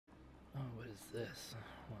is this?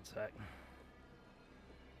 One sec.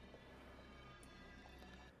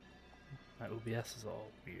 My OBS is all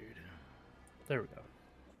weird. There we go.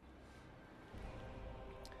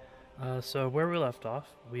 So where we left off,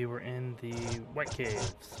 we were in the White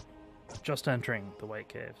Caves. Just entering the White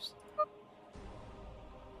Caves.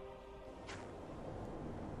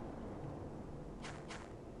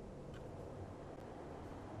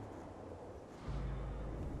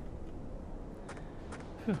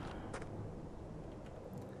 Whew.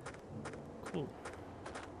 Cool.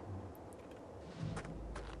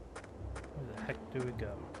 Where the heck do we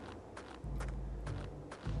go?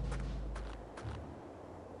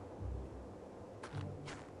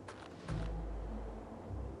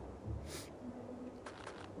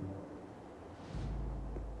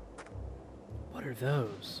 What are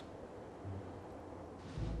those?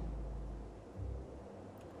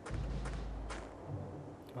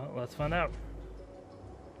 Well, let's find out.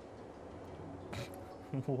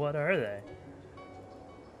 What are they?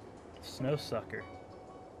 Snow sucker.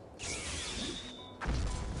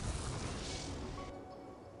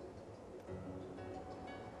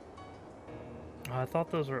 Oh, I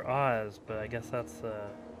thought those were eyes, but I guess that's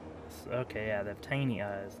okay, yeah, they have tiny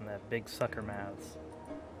eyes and they have big sucker mouths.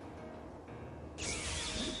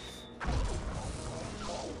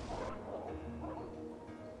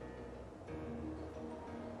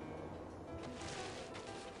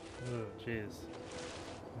 Oh, jeez.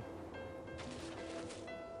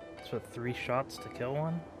 So 3 shots to kill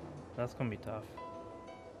one? That's gonna be tough.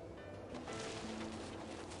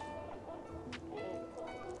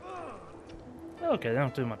 Okay, they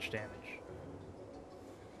don't do much damage.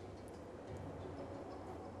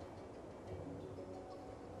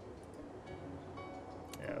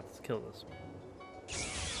 Yeah, let's kill this one.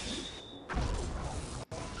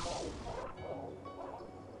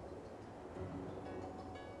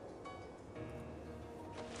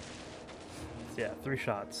 Yeah, 3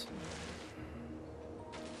 shots.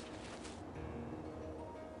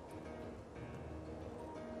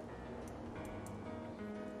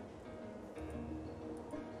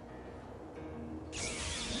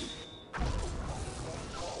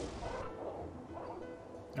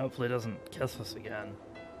 Hopefully it doesn't kiss us again.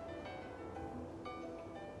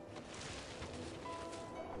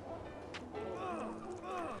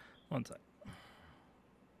 One sec.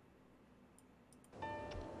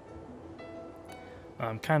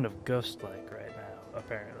 I'm kind of ghost-like right now,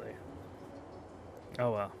 apparently.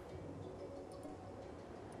 Oh well.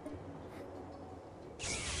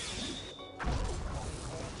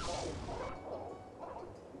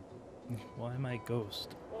 Why am I a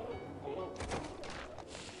ghost?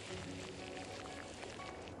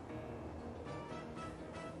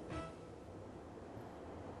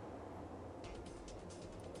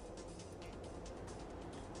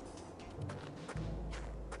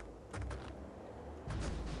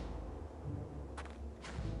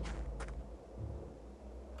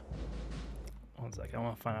 One sec, I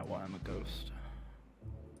want to find out why I'm a ghost.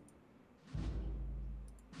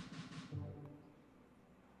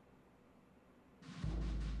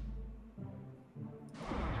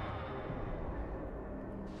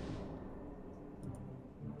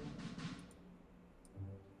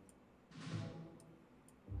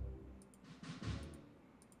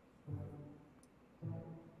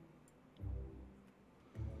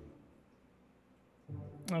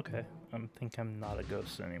 Okay, I think I'm not a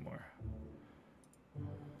ghost anymore.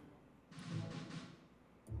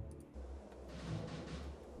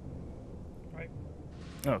 Right.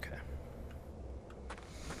 Okay.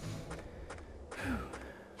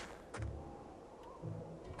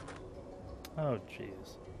 Oh,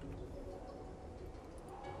 jeez.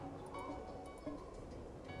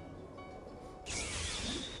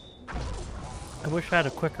 I wish I had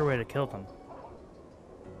a quicker way to kill them.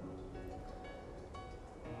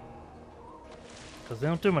 Because they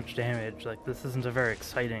don't do much damage. Like, this isn't a very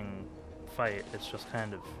exciting fight. It's just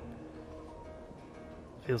kind of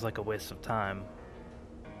feels like a waste of time.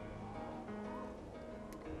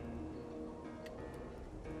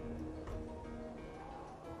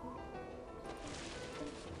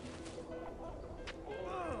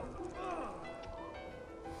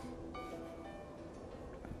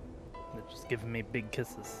 They're just giving me big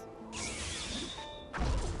kisses.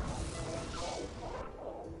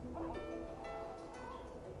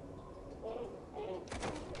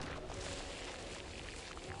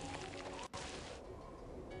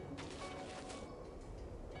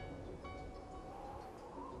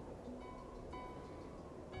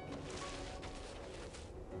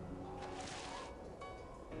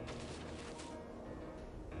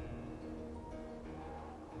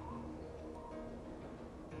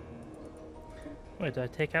 Wait, did I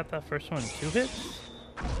take out that first one in 2 hits?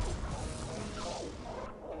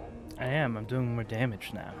 I am. I'm doing more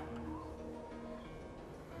damage now.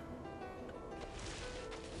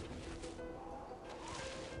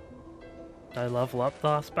 Did I level up the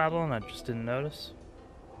last battle and I just didn't notice?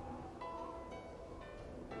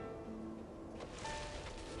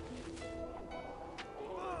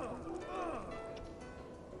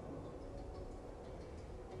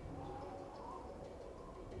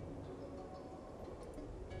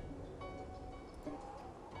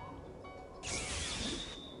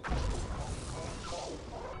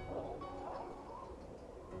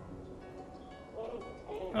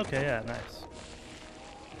 Okay, yeah, nice.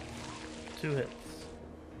 2 hits.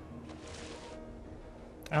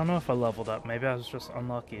 I don't know if I leveled up. Maybe I was just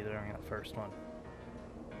unlucky during that first one.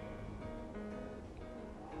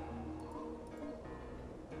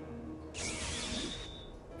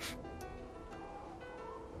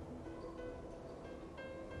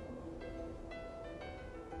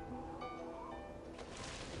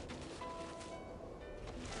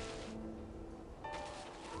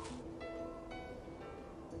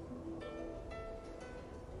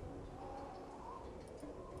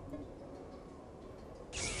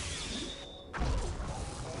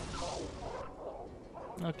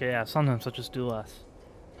 Okay, yeah, sometimes I'll just do less.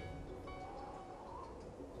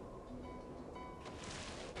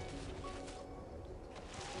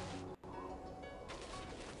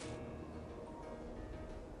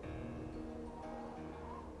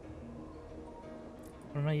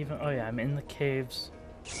 What am I even? Oh yeah, I'm in the caves.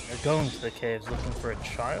 Or going to the caves looking for a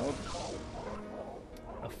child?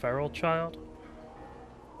 A feral child?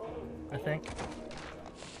 I think.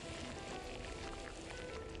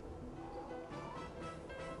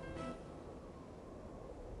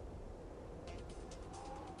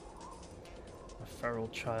 A feral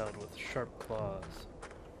child with sharp claws.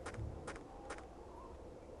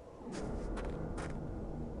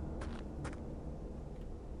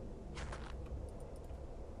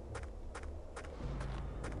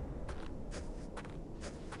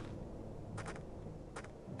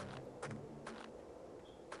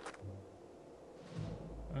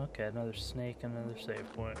 Okay, another snake, another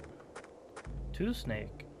save point. 2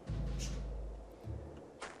 snake.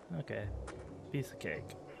 Okay, piece of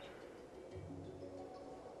cake.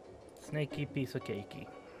 Snaky piece of cakey.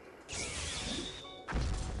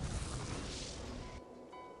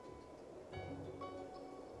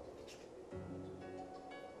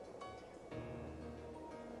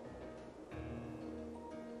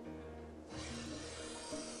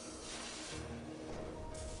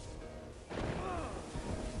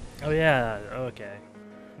 Oh yeah, okay.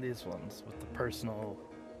 These ones with the personal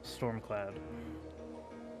storm cloud.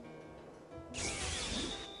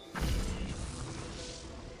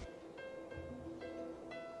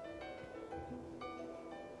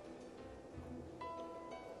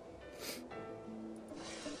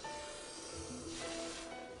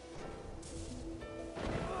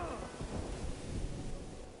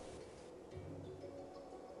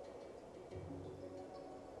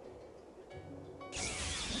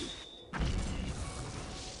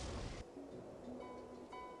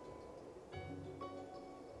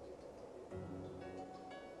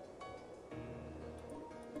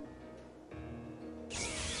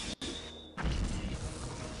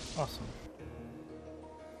 Awesome.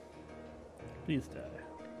 Please die.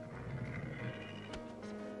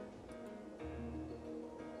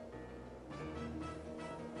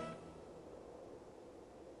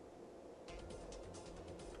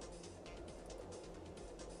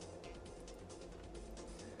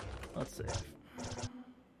 Let's save.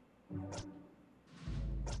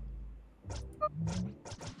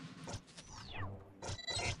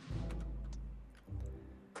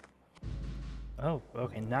 Oh,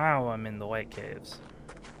 okay, now I'm in the White Caves.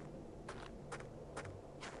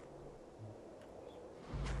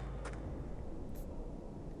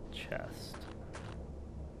 Chest.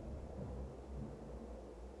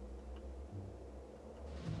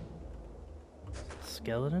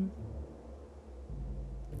 Skeleton?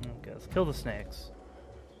 Okay, let's kill the snakes.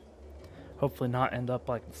 Hopefully not end up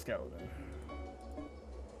like the skeleton.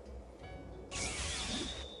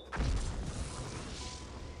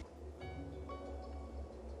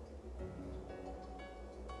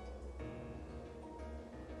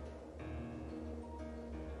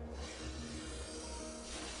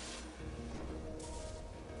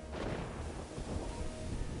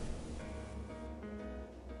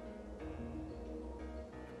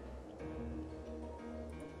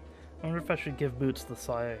 I wonder if I should give Boots the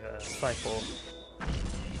cycle.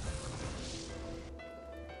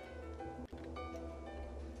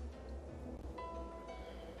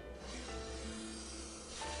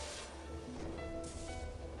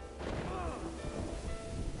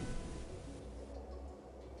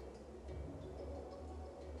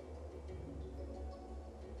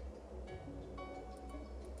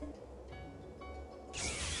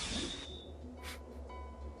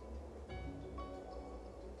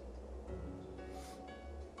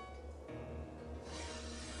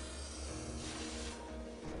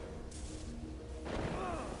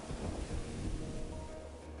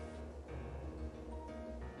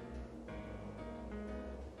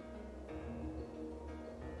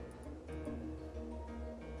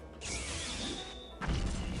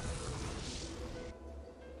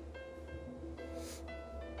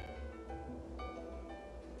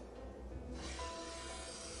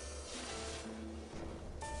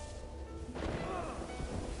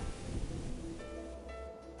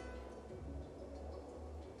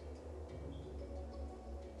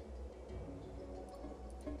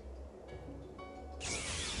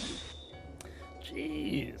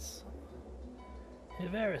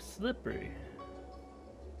 very slippery.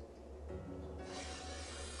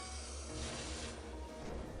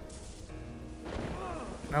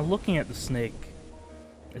 Now looking at the snake,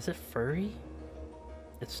 is it furry?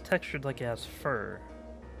 It's textured like it has fur.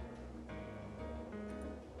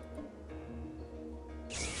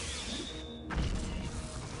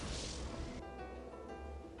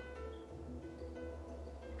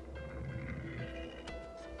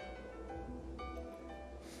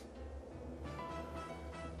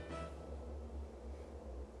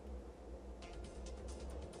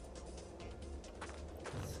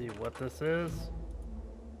 Let's see what this is.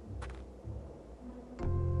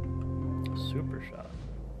 Super shot.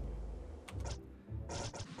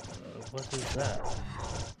 What is that?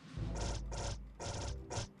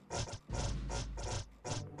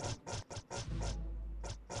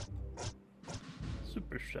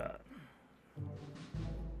 Super shot.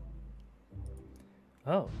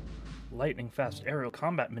 Oh, lightning fast aerial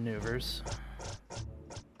combat maneuvers.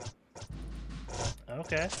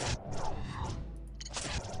 Okay.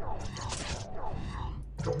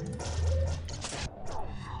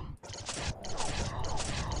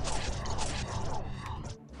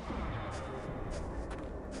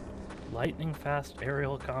 Lightning fast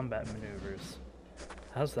aerial combat maneuvers.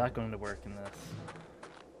 How's that going to work in this?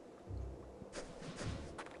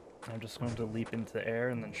 I'm just going to leap into the air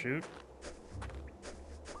and then shoot.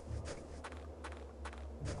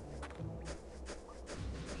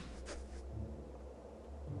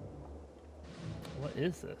 What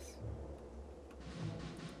is this?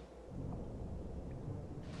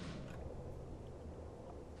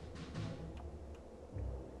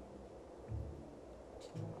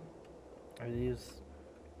 Are these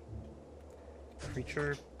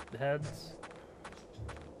creature heads?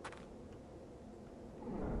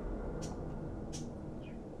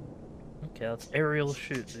 Okay, let's aerial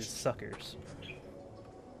shoot these suckers.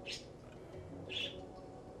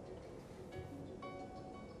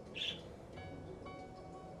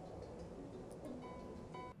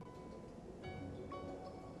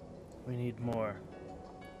 We need more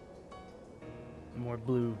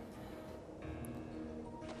blue.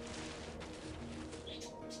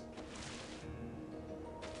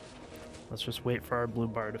 Let's just wait for our blue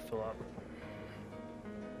bar to fill up.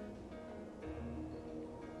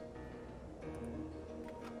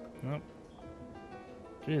 Nope.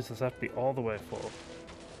 Jeez, this has to be all the way full.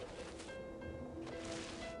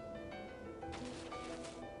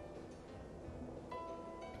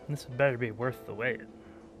 This better be worth the wait.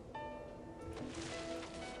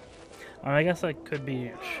 I guess I could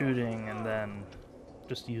be shooting and then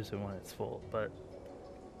just use it when it's full, but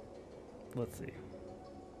let's see.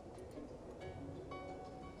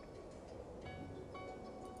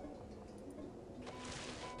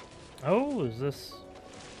 Oh, is this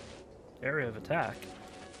area of attack?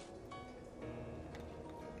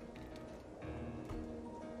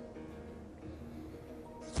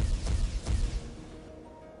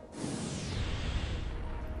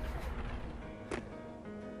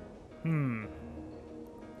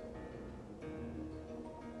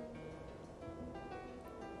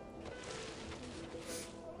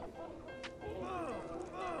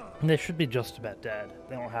 They should be just about dead.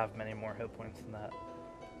 They don't have many more hit points than that.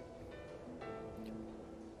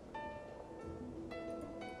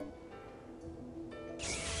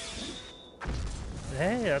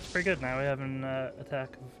 Hey, that's pretty good. Now we have an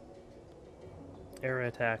attack of area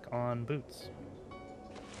attack on boots.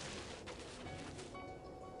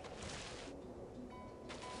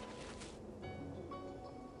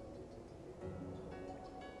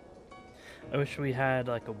 I wish we had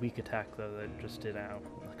like a weak attack though that just did a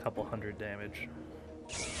couple hundred damage.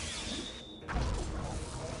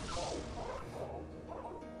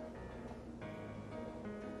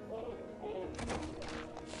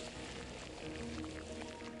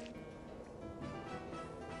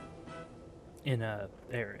 In a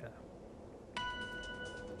area.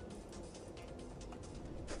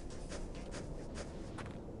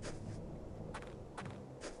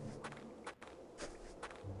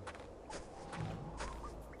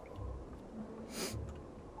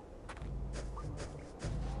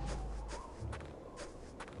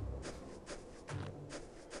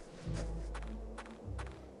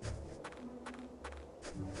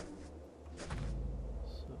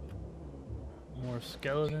 More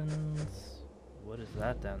skeletons. What is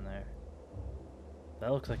that down there?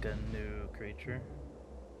 That looks like a new creature.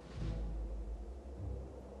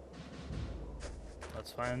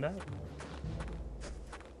 Let's find out.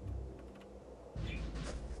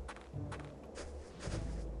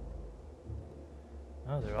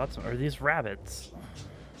 Oh, there are lots of... Are these rabbits?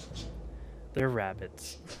 They're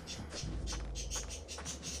rabbits.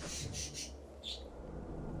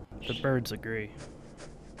 The birds agree.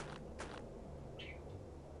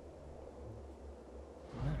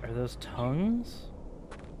 What? Are those tongues?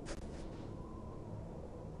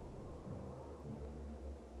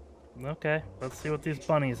 Okay, let's see what these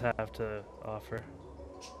bunnies have to offer.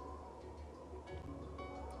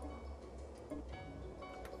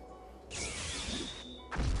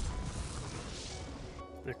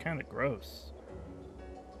 They're kind of gross.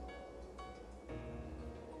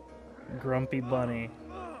 Grumpy bunny.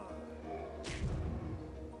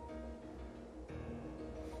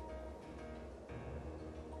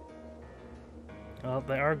 Well,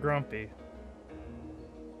 they are grumpy.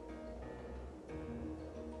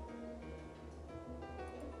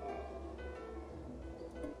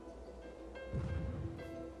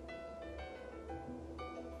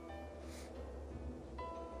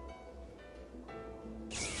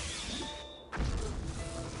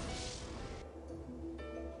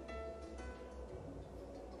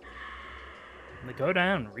 They go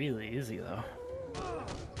down really easy, though.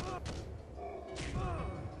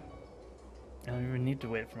 I don't even need to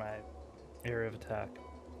wait for my area of attack.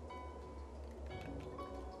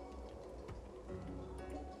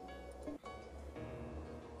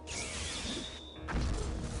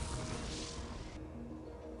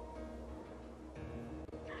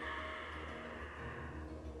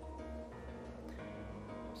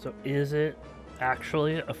 So is it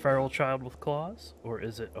actually a feral child with claws? Or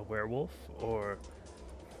is it a werewolf? Or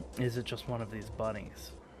is it just one of these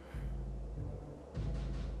bunnies?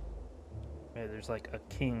 Maybe there's like a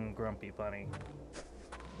king grumpy bunny.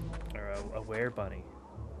 Or a were bunny.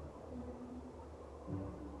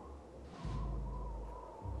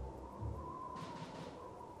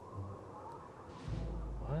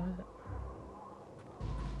 What?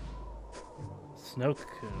 Snow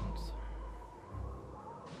cocoons.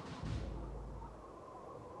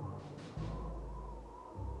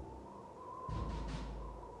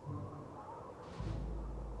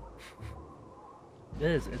 It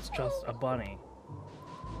is, it's just a bunny.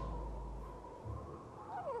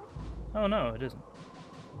 Oh no, it isn't.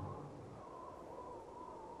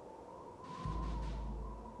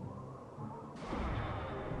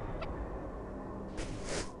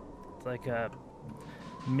 It's like a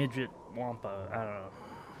midget wampa, I don't know.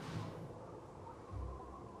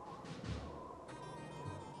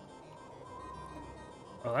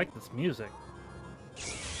 I like this music.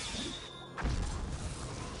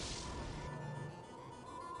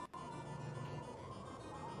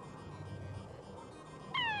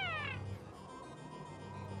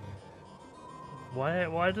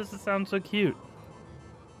 Why does it sound so cute?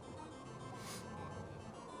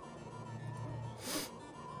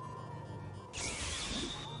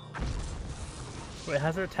 Wait,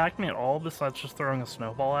 has it attacked me at all besides just throwing a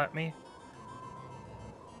snowball at me?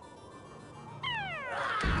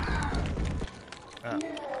 Oh.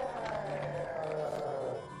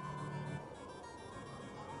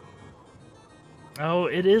 Oh,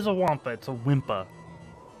 it is a wampa, it's a wimpa.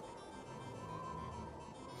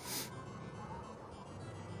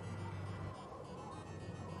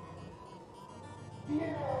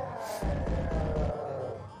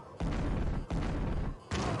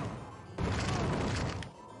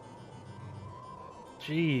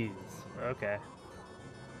 Jeez, okay.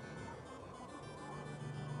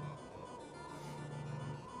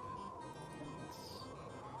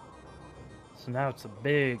 So now it's a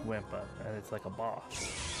big wimpa, and it's like a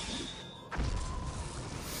boss. I'm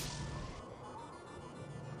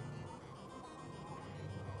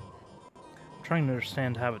trying to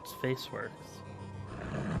understand how its face works.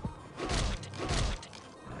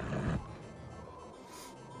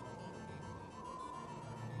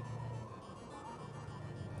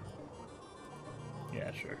 Yeah,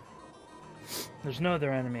 sure. There's no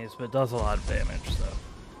other enemies, but it does a lot of damage, so.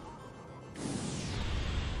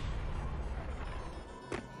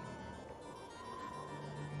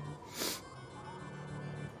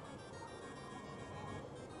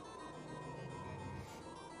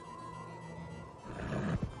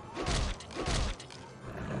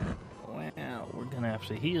 Wow, we're gonna have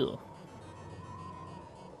to heal.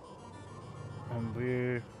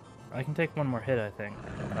 And I can take one more hit, I think.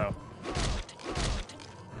 Oh.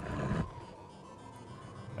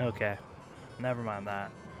 Okay, never mind that.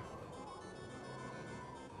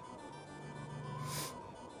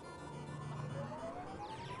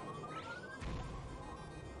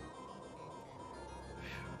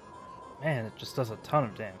 Man, it just does a ton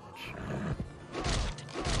of damage.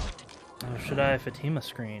 Oh, should I Fatima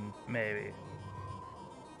screen? Maybe.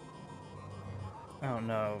 I don't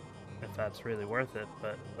know if that's really worth it,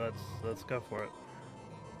 but let's go for it.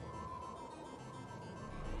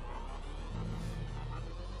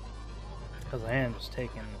 Because I am just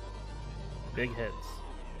taking big hits.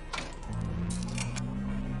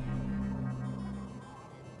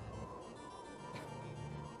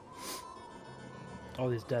 All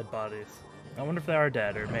these dead bodies. I wonder if they are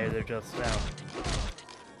dead, or maybe they're just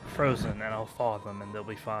frozen, and I'll thaw them and they'll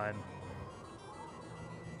be fine.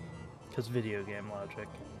 Because video game logic.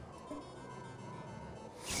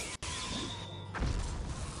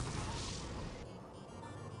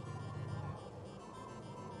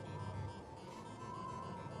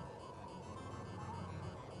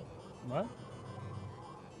 What?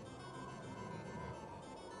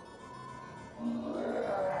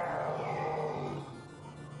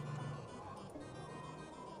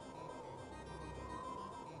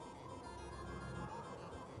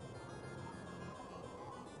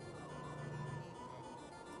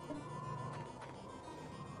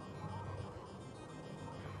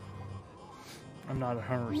 I'm not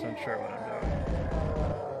 100% sure what I'm doing.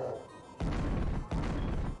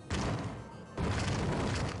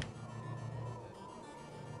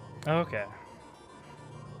 Okay.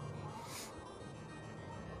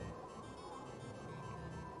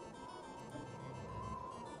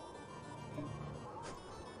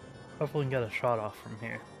 Hopefully we can get a shot off from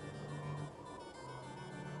here.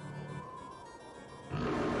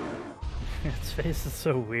 Its face is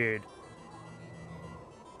so weird.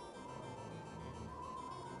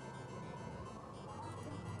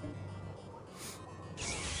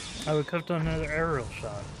 I would have done another aerial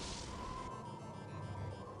shot.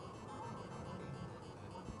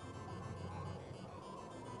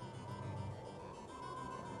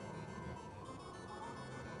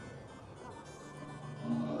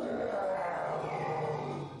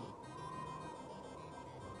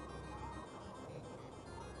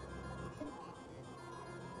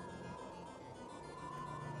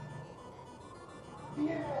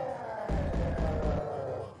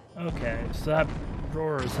 Okay, so that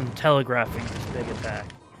roar is him telegraphing his big attack.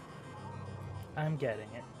 I'm getting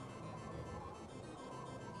it.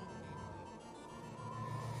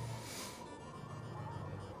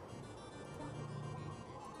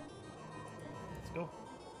 Let's go.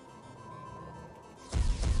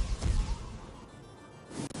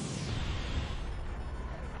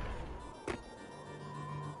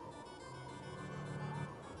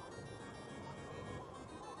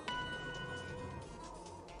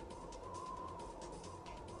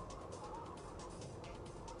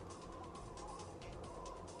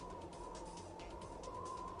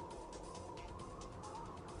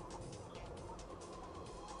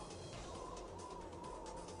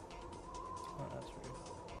 Oh, that's weird.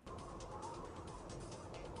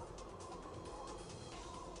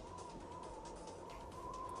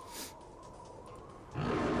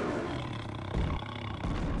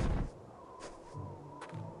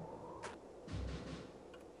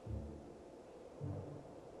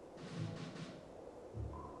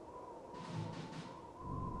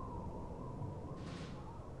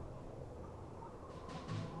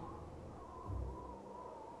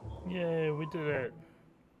 Yay, we did it.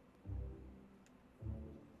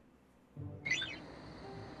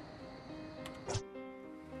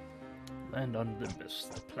 Land on Olympus,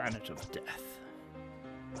 the planet of death.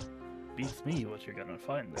 Beats me what you're gonna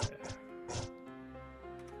find there.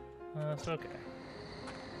 That's okay.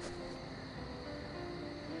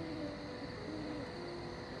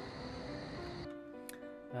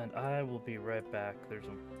 And I will be right back. There's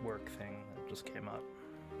a work thing that just came up.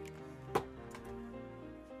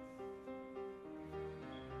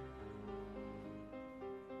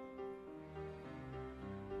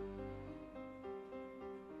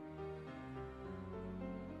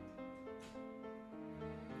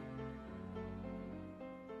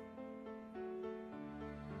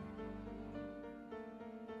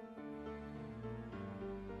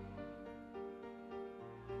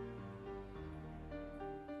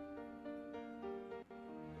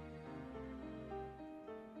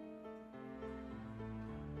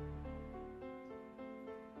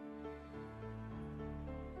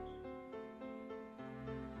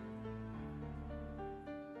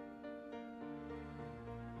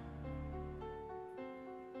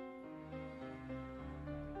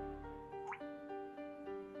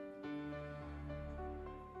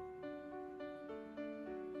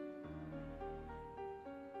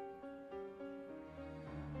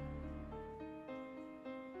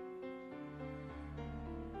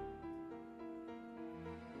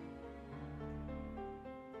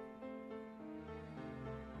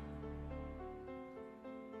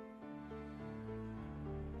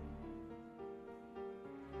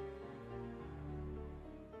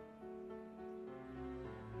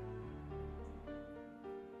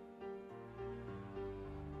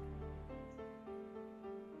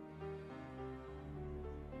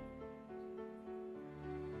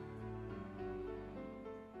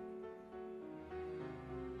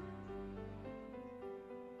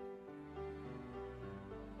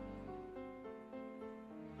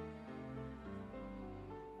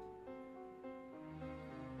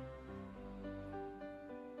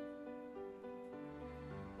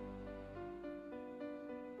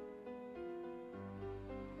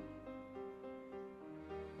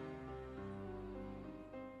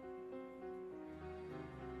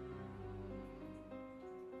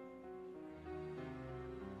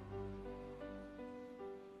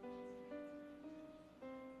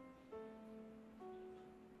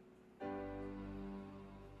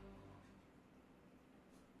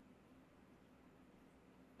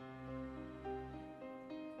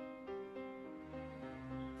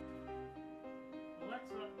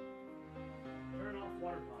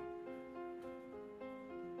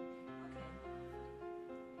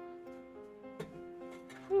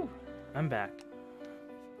 I'm back. Okay,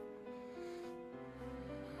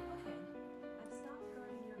 I've stopped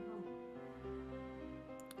guarding your home.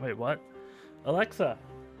 Wait, what? Alexa,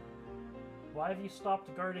 why have you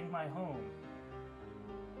stopped guarding my home?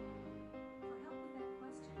 For help with that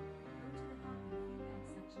question, go to the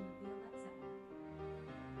help and feedback section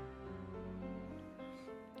of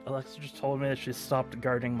the Alexa app. Alexa just told me that she stopped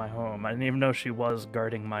guarding my home. I didn't even know she was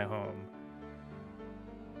guarding my home.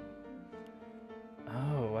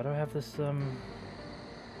 Oh, why do I have this,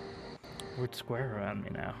 weird square around me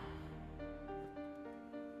now?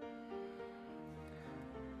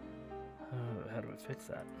 Oh, how do I fix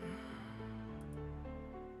that?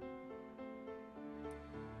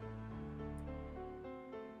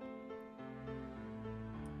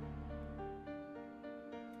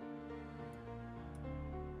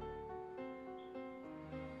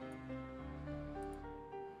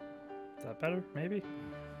 Is that better? Maybe?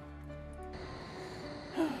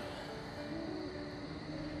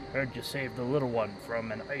 Heard you saved the little one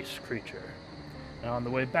from an ice creature. And on the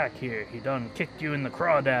way back here, he done kicked you in the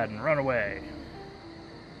crawdad and run away.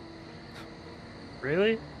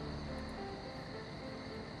 Really?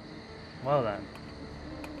 Well then.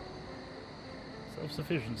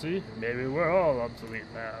 Self-sufficiency? Maybe we're all obsolete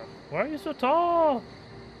now. Why are you so tall?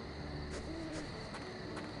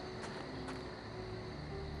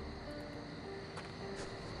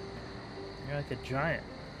 You're like a giant.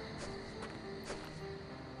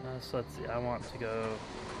 So let's see, I want to go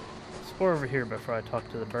explore over here before I talk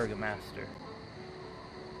to the Burgomaster.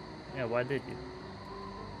 Yeah, why did you?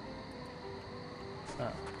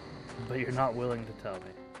 Oh, but you're not willing to tell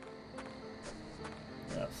me.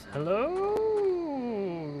 Yes, hello?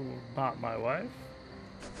 Not my wife.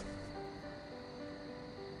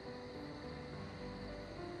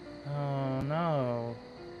 Oh no.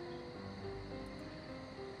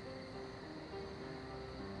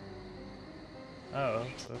 Oh,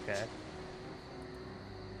 okay.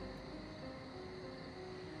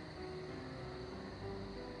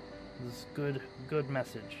 This is good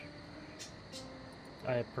message.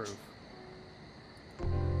 I approve.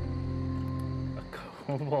 A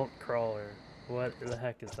cobalt crawler. What the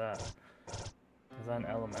heck is that? Is that an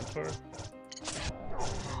Elementor?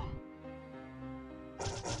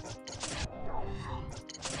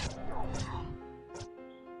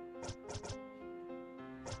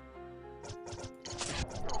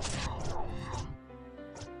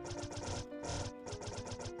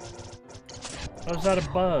 Oh, is that a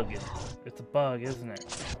bug? It's a bug, isn't it?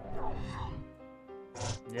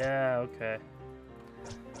 Yeah, okay.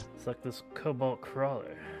 It's like this cobalt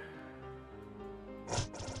crawler.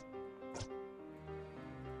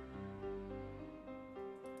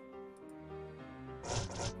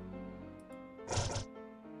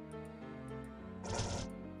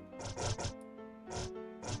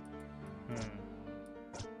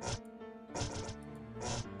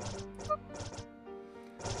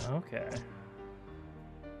 Okay.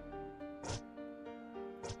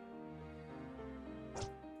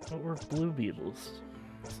 What were blue beetles?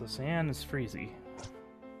 So sand is freezy.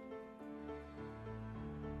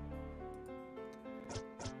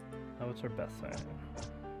 Oh, what's our best thing?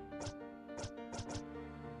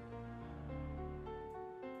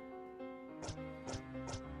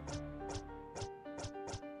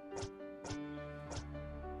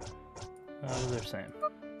 Oh, they're same.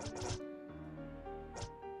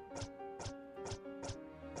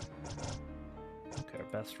 Okay, our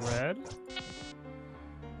best red.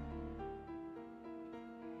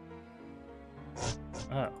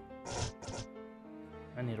 Oh.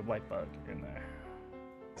 I need a white bug in there.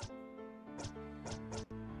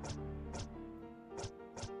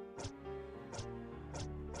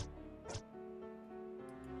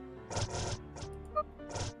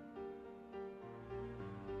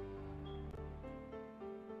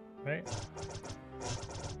 Right?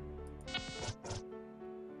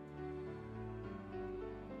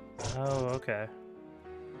 Oh, okay.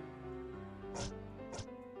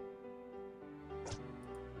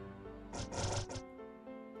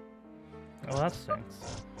 Oh, that stinks.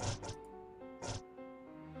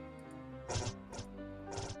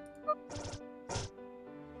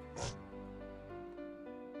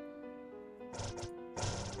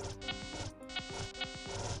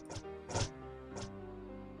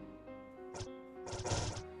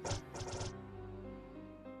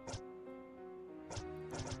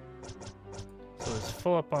 So it's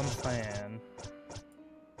full up on plan.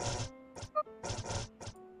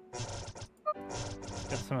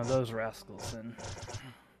 Get some of those rascals in.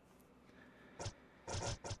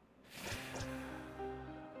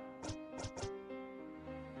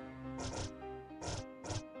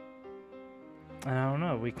 I don't know.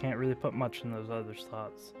 know. We can't really put much in those other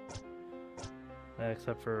slots.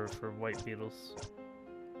 Except for white beetles.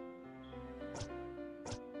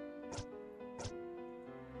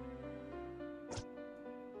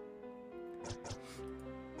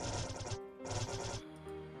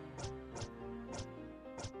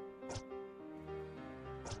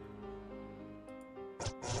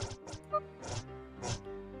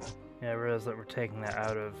 Yeah, I realize that we're taking that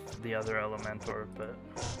out of the other Elementor, but...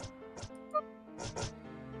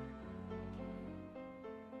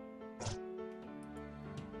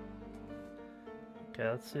 Okay,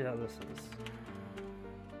 let's see how this is.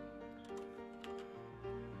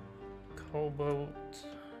 Cobalt,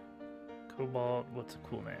 what's a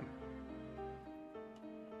cool name?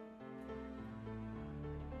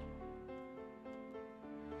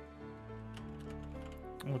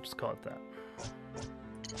 We'll just call it that.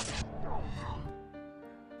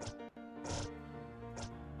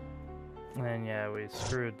 And yeah, we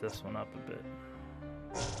screwed this one up a bit.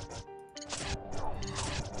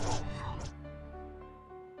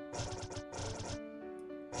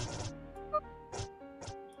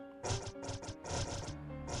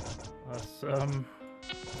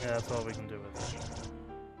 Yeah, that's all we can do with it.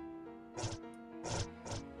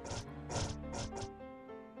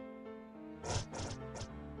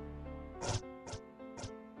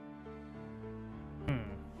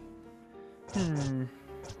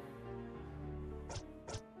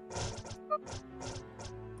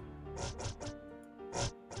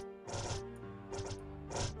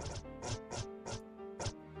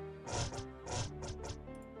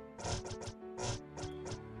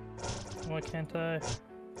 Why can't I?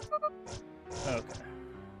 Okay.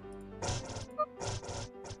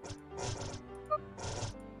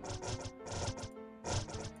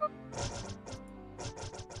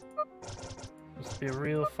 Must be a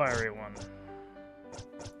real fiery one.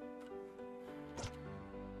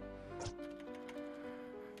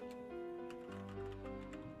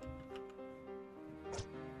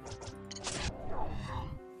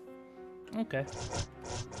 Okay. I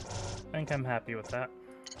think I'm happy with that.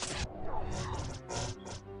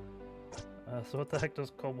 So what the heck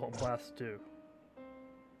does Cobalt Blast do?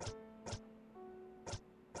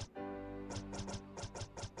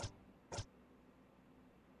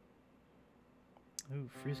 Ooh,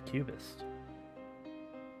 Freeze Cubist.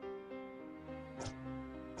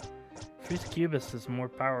 Freeze Cubist is more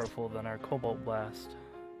powerful than our Cobalt Blast.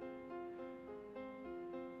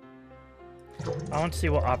 I want to see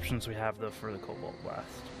what options we have though for the Cobalt Blast.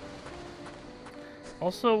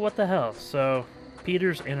 Also, what the hell? So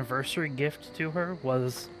Peter's anniversary gift to her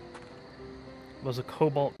was a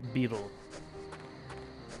cobalt beetle.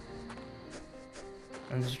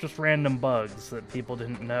 And it's just random bugs that people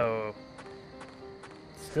didn't know,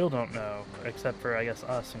 still don't know, except for I guess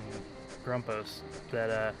us and Grumpos,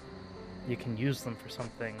 that you can use them for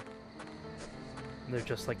something. They're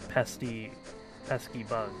just like pesky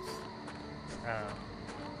bugs.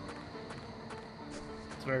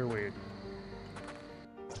 It's very weird.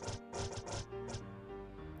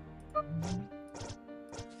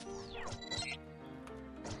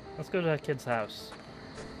 Let's go to that kid's house.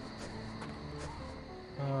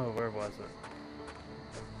 Oh, where was it?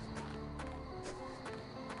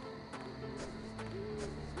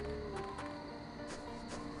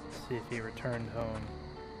 Let's see if he returned home.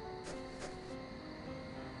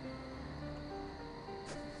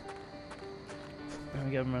 And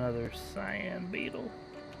we give him another cyan beetle.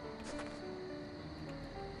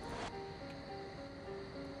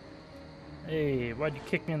 Hey, why'd you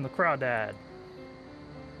kick me in the crawdad?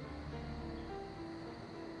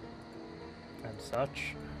 And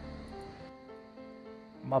such.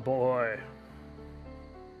 My boy.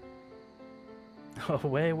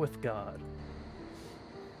 Away with God.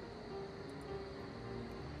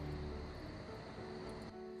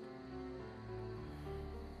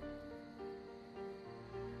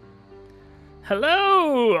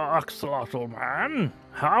 Hello, Axolotl man.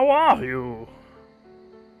 How are you?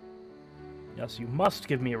 Yes, you must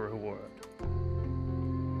give me a reward.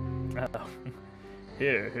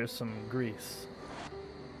 Here's some grease.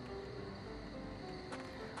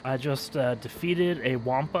 I just defeated a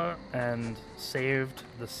Wampa and saved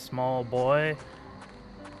the small boy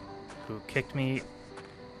who kicked me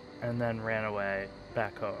and then ran away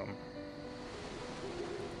back home.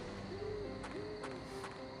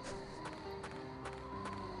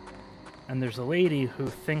 And there's a lady who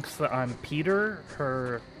thinks that I'm Peter,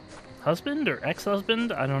 her husband or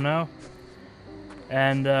ex-husband, I don't know.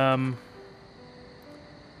 And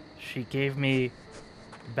she gave me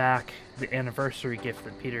back the anniversary gift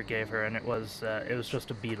that Peter gave her, and it was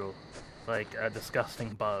just a beetle, like a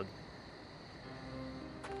disgusting bug.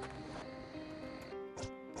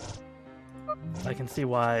 I can see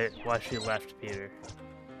why she left Peter.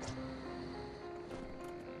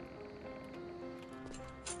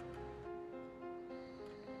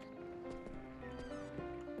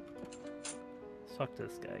 Fuck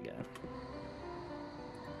this guy again.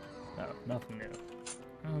 Oh, nothing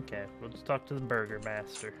new. Okay, we'll just talk to the Burger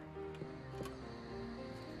Master.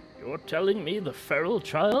 You're telling me the feral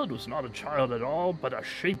child was not a child at all, but a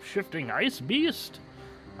shape-shifting ice beast?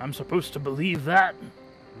 I'm supposed to believe that?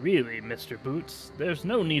 Really, Mr. Boots, there's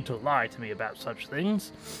no need to lie to me about such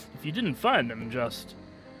things. If you didn't find them, just...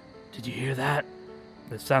 Did you hear that?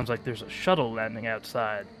 It sounds like there's a shuttle landing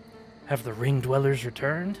outside. Have the ring dwellers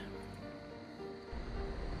returned?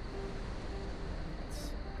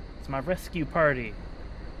 It's my rescue party.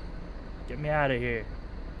 Get me out of here.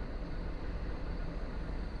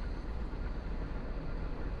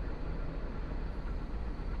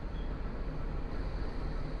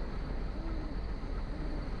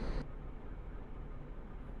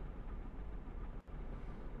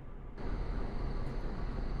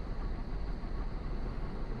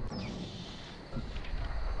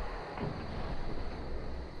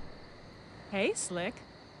 Hey, Slick.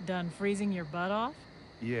 Done freezing your butt off?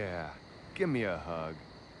 Yeah, give me a hug.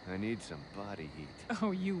 I need some body heat.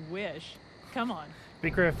 Oh, you wish. Come on. Be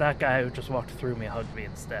great if that guy who just walked through me hugged me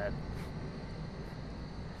instead.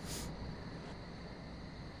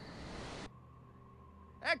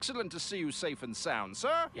 Excellent to see you safe and sound,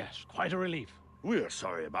 sir. Yes, quite a relief. We're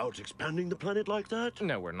sorry about expanding the planet like that.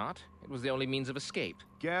 No, we're not. It was the only means of escape.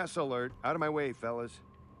 Gas alert. Out of my way, fellas.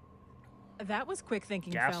 That was quick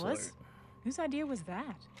thinking, Gas fellas. alert. Whose idea was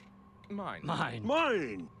that? Mine. Mine.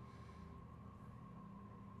 Mine!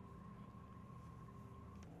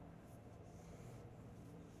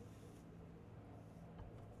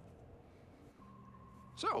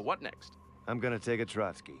 So, what next? I'm gonna take a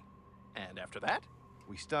Trotsky. And after that?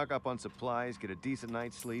 We stock up on supplies, get a decent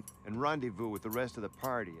night's sleep, and rendezvous with the rest of the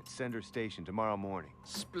party at Sender Station tomorrow morning.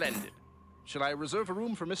 Splendid. Shall I reserve a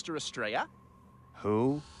room for Mr. Estrella?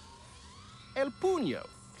 Who? El Puño,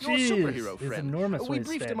 your Jeez, superhero he's friend. enormously We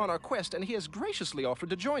briefed him Spanish. on our quest, and he has graciously offered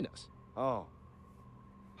to join us. Oh.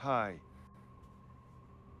 Hi.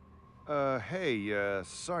 Hey,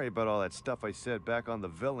 sorry about all that stuff I said back on the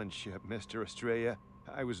villain ship, Mr. Estrella.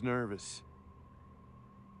 I was nervous.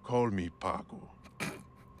 Call me Paco.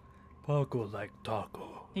 Paco like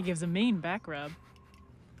taco. He gives a mean back rub.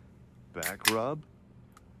 Back rub?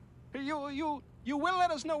 You will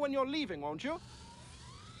let us know when you're leaving, won't you?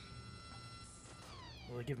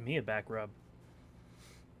 Will they give me a back rub?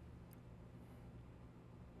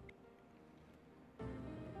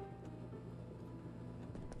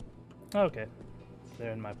 Okay.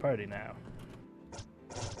 They're in my party now.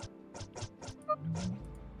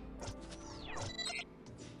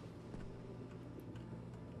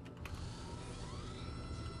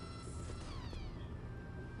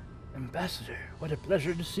 Ambassador, what a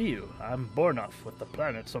pleasure to see you. I'm Bornoff with the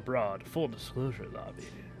Planets Abroad Full Disclosure Lobby.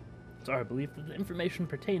 It's our belief that the information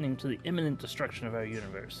pertaining to the imminent destruction of our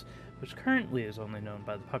universe, which currently is only known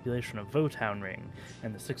by the population of Votown Ring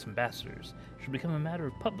and the 6 ambassadors, should become a matter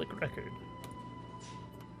of public record.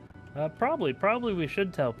 Probably we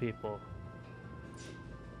should tell people.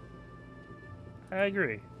 I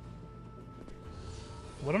agree.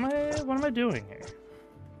 What am I doing here?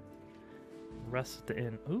 Rest at the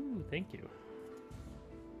inn. Ooh, thank you.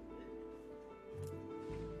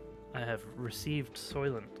 I have received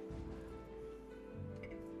Soylent.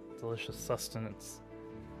 Delicious sustenance.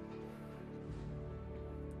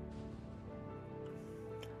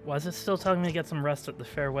 Why is it still telling me to get some rest at the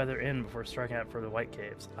Fairweather Inn before striking out for the White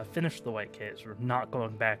Caves? I finished the White Caves. We're not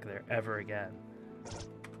going back there ever again.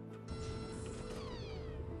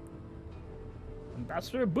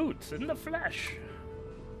 Ambassador Boots in the flesh.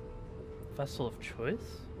 Vessel of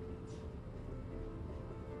choice?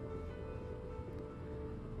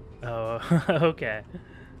 Oh, okay.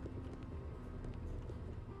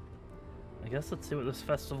 I guess let's see what this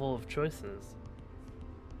Festival of Choice is.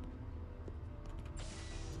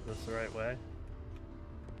 Is this the right way?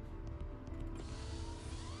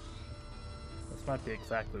 This might be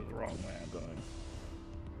exactly the wrong way I'm going.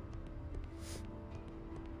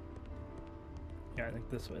 Yeah, I think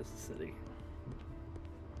this way is the city.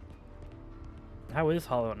 How is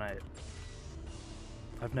Hollow Knight?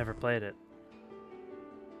 I've never played it.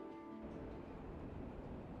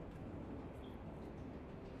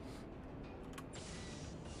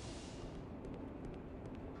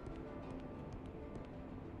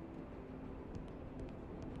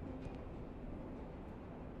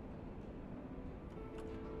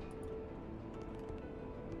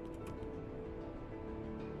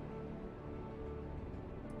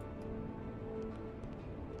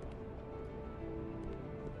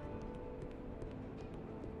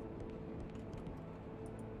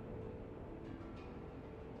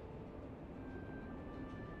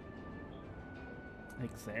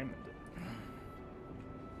 Examined it.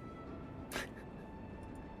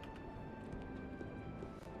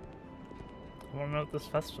 I want to know what this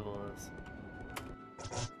festival is.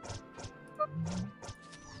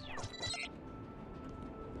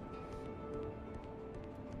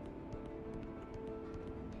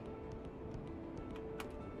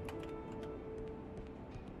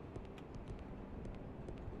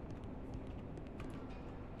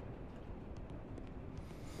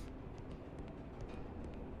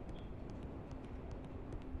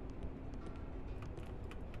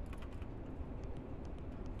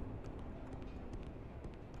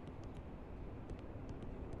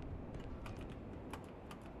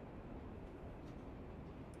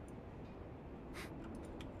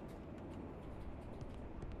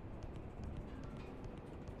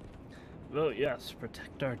 Oh yes,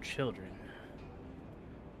 protect our children.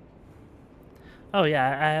 Oh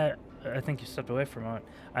yeah, I think you stepped away for a moment.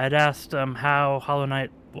 I had asked how Hollow Knight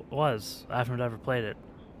was. I haven't ever played it.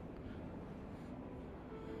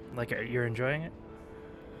 Like, you're enjoying it?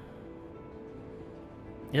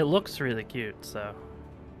 It looks really cute, so.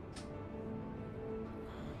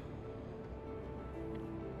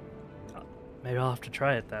 Maybe I'll have to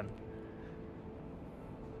try it then.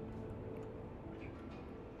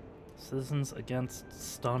 Citizens against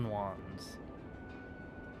stun wands.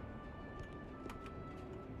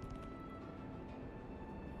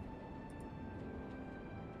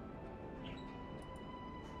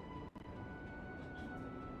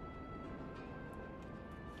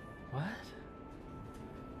 What?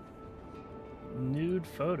 Nude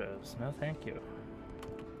photos. No, thank you.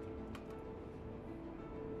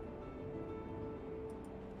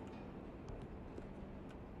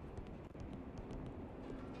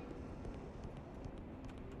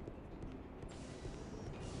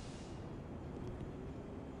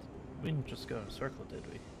 We didn't just go in a circle, did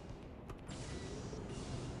we?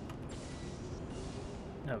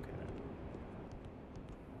 Okay.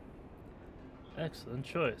 Excellent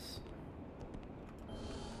choice.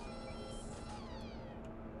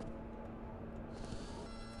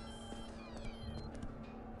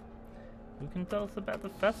 Who can tell us about the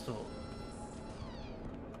festival?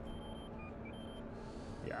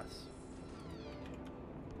 Yes.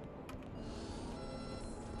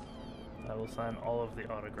 I will sign all of the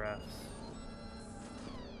autographs.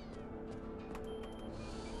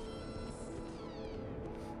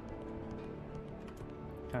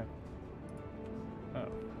 Okay. Oh.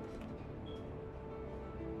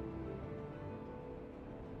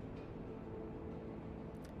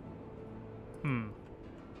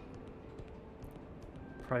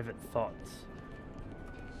 Private thoughts.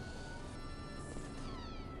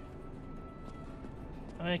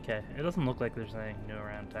 Okay, it doesn't look like there's anything new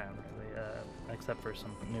around town, really, except for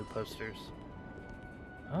some new posters.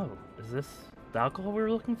 Oh, is this the alcohol we were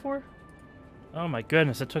looking for? Oh my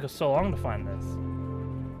goodness, it took us so long to find this.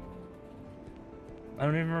 I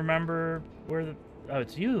don't even remember where the... Oh,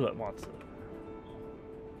 it's you that wants it.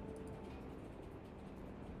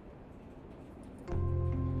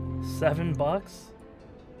 $7?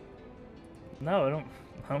 No, I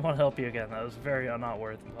don't want to help you again. That was very not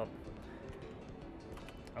worth it.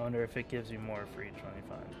 I wonder if it gives you more for each one you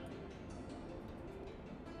find.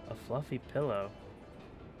 A fluffy pillow.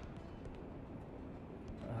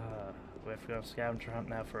 We have to go on a scavenger hunt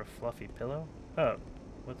now for a fluffy pillow? Oh,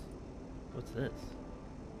 what's this?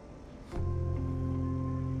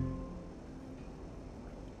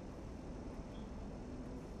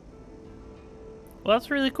 Well,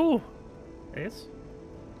 that's really cool. Ace?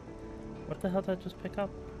 What the hell did I just pick up?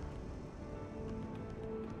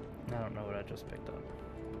 I don't know what I just picked up.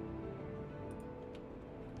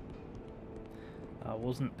 I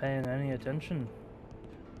wasn't paying any attention.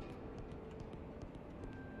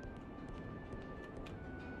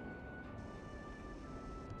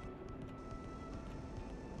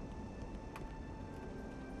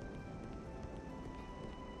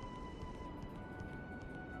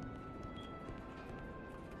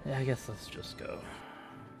 Yeah, I guess let's just go.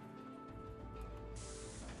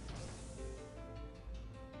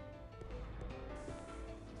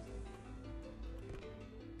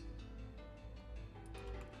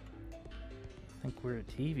 I think we're a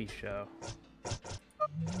TV show.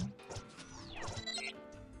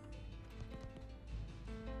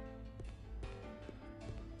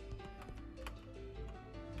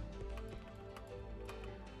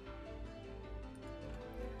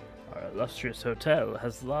 Our illustrious hotel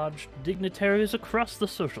has lodged dignitaries across the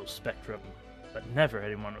social spectrum, but never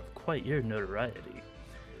anyone with quite your notoriety.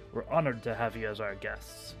 We're honored to have you as our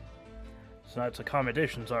guests. Tonight's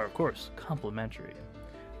accommodations are, of course, complimentary.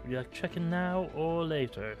 Would you like to check in now or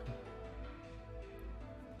later?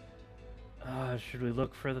 Should we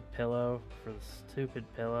look for the pillow? For the stupid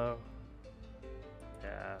pillow?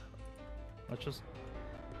 Yeah. Let's just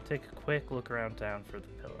take a quick look around town for the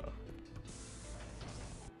pillow.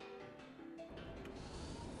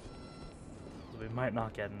 We might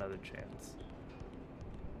not get another chance.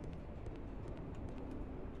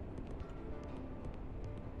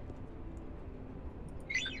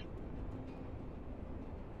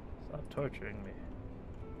 Stop torturing me.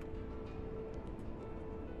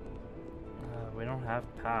 We don't have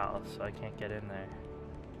pals, so I can't get in there.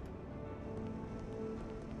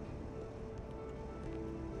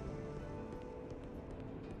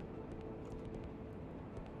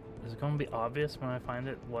 Is it going to be obvious when I find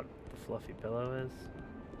it what the fluffy pillow is?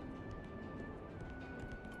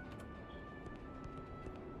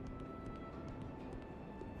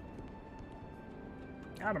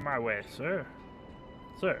 Out of my way, sir.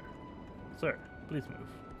 Sir. Sir, please move.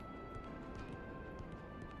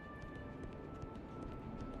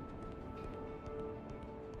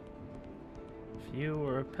 If you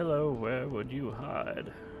were a pillow, where would you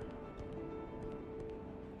hide?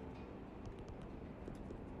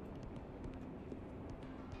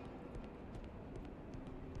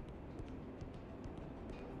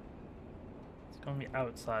 It's gonna be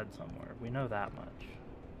outside somewhere. We know that much.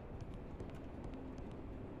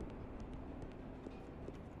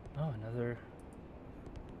 Oh, another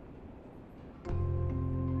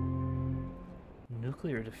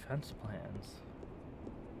nuclear defense plans.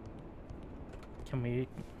 Can we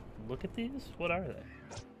look at these? What are they?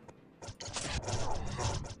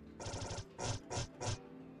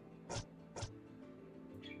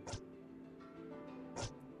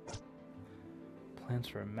 Plans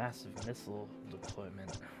for a massive missile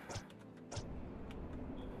deployment.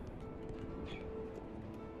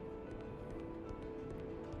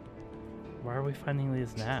 Why are we finding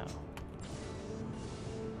these now?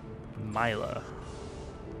 Mila.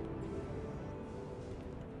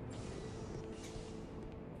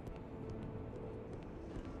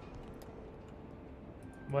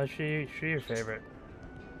 Why is she your favorite?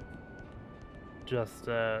 Just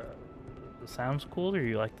sounds cool, or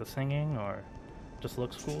you like the singing, or just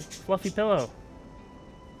looks cool? Fluffy pillow.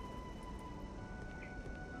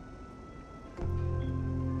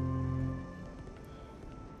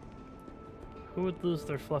 Who would lose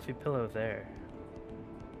their fluffy pillow there?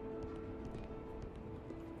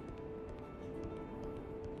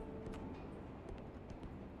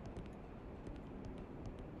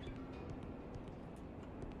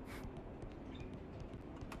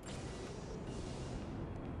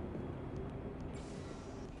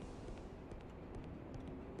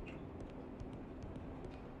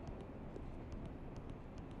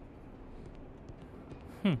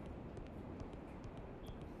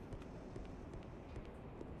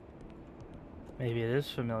 Maybe it is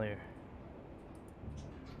familiar.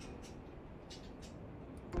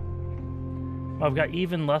 Oh, I've got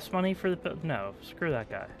even less money for the... No, screw that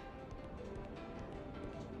guy.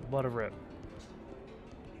 What a rip.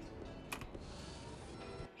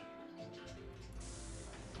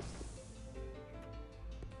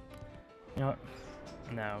 You know what?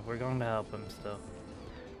 No, we're going to help him still.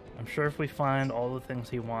 I'm sure if we find all the things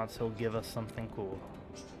he wants, he'll give us something cool.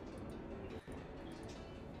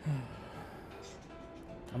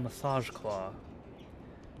 A massage claw.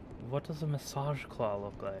 What does a massage claw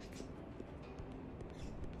look like?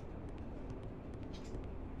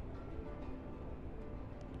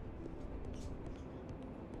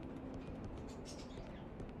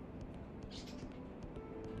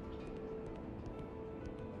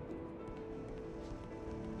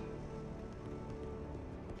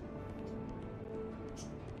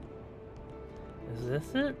 Is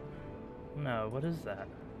this it? No, what is that?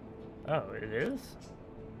 Oh, it is?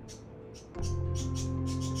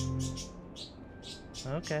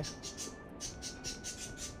 Okay.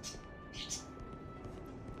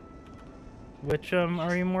 Which,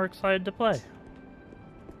 are you more excited to play?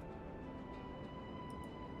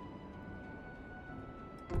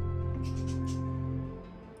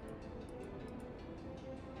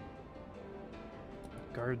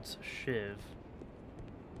 Guard's shiv.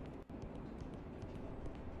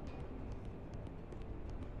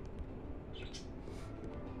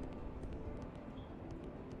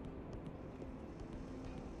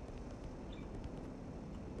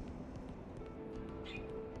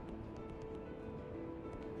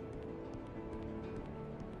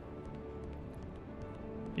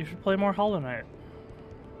 You should play more Hollow Knight.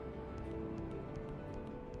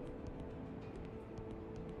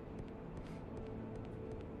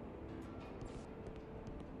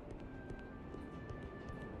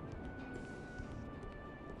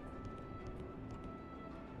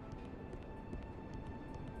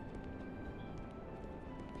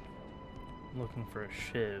 looking for a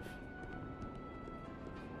shiv.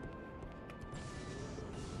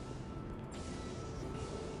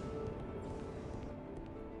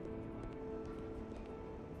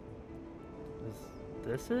 Is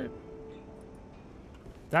this it?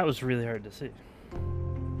 That was really hard to see.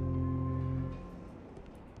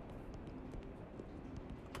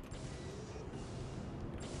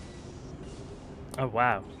 Oh,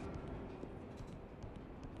 wow.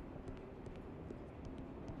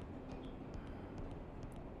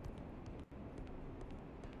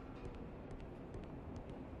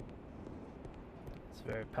 It's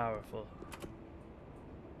very powerful.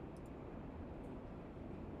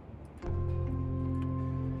 Come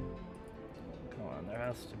on, there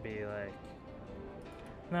has to be like...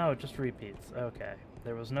 No, it just repeats. Okay.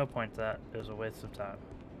 There was no point to that. It was a waste of time.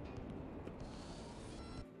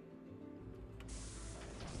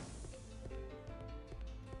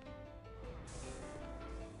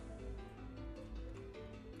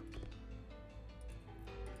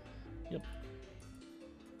 Yep.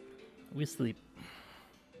 We sleep.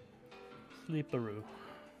 Sleeparoo.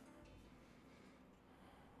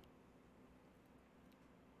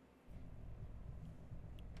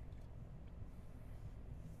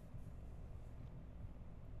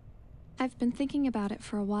 I've been thinking about it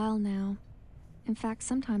for a while now. In fact,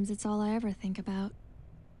 sometimes it's all I ever think about.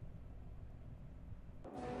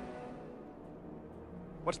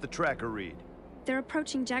 What's the tracker read? They're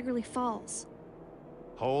approaching Jaggerly Falls.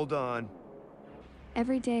 Hold on.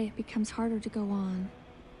 Every day it becomes harder to go on.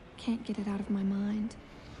 Can't get it out of my mind.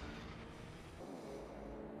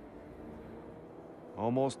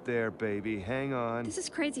 Almost there, baby. Hang on. This is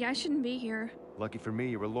crazy. I shouldn't be here. Lucky for me,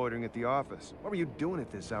 you were loitering at the office. What were you doing at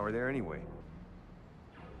this hour there anyway?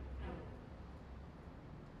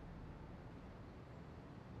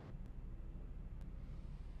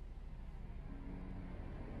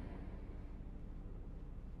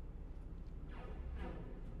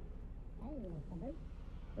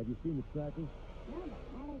 Have you seen the tracker?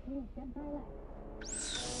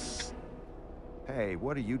 Hey,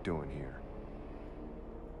 what are you doing here?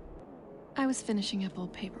 I was finishing up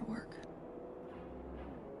old paperwork.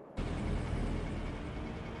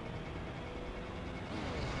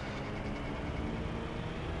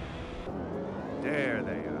 There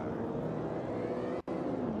they are.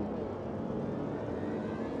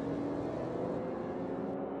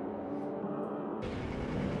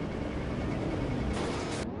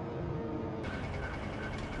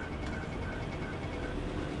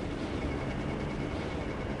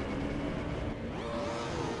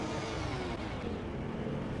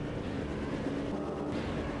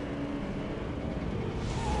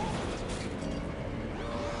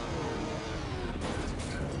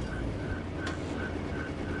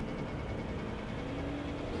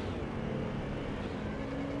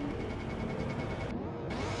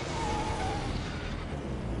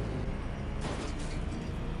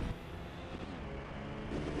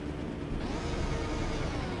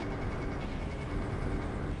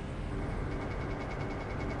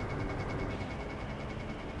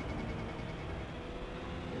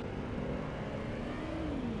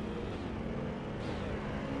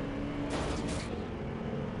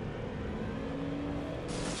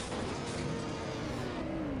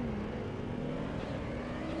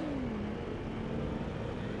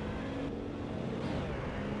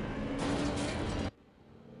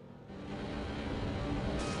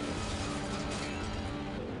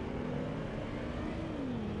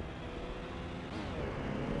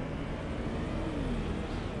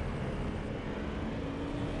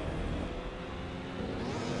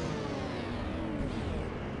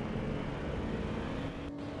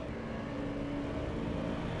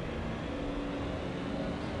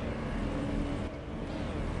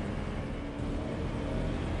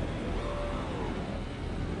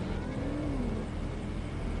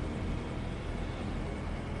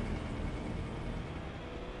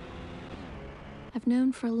 I've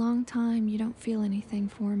known for a long time you don't feel anything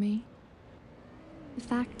for me. The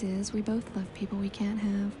fact is, we both love people we can't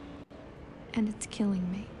have. And it's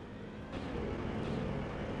killing me.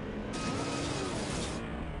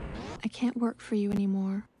 I can't work for you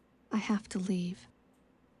anymore. I have to leave.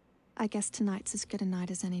 I guess tonight's as good a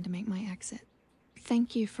night as any to make my exit.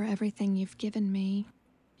 Thank you for everything you've given me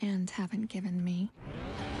and haven't given me.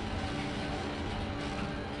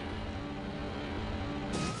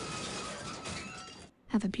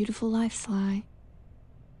 Have a beautiful life, Sly.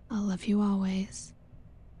 I'll love you always.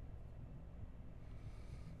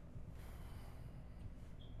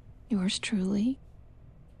 Yours truly,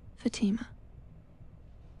 Fatima.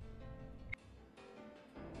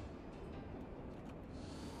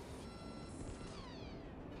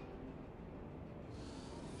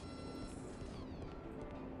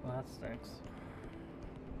 That stinks.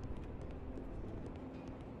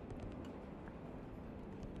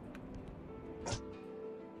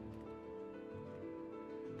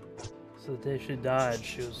 So the day she died,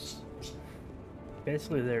 she was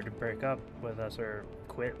basically there to break up with us or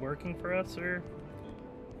quit working for us, or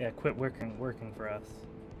yeah, quit working for us.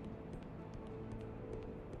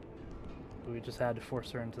 We just had to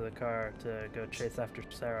force her into the car to go chase after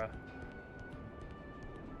Sarah.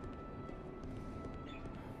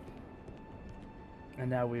 And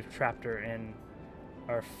now we've trapped her in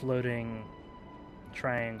our floating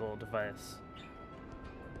triangle device.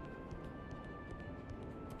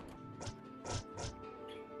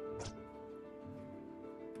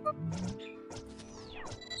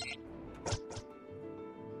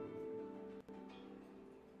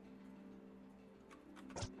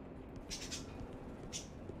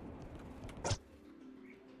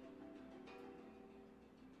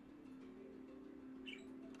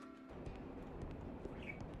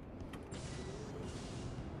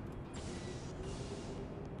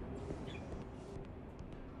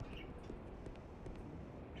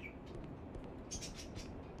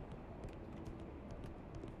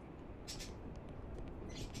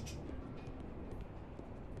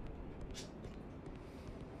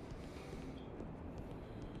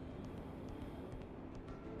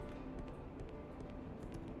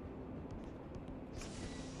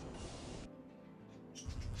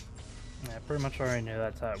 Yeah, pretty much already knew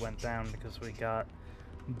that's how it went down because we got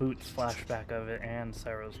Boot's flashback of it and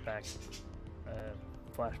Sarah's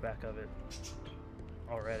flashback of it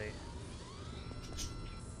already.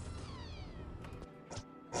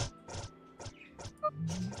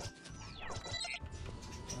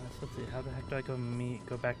 Let's see, how the heck do I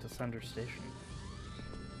go back to Sunder Station?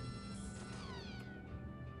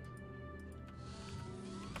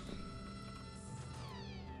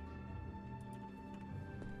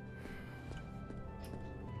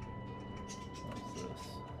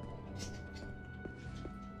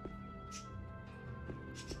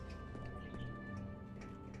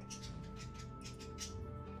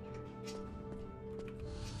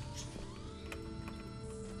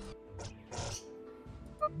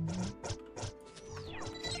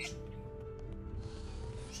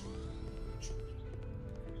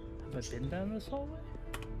 Have I been down this hallway?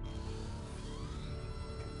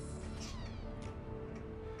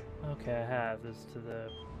 Okay, I have. This to the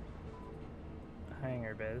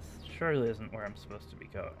hangar bay. This surely isn't where I'm supposed to be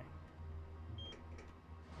going.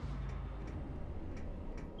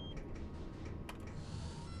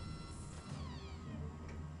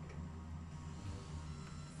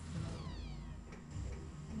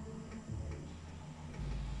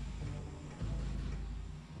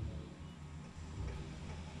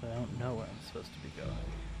 I don't know where I'm supposed to be going.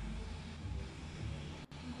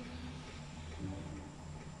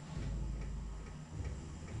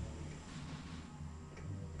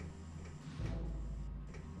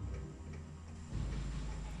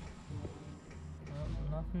 Well,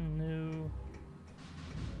 nothing new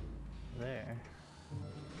there.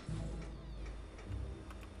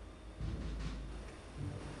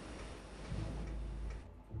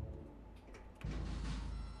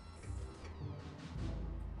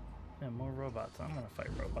 Yeah, more robots. I'm gonna fight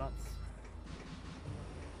robots.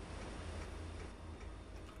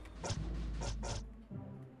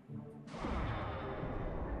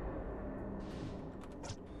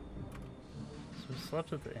 So we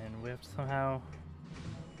slept at the inn. We have to somehow...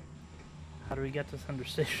 How do we get to Sunder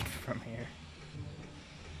Station from here?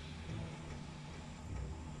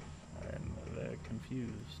 I'm very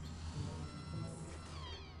confused.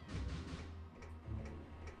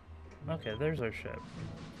 Okay, there's our ship.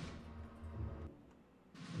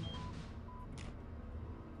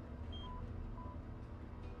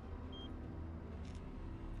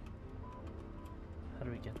 How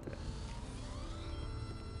do we get there?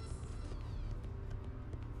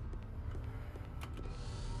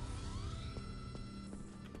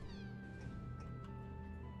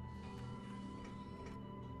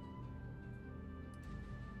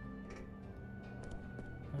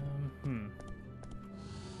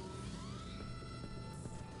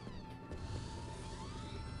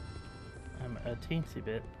 I'm a teensy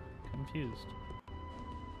bit confused.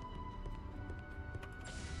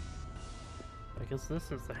 I guess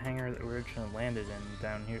this is the hangar that we originally landed in,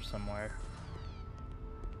 down here somewhere.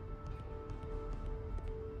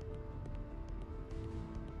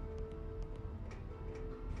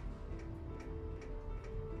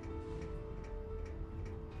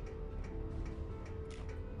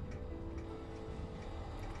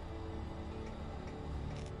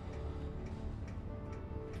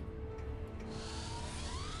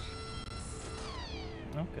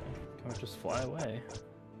 Okay, can we just fly away?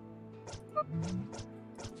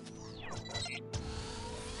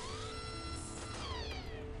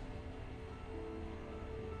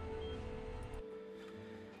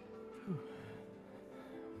 Whew.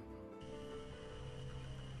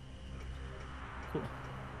 Cool.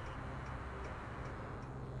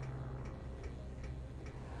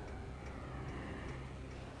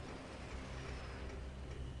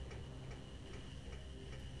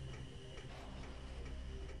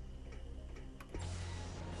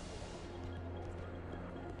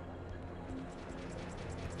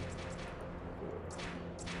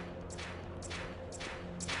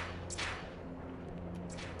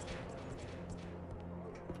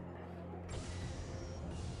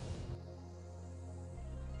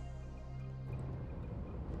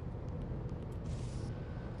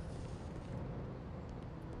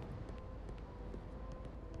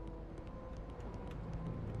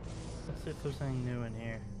 Let's see if there's anything new in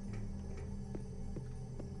here.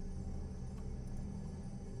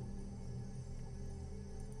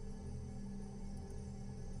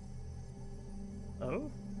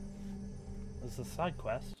 Oh? This is a side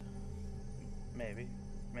quest. Maybe.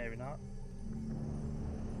 Maybe not.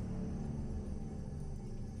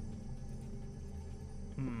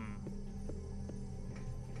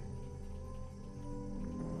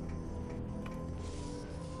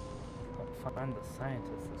 Find the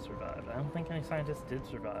scientists that survived. I don't think any scientists did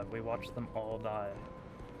survive. We watched them all die.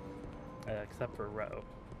 Except for Ro.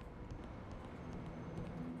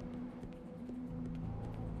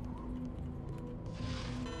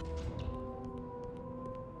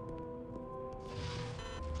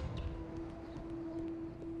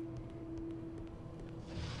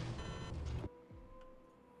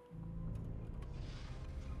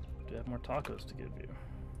 Do you have more tacos to give you?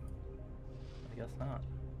 I guess not.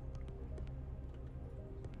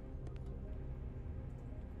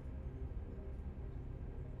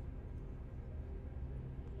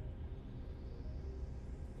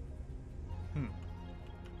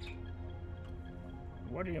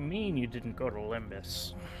 What do you mean you didn't go to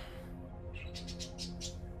Limbus?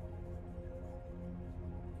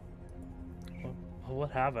 Well,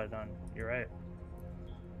 what have I done? You're right.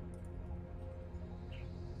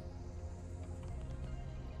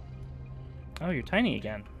 Oh, you're tiny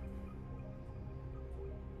again.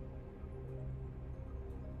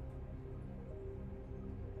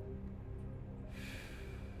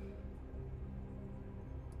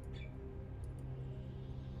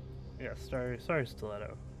 Yeah, sorry,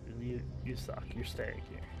 Stiletto. You suck. You're staying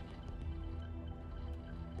here.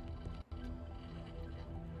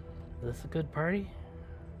 Is this a good party?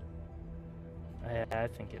 I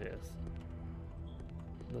think it is.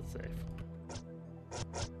 Let's save.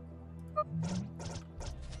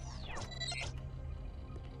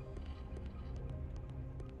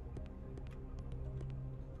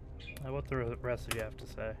 What the rest of you have to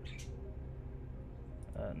say?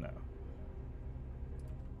 No.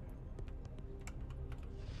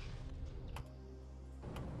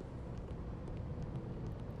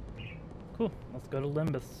 Cool, let's go to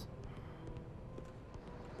Limbus.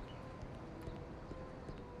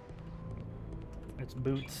 It's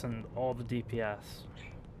boots and all the DPS.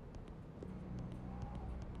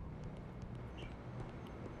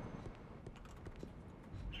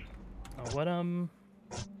 What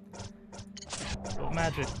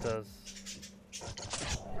magic does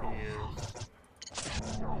he use?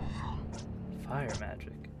 Fire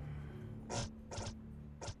magic.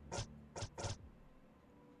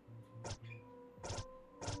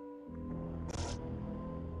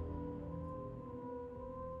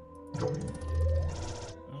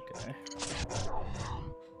 Okay.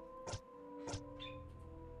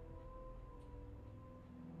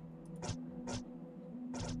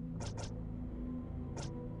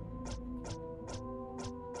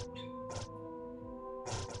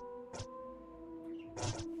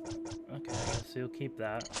 Okay, so you'll keep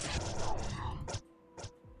that.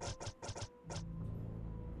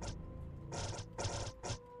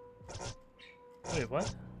 Wait,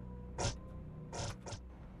 what?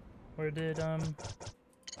 Where did,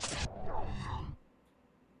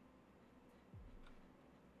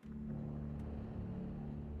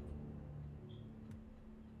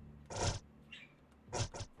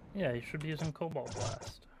 yeah, you should be using Cobalt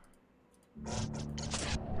Blast.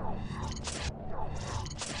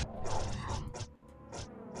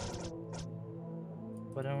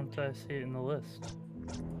 Why don't I see it in the list?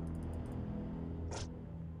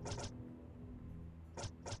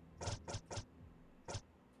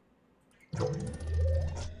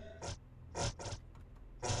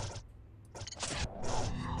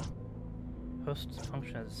 Host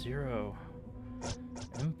function at 0.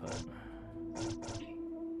 Input.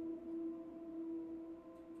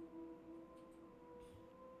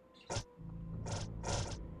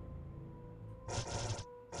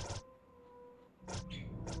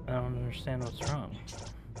 I don't understand what's wrong.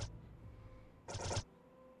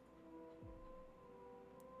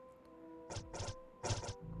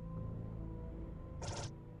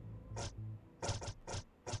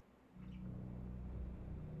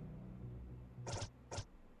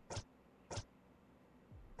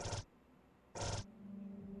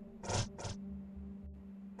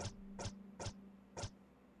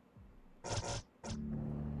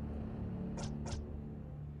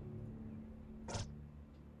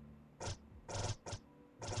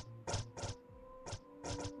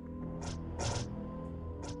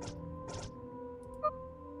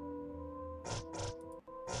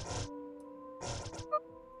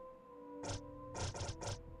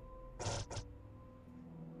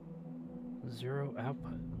 Zero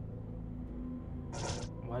output.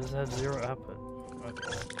 Why does it have zero output?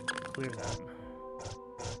 Okay, clear that.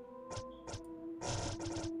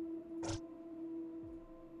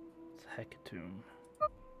 It's a hecatomb.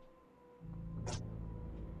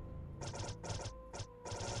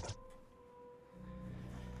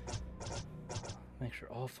 Make sure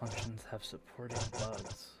all functions have supporting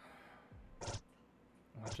bugs.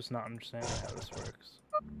 I'm just not understanding how this works.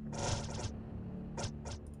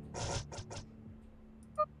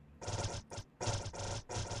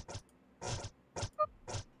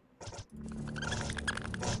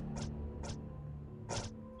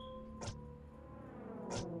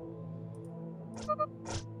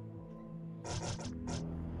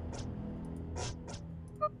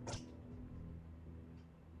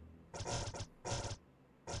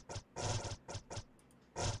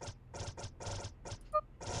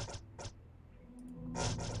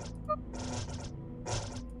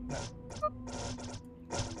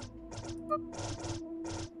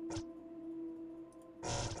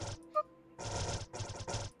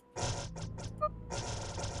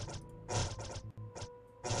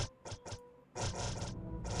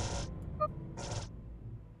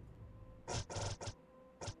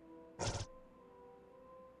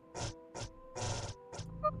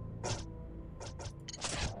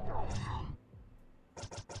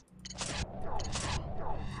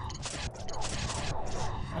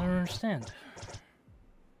 I don't understand.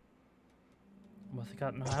 What's it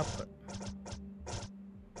got no output?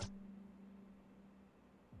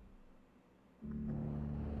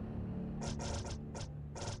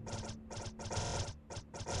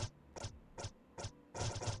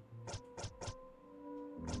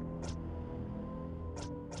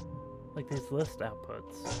 Like these list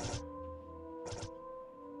outputs.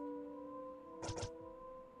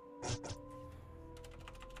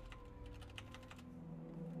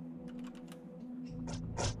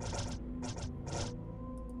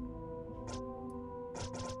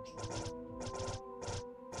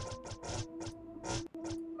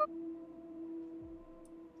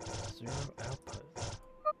 Zero output.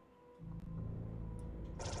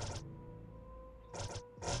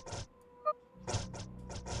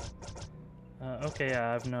 Okay, yeah,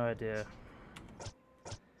 I have no idea.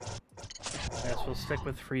 I guess we'll stick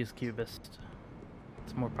with Freeze Cubist.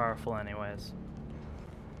 It's more powerful anyways.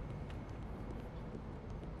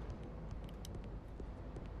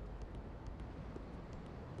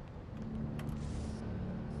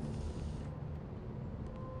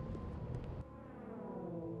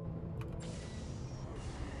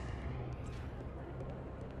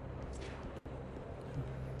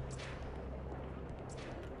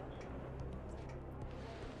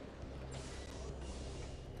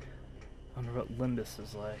 I wonder what Limbus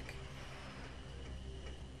is like.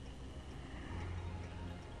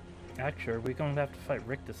 Actually, we're going to have to fight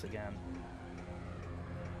Rictus again.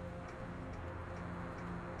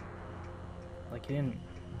 Like, he didn't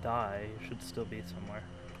die, he should still be somewhere.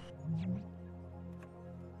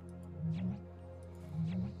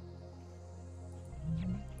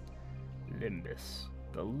 Limbus,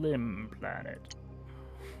 the Limb Planet.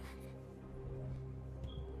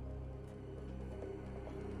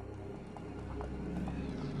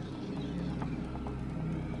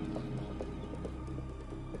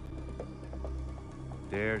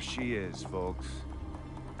 There she is, folks.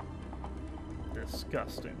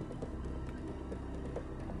 Disgusting.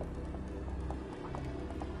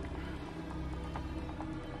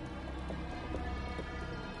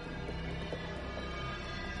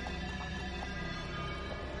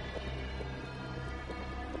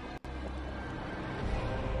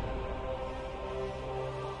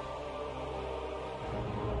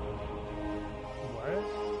 What?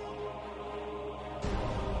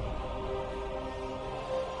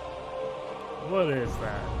 What is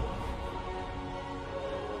that?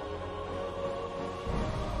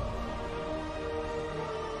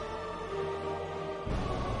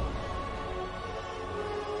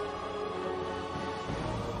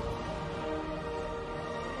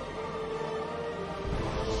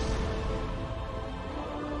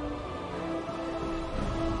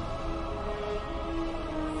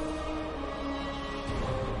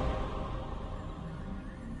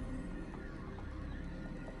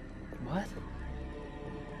 What?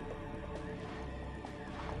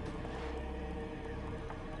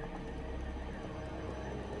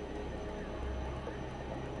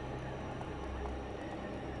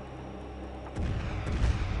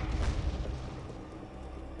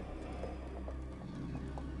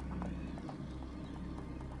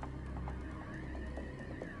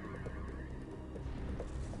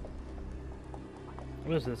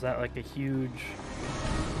 What is this? Is that like a huge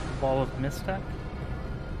ball of mist-tech?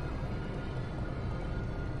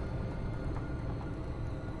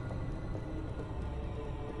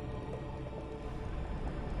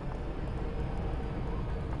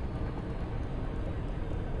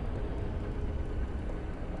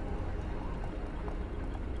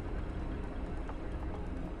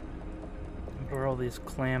 What are all these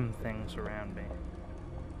clam things around me?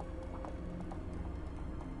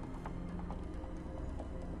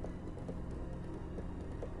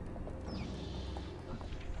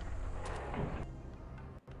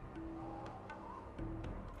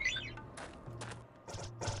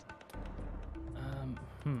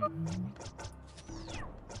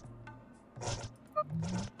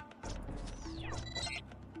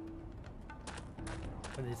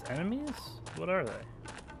 Are these enemies? What are they?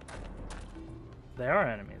 They are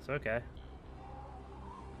enemies, okay.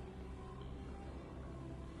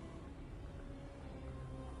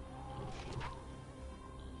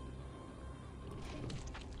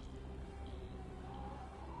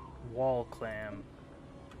 Wall clam.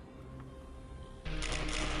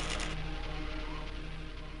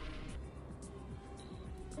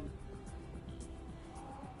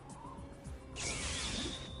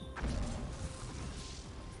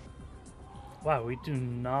 Wow, we do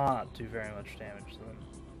not do very much damage to them.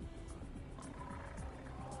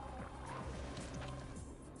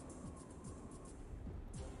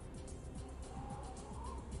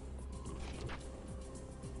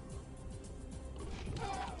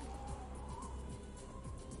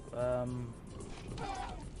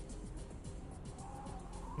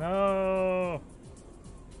 No.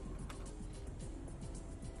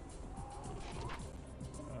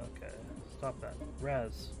 Okay, stop that.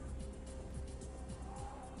 Res.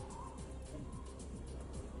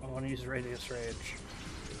 I want to use Radius Rage.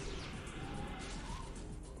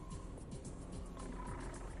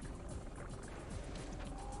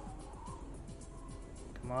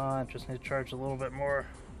 Come on, just need to charge a little bit more.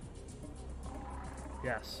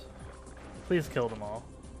 Yes. Please kill them all.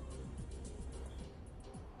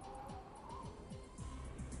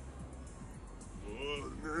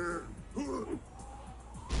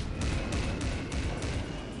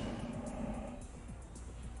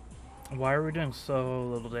 Why are we doing so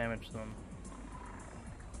little damage to them?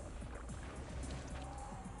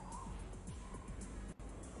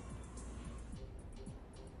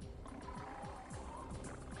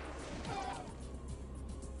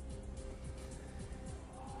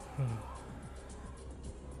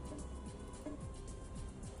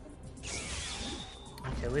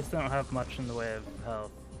 Okay, at least they don't have much in the way of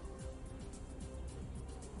health.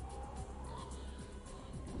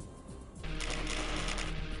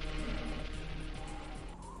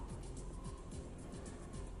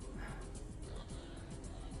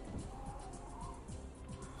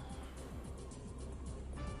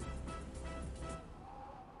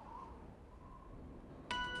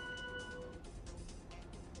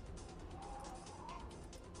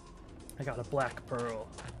 I got a black pearl.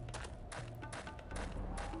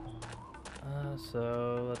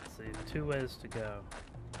 So let's see, 2 ways to go.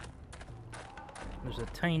 There's a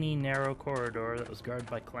tiny narrow corridor that was guarded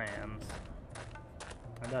by clans.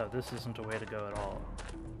 I know, this isn't a way to go at all.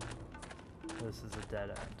 This is a dead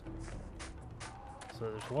end.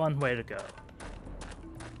 So there's one way to go.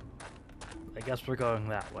 I guess we're going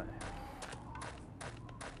that way.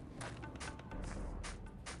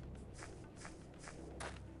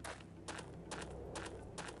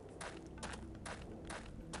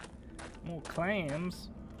 More clams.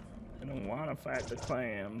 I don't want to fight the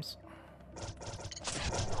clams.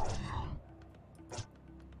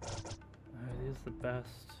 Are these the best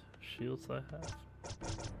shields I have?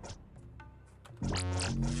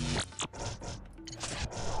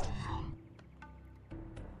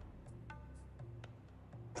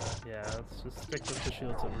 Yeah, let's just stick with the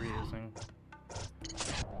shields that we're using.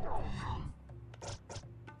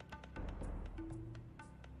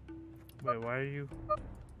 Wait, why are you...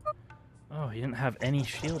 Oh, he didn't have any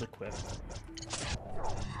shield equipped.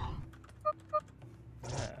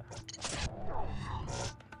 Yeah.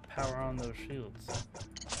 Power on those shields.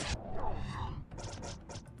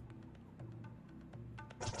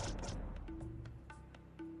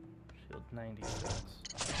 Shield 96.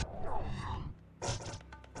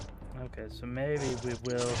 Okay, so maybe we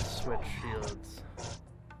will switch shields.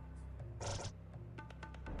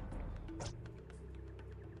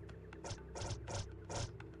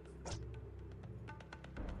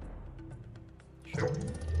 Sure.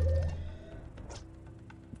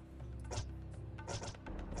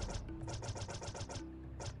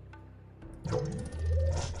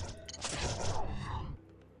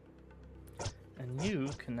 And you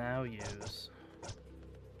can now use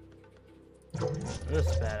this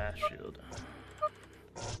badass shield.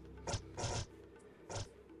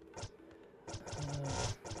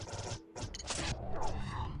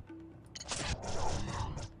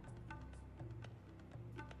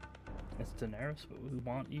 Is Daenerys what we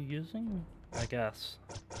want you using? I guess.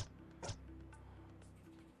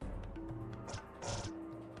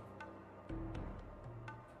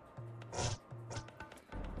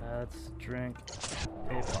 Let's drink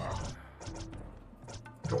a pot.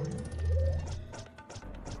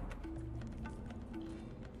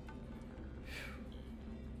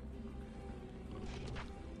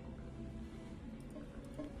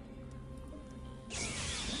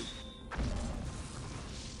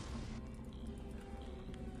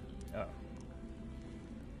 Oh.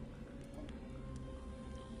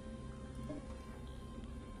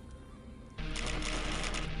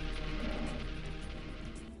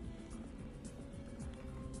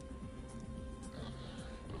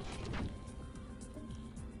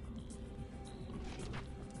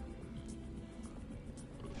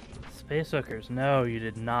 Space hookers. No, you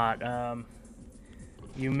did not.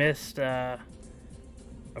 You missed a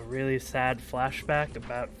really sad flashback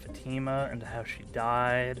about Fatima and how she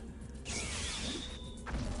died.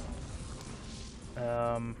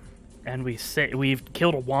 And we've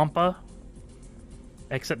killed a Wampa.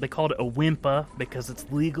 Except they called it a Wimpa because it's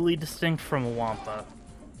legally distinct from a Wampa.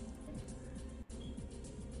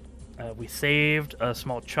 We saved a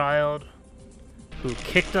small child who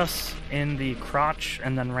kicked us in the crotch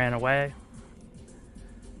and then ran away.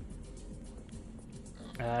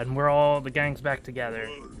 And we're all, the gang's back together.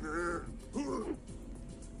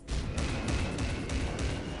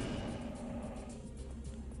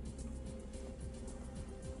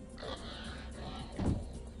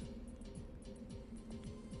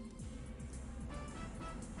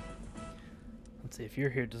 Let's see, if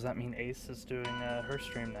you're here, does that mean Ace is doing her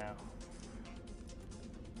stream now?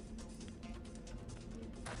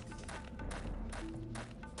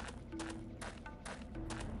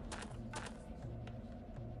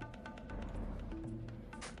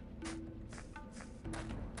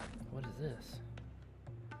 What is this?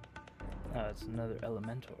 Oh, it's another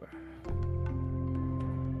Elementor.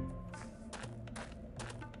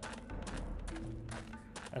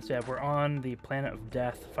 So yeah, we're on the planet of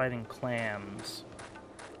death fighting clams.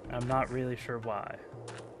 I'm not really sure why.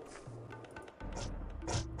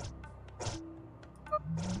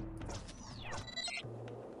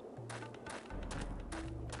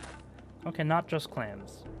 Okay, not just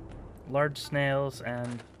clams. Large snails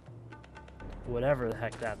and whatever the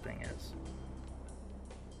heck that thing is.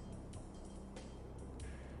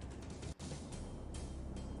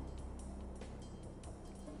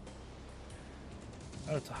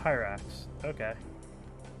 Oh, it's a Hyrax. Okay.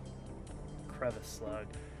 Crevice slug.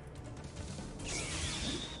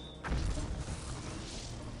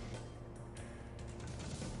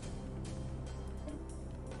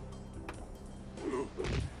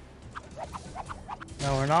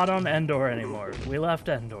 No, we're not on Endor anymore. We left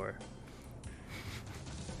Endor.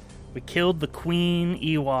 We killed the Queen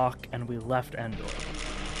Ewok and we left Endor.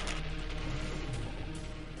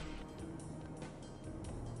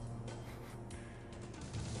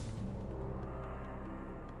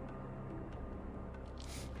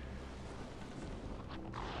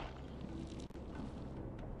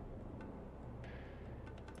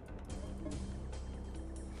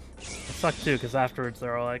 Sucked too, because afterwards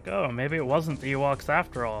they're all like, oh, maybe it wasn't the Ewoks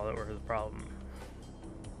after all that were the problem.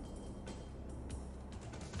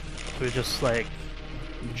 We just, like,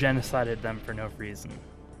 genocided them for no reason.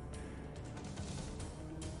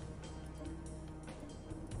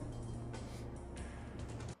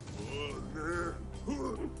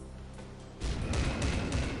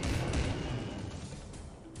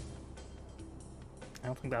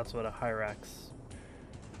 don't think that's what a Hyrax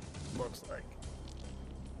looks like.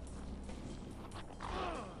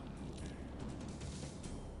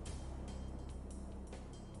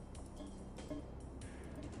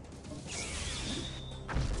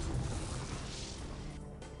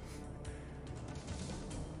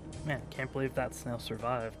 Man, can't believe that snail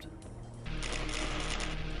survived.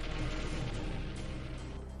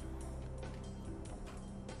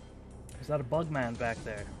 Is that a bug man back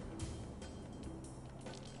there?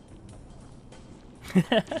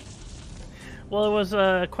 Well, it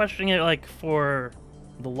was questioning it like for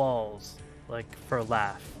the lulz, like for a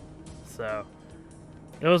laugh. So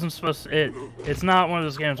it wasn't supposed to. It's not one of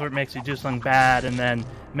those games where it makes you do something bad and then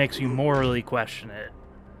makes you morally question it.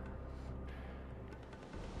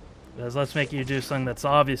 Because let's make you do something that's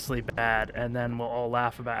obviously bad, and then we'll all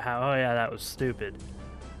laugh about how, oh yeah, that was stupid.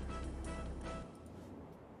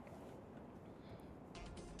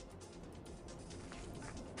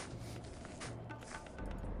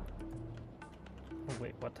 Oh,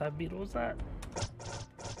 wait, what type of beetle was that?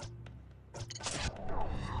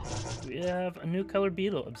 We have a new color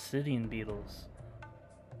beetle, obsidian beetles.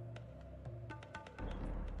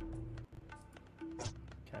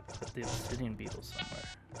 Can I put the obsidian beetle somewhere?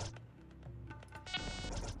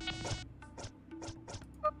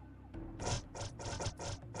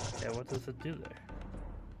 Okay, what does it do there?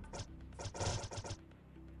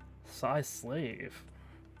 Size slave.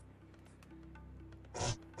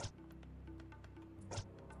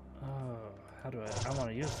 Oh, how do I want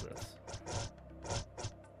to use this.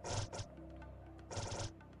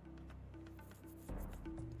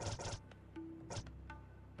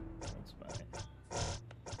 That's fine.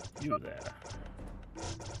 You there.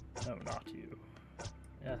 No, not you.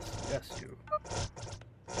 Yes, yes, you.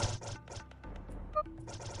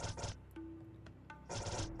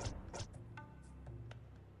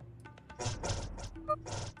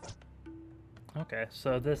 Okay,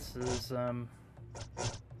 so this is, I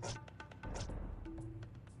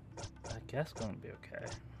guess going to be okay.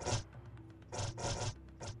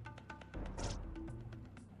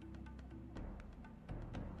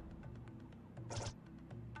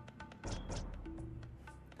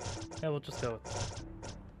 Yeah, we'll just go with,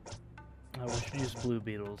 we should use blue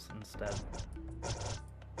beetles instead.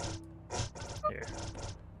 Here.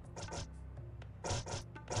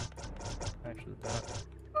 Actually, that.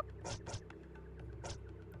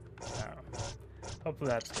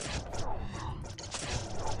 Hopefully that's good.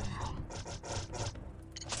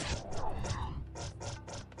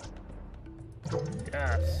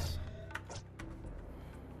 Yes.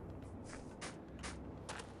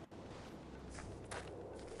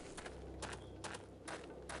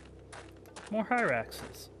 More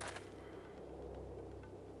Hyraxes.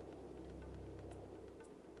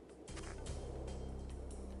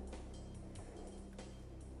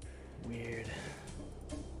 Weird.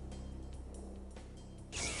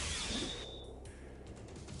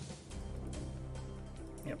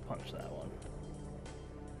 Yeah, punch that one.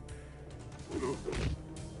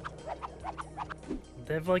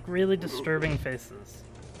 They have like really disturbing faces.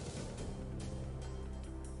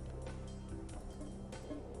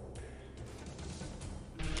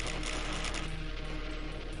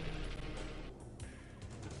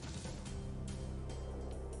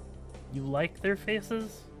 You like their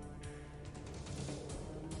faces?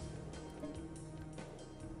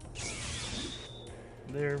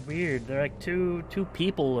 They're weird. They're like two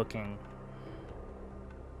people looking.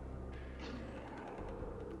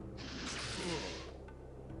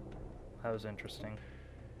 That was interesting.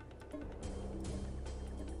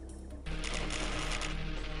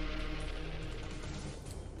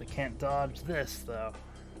 They can't dodge this though.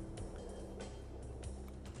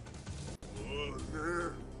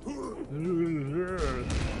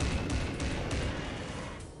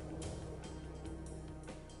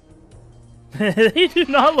 They do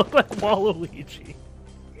not look like Waluigi.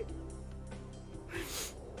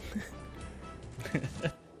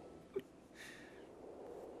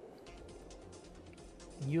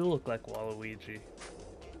 You look like Waluigi.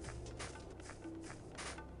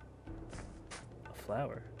 A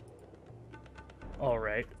flower.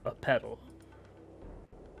 Alright, a petal.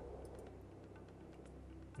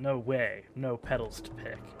 No way, no petals to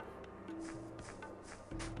pick.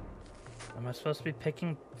 Am I supposed to be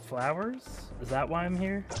picking flowers? Is that why I'm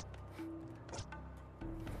here?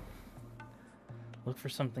 Look for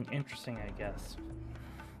something interesting, I guess.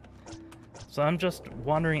 So I'm just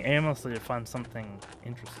wandering aimlessly to find something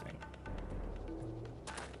interesting.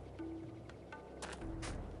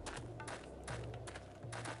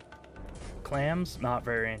 Clams, not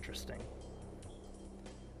very interesting.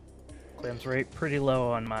 Clams rate pretty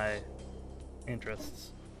low on my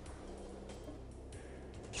interests.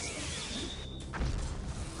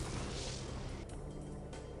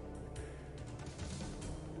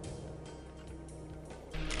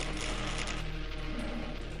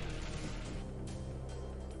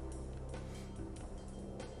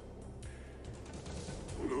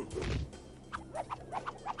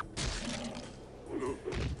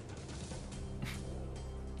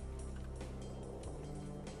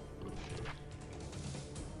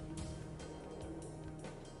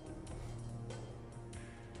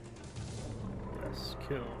 Yes,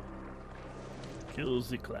 kill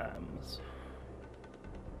the clams.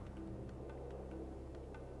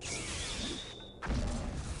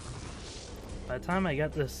 By the time I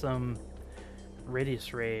get this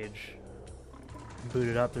Radius Rage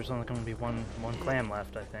booted up, there's only going to be one clam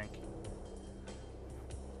left, I think.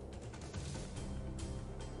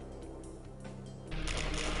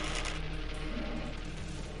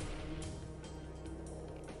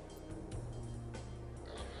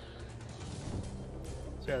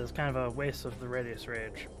 So yeah, it's kind of a waste of the Radius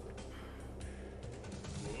Rage.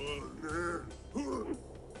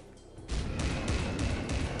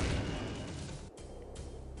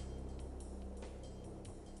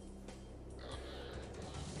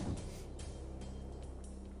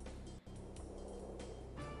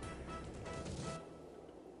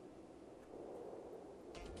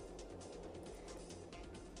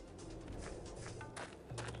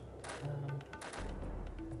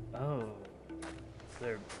 Oh,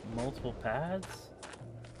 there are multiple paths?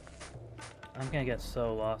 I'm gonna get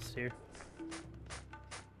so lost here.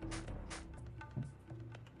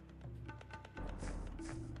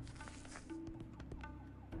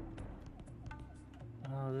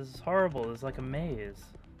 Oh, this is horrible. It's like a maze.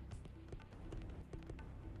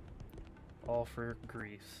 All for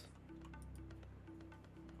Greece.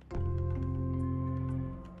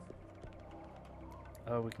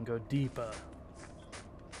 Oh, we can go deeper.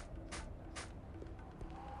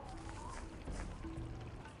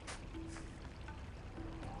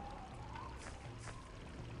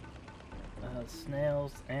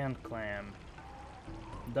 Snails and clam.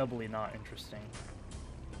 Doubly not interesting.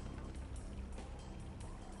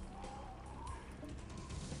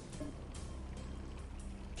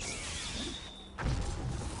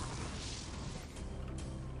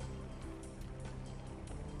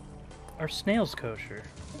 Are snails kosher?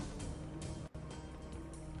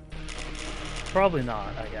 Probably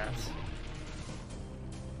not, I guess.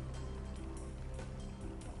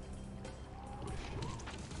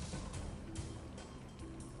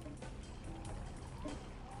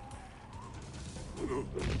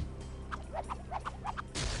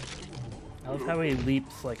 I love how he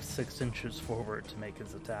leaps like 6 inches forward to make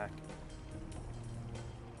his attack.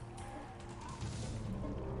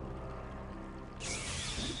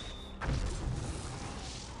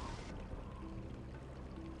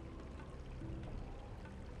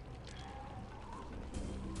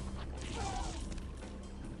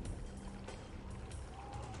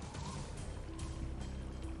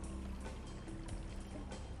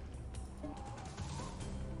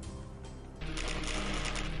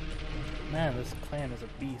 Man, this clam is a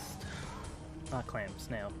beast. Not clam,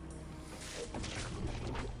 snail.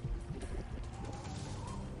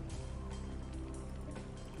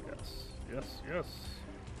 Yes, yes, yes.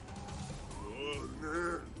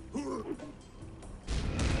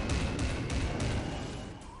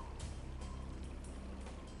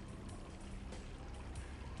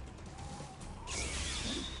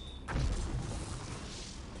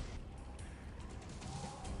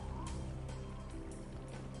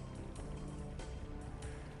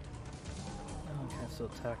 So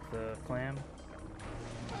attack the clam.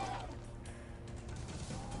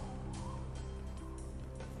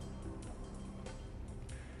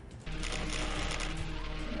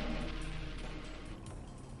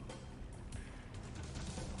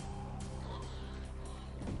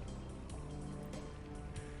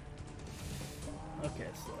 Okay,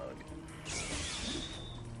 slug.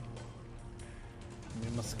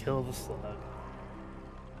 We must kill the slug.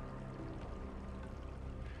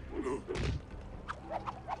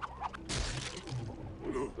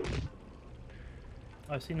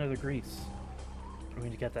 Oh, I see another grease. We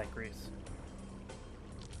need to get that grease.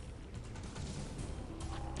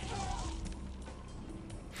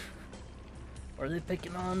 Are they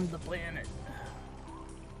picking on the planet?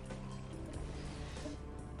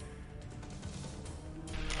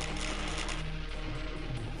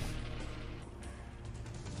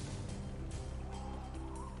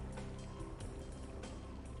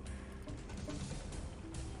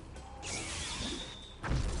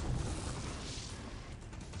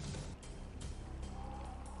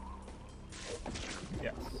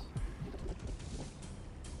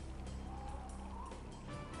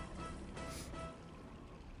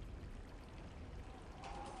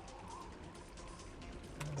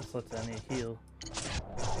 bracelets, I need heal.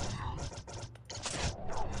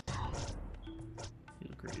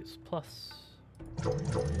 Heal grease plus. Let's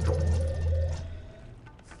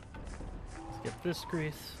get this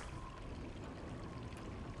grease.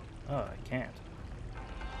 Oh, I can't.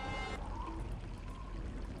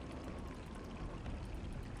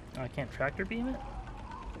 Oh, I can't tractor beam it?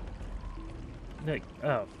 Like,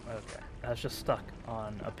 oh, okay. I was just stuck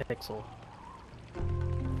on a pixel.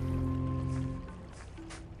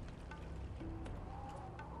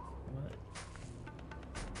 What?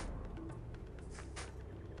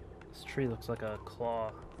 This tree looks like a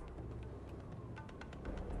claw.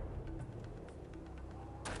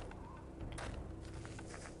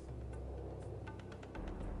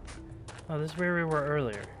 Oh, this is where we were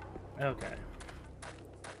earlier. Okay.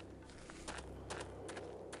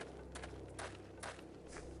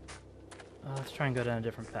 Let's try and go down a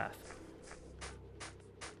different path.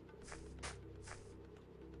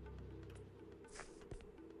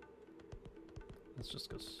 Let's just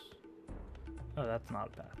go. Oh, that's not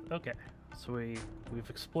a path. Okay, so we've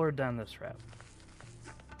explored down this route.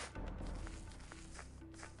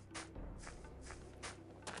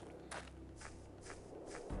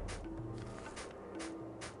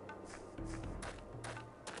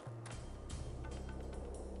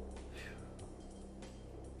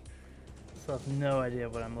 I have no idea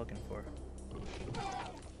what I'm looking for.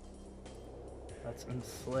 Let's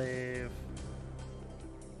enslave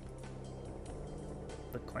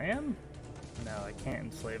the clam? No, I can't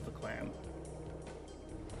enslave the clam.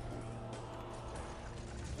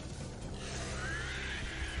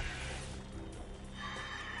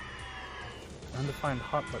 Undefined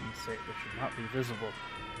hot button state that should not be visible.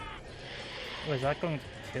 Oh, is that going to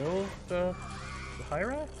kill the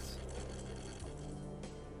Hyrax?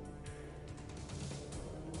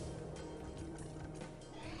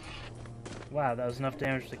 Wow, that was enough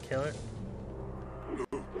damage to kill it?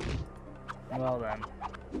 Well then.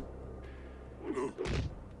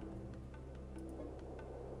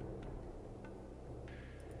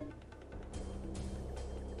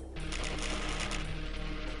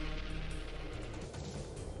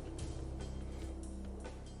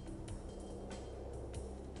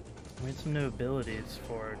 We need some new abilities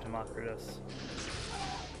for Democritus.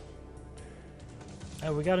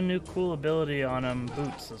 Oh, we got a new cool ability on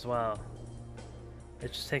Boots as well.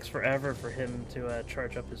 It just takes forever for him to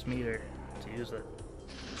charge up his meter to use it.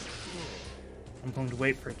 I'm going to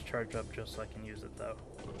wait for it to charge up just so I can use it though.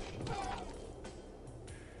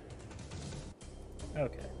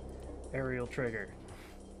 Okay. Aerial trigger.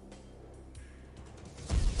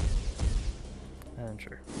 And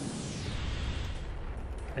sure.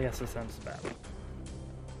 I guess this ends the battle.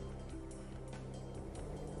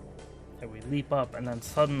 And we leap up and then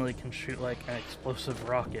suddenly can shoot like an explosive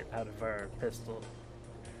rocket out of our pistol.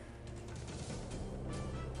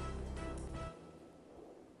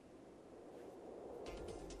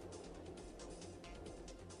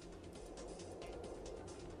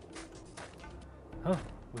 Oh,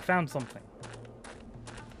 we found something.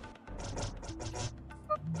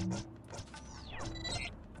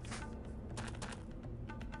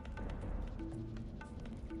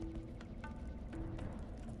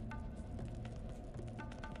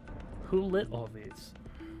 Who lit all these?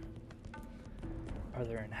 Are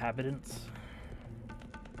there inhabitants?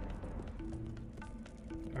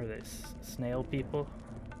 Are they snail people?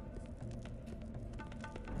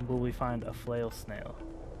 Will we find a flail snail?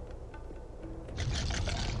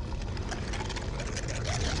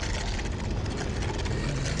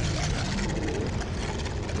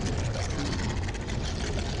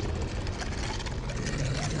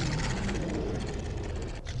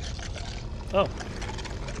 Oh.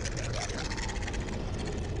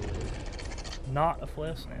 Not a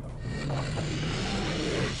flail snail.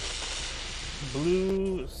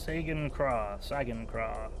 Blue Sagan Craw. Sagan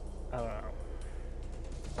Craw. I don't know.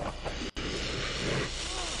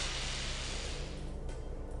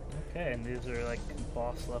 Okay, and these are like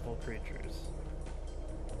boss level creatures.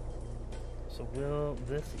 So will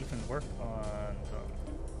this even work on them?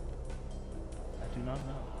 I do not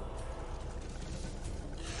know.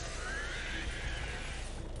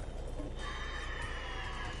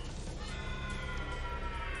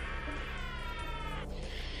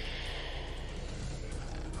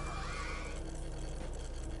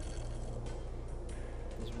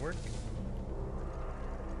 Work.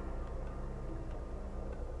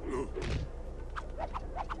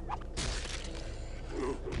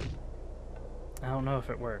 I don't know if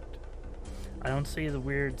it worked. I don't see the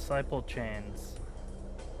weird disciple chains.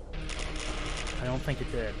 I don't think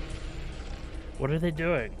it did. What are they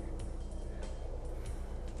doing?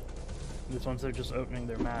 These ones are just opening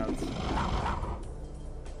their mouths.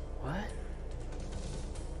 What?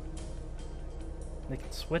 They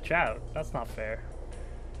can switch out. That's not fair.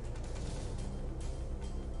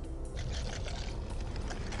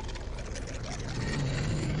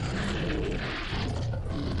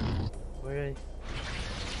 Where?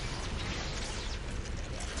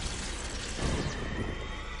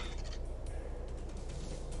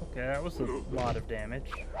 Okay, that was a lot of damage.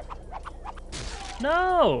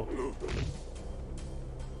 No!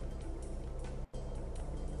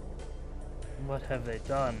 What have they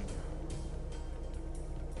done?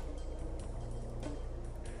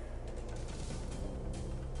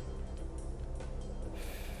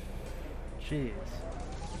 Jeez.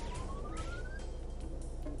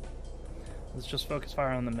 Let's just focus fire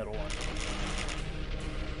on the middle one.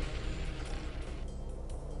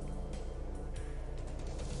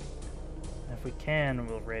 If we can,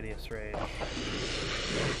 we'll radius rage.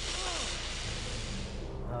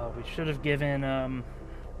 We should have given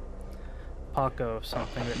Paco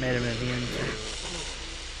something that made him immune to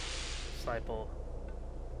Disciple.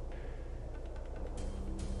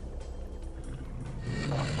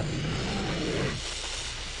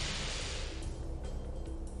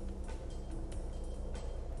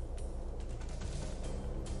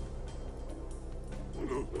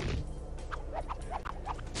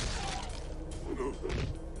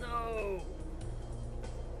 No.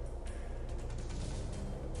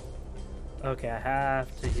 Okay, I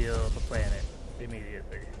have to heal the planet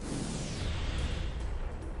immediately.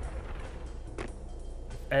 If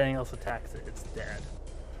anything else attacks it, it's dead.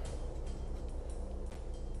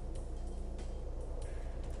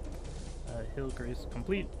 Heal grace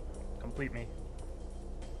complete. Complete me.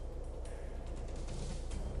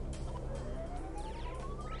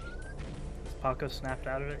 Has Paco snapped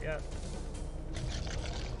out of it yet?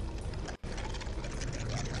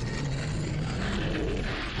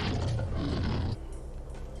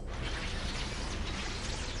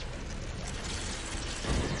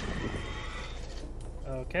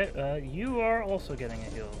 Okay, you are also getting a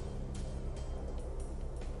heal.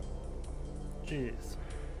 Jeez.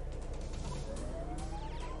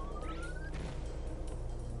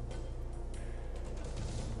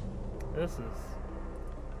 This is...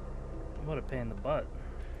 what a pain in the butt.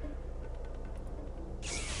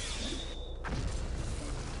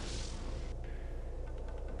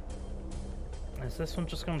 Is this one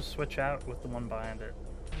just going to switch out with the one behind it?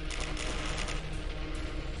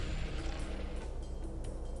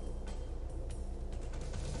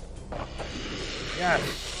 Yes!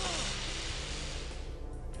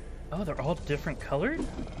 Oh, they're all different colored?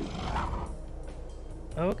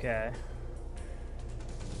 Okay.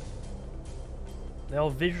 They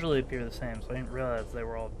all visually appear the same, so I didn't realize they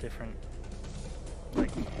were all different,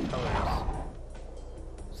 like, colors.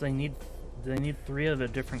 So they need 3 of a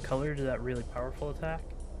different color to that really powerful attack?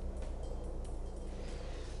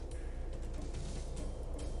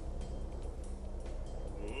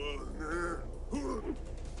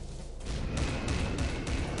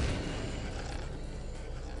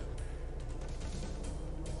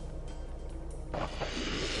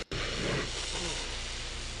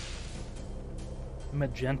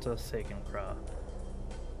 Magenta Sacred Craw.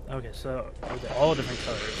 Okay, so they're all different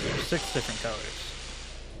colors. There's 6 different colors.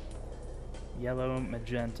 Yellow,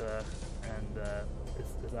 magenta, and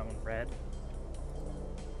is that one red?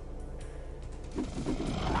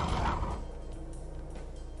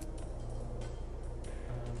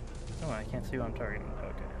 Oh, I can't see what I'm targeting.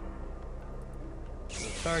 Okay. So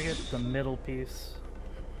target the middle piece.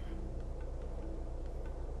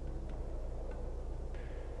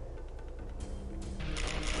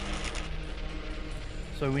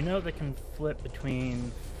 So we know they can flip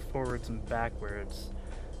between forwards and backwards,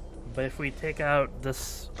 but if we take out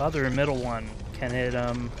this other middle one, can it,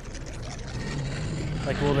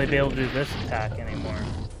 like, will they be able to do this attack anymore?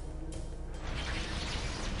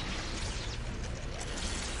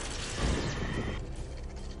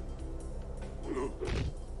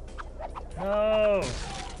 No!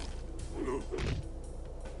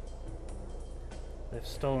 They've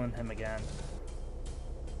stolen him again.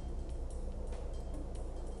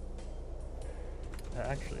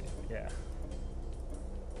 Actually, yeah.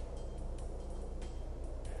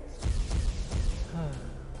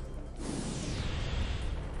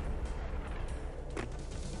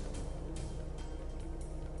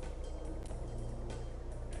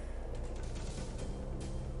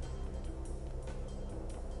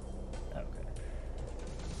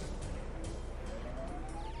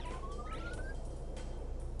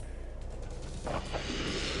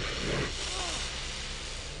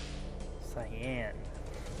 Cyan.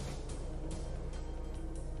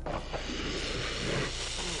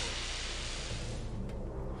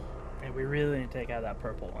 take out that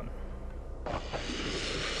purple one.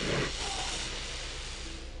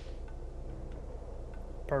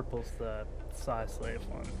 Purple's the Psi Slave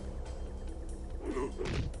one.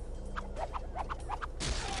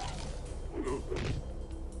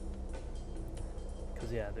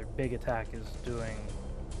 Because, yeah, their big attack is doing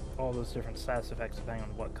all those different status effects depending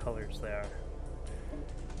on what colors they are.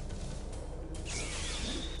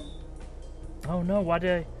 Oh no, why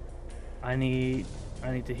did I need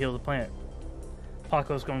to heal the planet.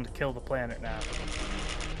 Paco's going to kill the planet now.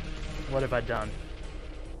 What have I done?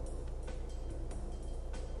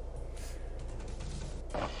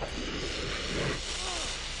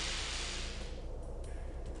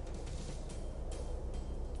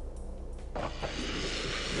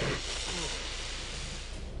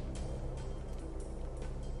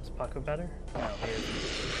 Is Paco better? No, he isn't.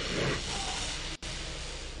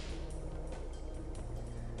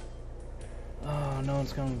 Oh, no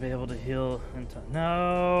one's going to be able to heal in time.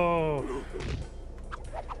 No!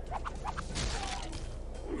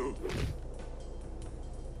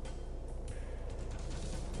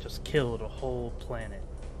 Just killed a whole planet.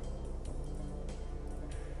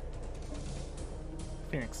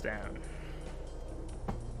 Phoenix down.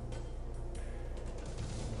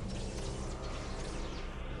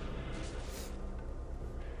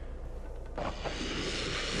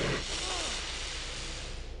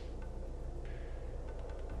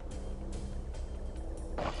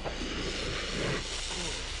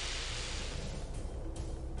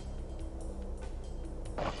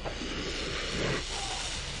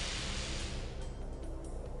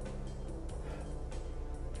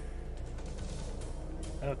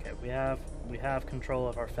 Okay, we have control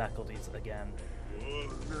of our faculties again.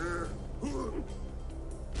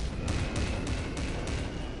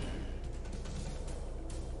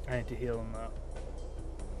 I need to heal him though.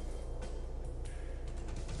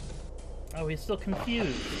 Oh, he's still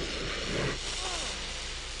confused.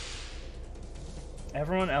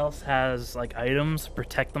 Everyone else has like items to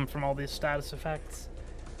protect them from all these status effects.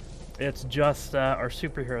 It's just our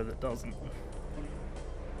superhero that doesn't.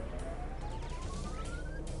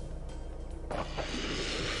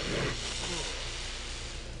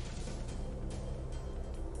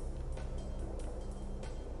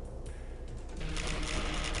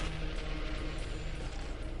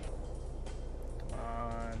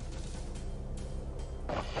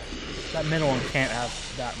 That middle one can't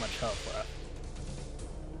have that much health left.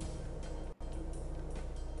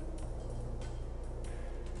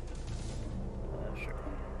 Sure.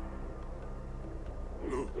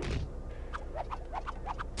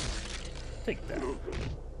 Take that.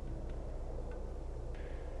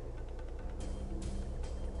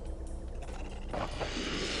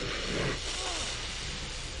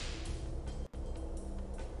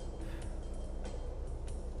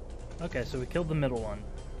 Okay, so we killed the middle one.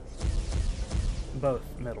 Both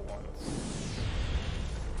middle ones.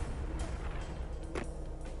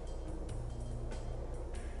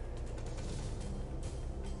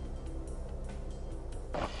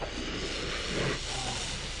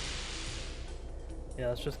 Yeah,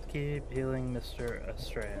 let's just keep healing Mr.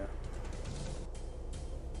 Estrella.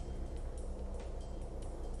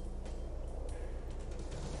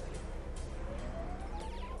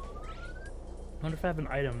 I wonder if I have an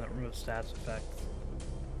item that removes status effects.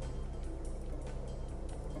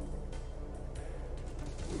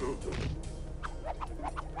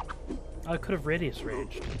 I could have radius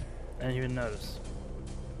raged. I didn't even notice.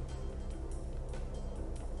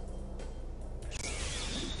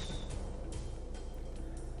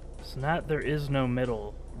 So now there is no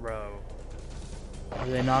middle row. Are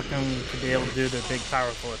they not going to be able to do their big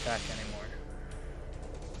powerful attack anymore?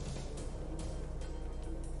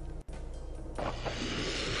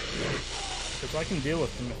 Because I can deal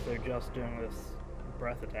with them if they're just doing this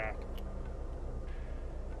breath attack.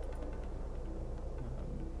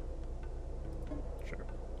 Sure.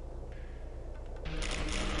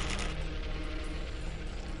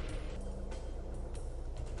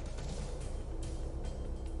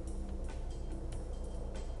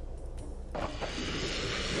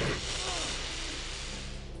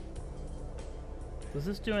 Does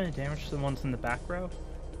this do any damage to the ones in the back row?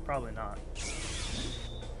 Probably not.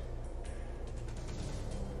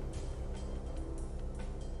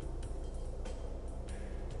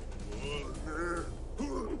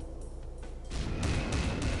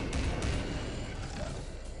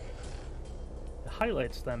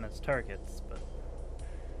 Highlights them as targets, but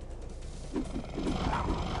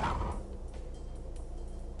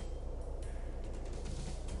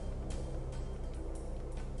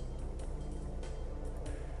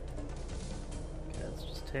okay, let's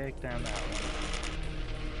just take down that one.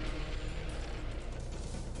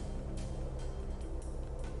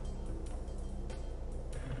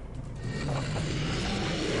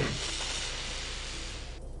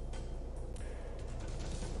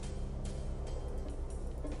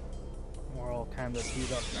 kind of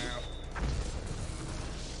beat up now.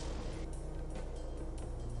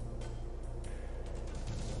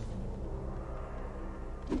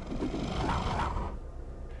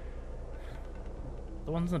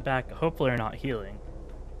 The ones in the back hopefully are not healing.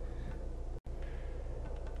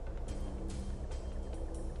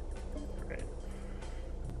 Great.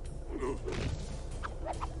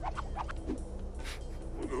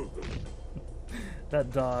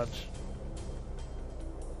 That dodge.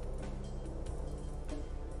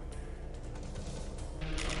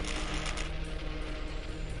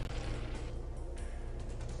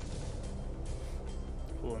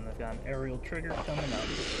 Cool, and they've got an aerial trigger coming up.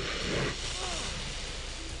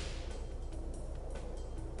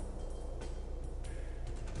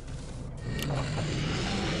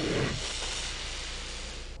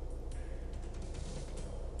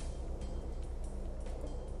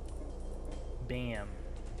 Bam.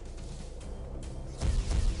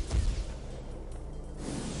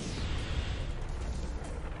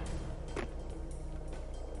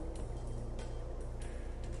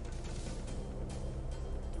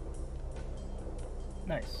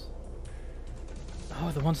 Nice.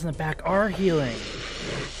 Oh, the ones in the back are healing.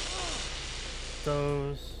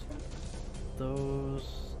 Those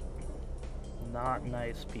not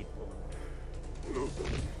nice people.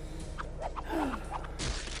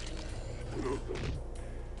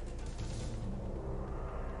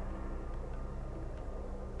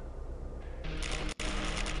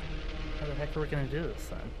 How the heck are we gonna do this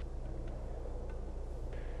then?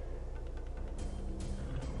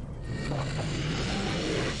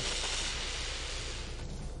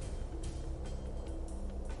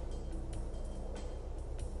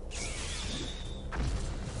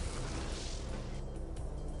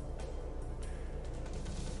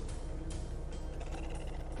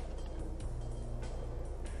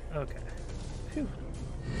 Okay. Phew.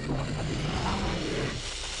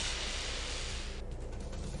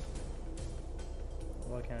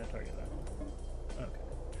 Why can't I target that? Okay.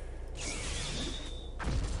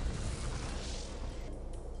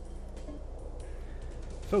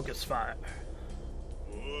 Focus fire.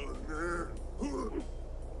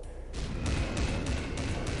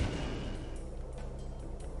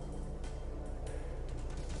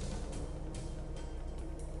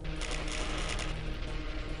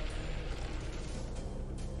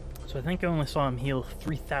 So I think I only saw him heal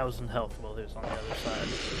 3,000 health while he was on the other side.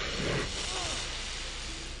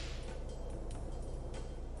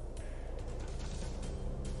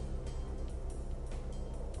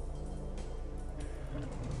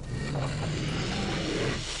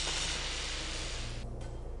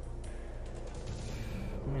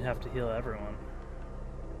 We'd have to heal everyone.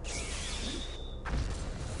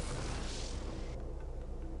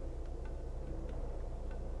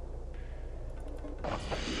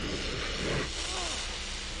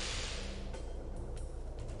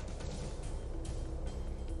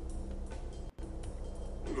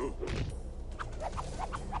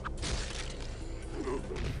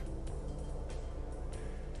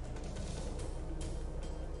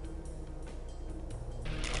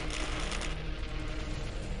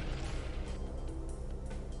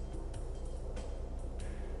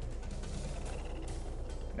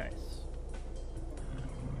 Nice.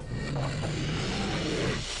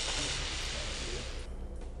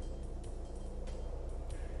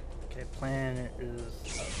 Okay, plan is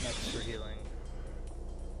up next for healing.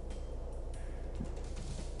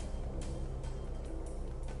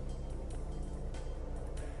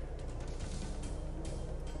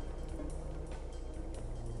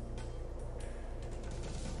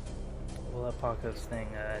 We'll let Paco's thing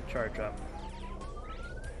charge up.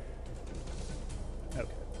 Okay.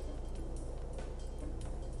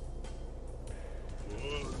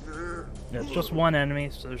 Yeah, it's just one enemy,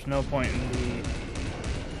 so there's no point in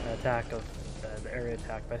the attack of the area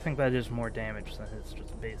attack, but I think that is more damage than his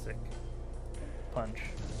just basic punch.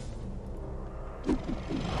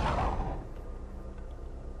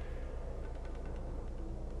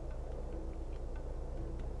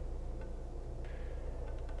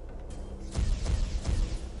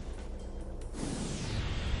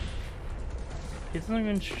 He doesn't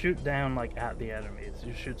even shoot down like at the enemies,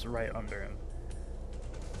 he shoots right under him.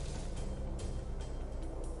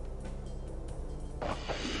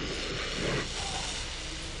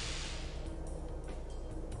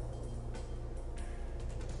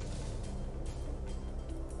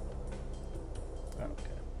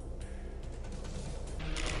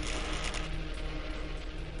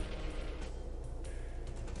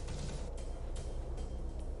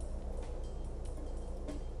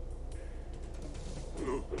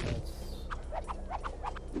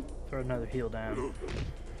 Throw another heal down.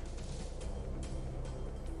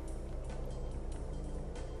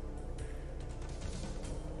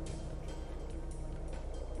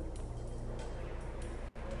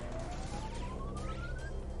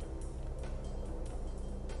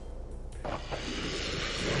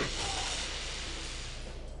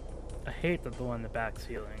 hate that the one in the back's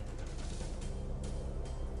healing.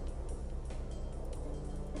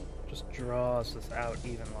 Just draws this out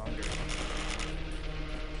even longer.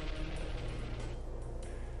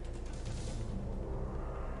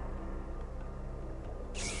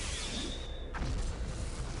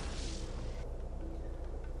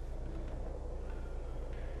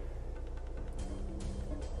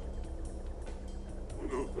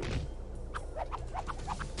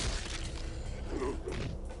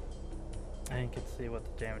 I didn't get to see what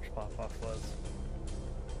the damage pop-off was.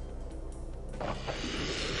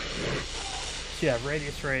 So yeah,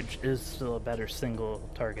 Radius Rage is still a better single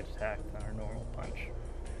target attack than our normal punch.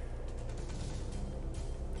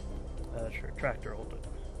 Sure, Tractor hold it.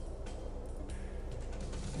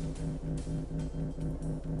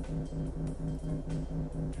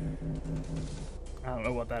 I don't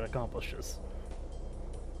know what that accomplishes.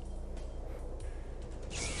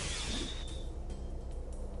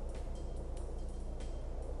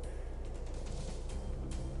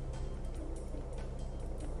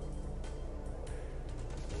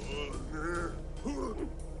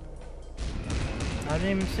 I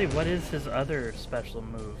didn't even see what is his other special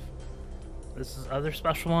move. This is other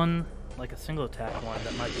special one, like a single attack one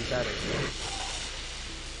that might be better.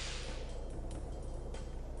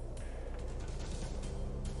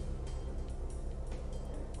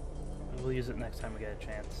 We'll use it next time we get a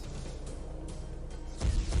chance.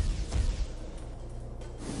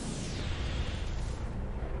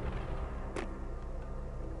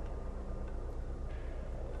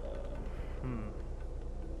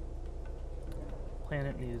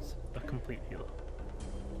 Planet needs a complete heal.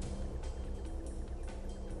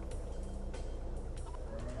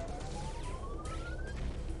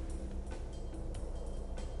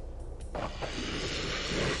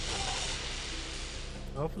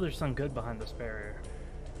 Hopefully there's some good behind this barrier.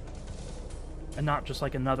 And not just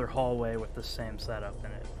like another hallway with the same setup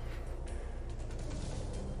in it.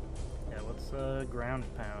 Yeah, what's ground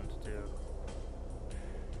pound do?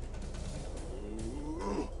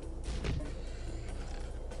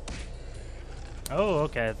 Oh,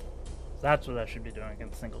 okay. That's what I should be doing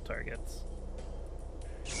against single targets.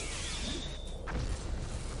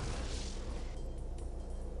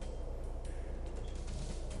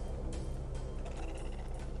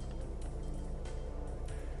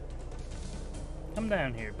 Come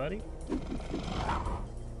down here, buddy.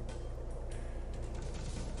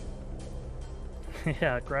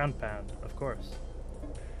 Yeah, ground pound, of course.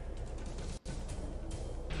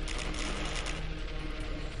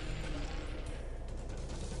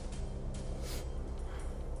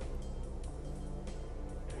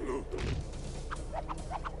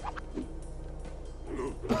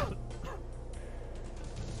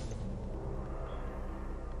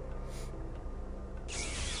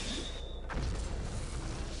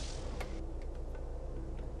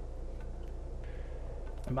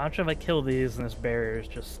 Imagine if I kill these and this barrier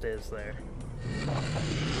just stays there.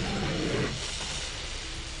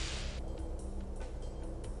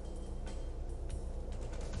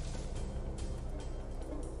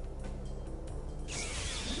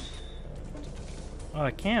 Oh,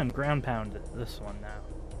 I can ground pound this one now.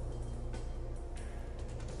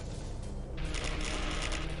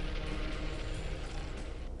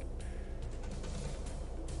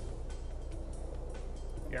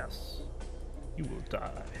 Yes. You will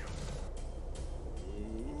die.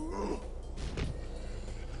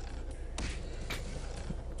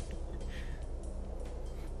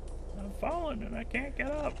 I'm falling and I can't get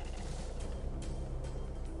up.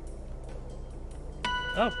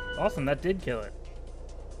 Oh, awesome, that did kill it.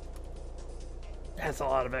 That's a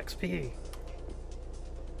lot of XP.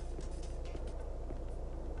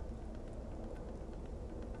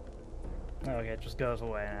 Okay, it just goes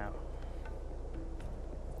away now.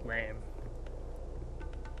 Lame.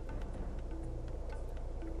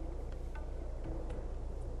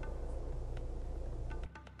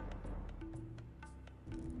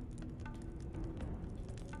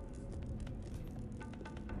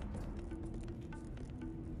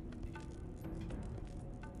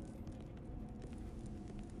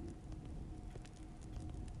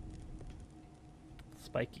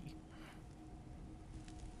 Spiky.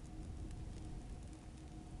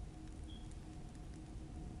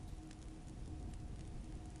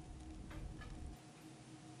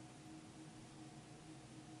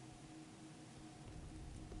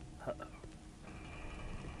 Uh-oh.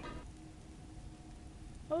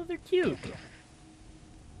 Oh, they're cute.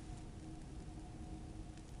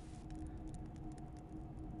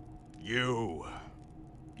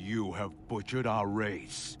 You have butchered our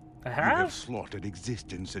race. I You have? have slaughtered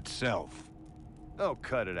existence itself. Oh,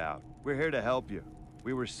 cut it out. We're here to help you.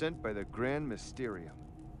 We were sent by the Grand Mysterium.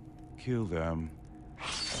 Kill them.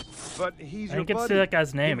 But he's I your didn't get to buddy. see that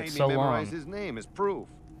guy's name. He made It's me so memorize long. his name as proof.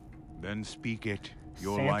 Then speak it.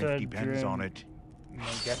 Your Santa life depends Drim- on it.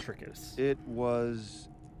 Megatricus. It was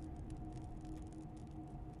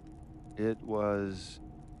Simonus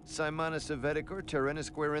Aveticor Tyrannus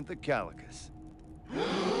Squarintha Calicus.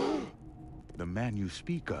 The man you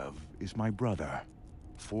speak of is my brother.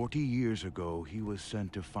 40 years ago, he was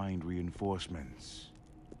sent to find reinforcements.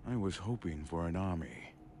 I was hoping for an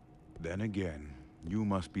army. Then again, you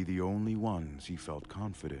must be the only ones he felt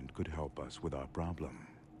confident could help us with our problem.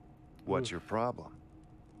 What's your problem?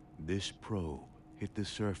 This probe hit the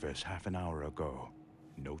surface half an hour ago.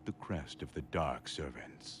 Note the crest of the Dark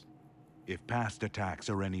Servants. If past attacks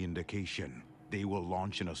are any indication, they will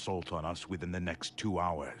launch an assault on us within the next 2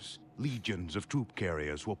 hours. Legions of troop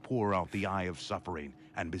carriers will pour out the Eye of Suffering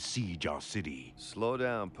and besiege our city. Slow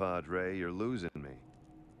down, Padre. You're losing me.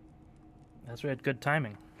 That's right, good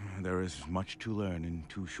timing. There is much to learn in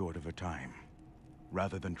too short of a time.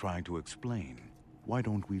 Rather than trying to explain, why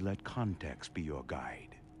don't we let context be your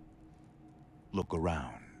guide? Look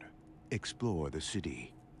around. Explore the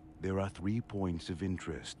city. There are 3 points of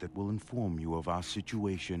interest that will inform you of our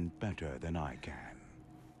situation better than I can.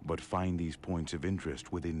 But find these points of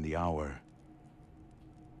interest within the hour.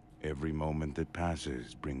 Every moment that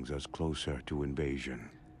passes brings us closer to invasion.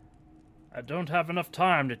 I don't have enough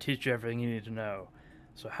time to teach you everything you need to know.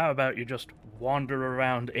 So how about you just wander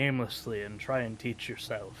around aimlessly and try and teach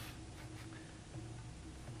yourself?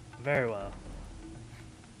 Very well.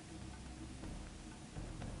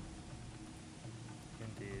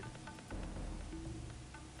 Indeed.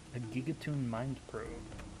 A Gigatune Mind Probe.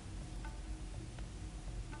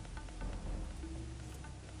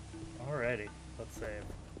 Alrighty, let's save.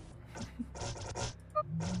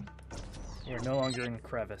 We're no longer in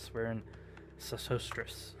Crevice, we're in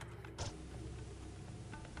Sesostris.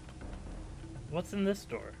 What's in this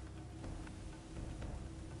door?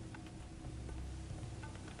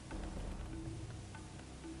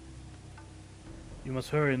 You must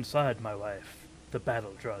hurry inside, my wife. The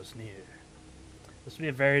battle draws near. This would be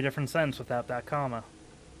a very different sentence without that comma.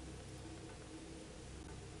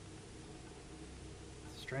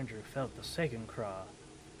 The stranger who felt the second craw.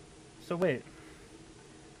 So wait,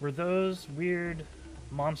 were those weird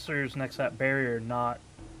monsters next to that barrier not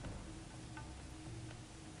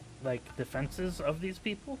like defenses of these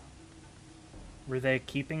people? Were they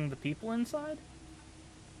keeping the people inside?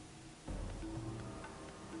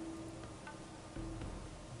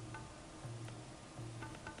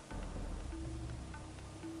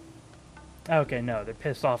 Okay, no, they're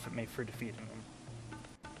pissed off at me for defeating them.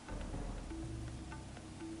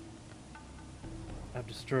 I've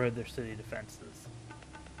destroyed their city defenses.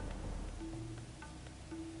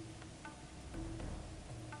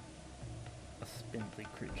 A spindly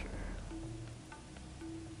creature.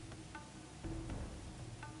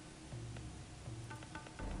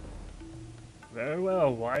 Very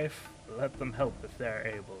well, wife. Let them help if they're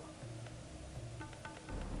able.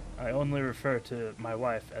 I only refer to my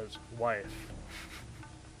wife as wife.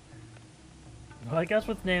 Well, I guess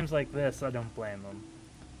with names like this, I don't blame them.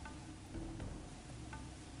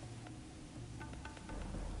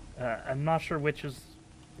 I'm not sure which is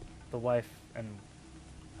the wife and...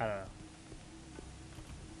 I don't know.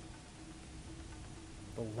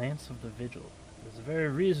 The Lance of the Vigil. There's a very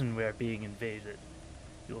reason we are being invaded.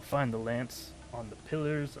 You will find the lance on the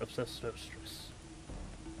pillars of Sesostris.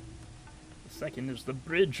 The second is the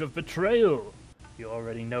Bridge of Betrayal. You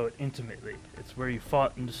already know it intimately. It's where you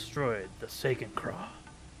fought and destroyed the Sacred Craw.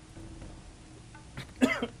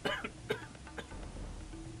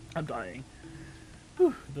 I'm dying.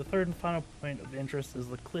 Whew. The third and final point of interest is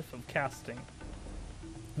the Cliff of Casting,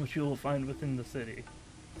 which you will find within the city.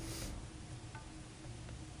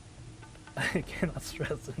 I cannot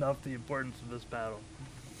stress enough the importance of this battle.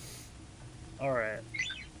 Alright.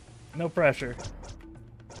 No pressure.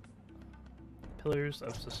 Pillars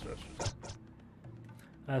of Sesostris.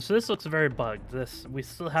 So this looks very bugged. We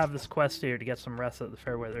still have this quest here to get some rest at the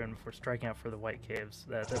Fairweather Inn before striking out for the White Caves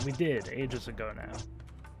that we did ages ago now.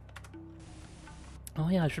 Oh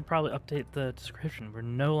yeah, I should probably update the description. We're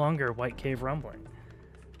no longer White Cave Rumbling.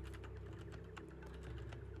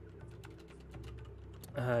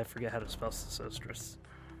 I forget how to spell Sesostris.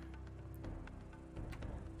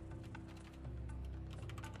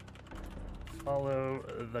 Follow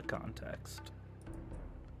the context.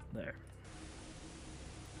 There.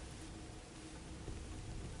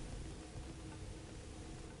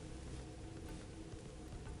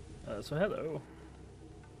 So hello.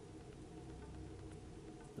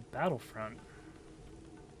 The battlefront.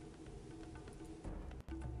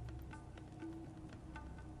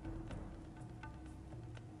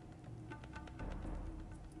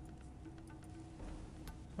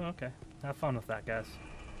 Okay. Have fun with that, guys.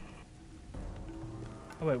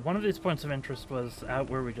 Oh wait, one of these points of interest was out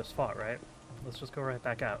where we just fought, right? Let's just go right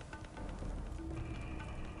back out.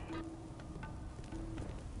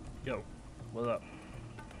 Yo, what's up?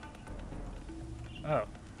 Oh.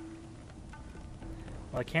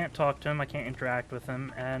 Well, I can't talk to him, I can't interact with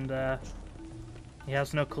him, and he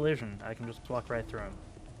has no collision. I can just walk right through him.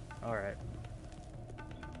 Alright.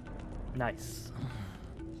 Nice.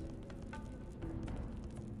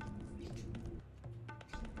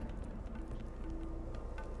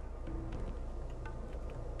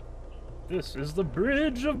 This is the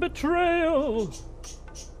Bridge of Betrayal!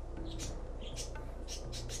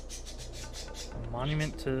 A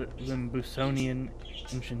monument to Limbusonian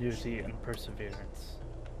ingenuity and perseverance.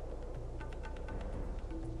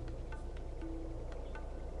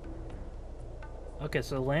 Okay,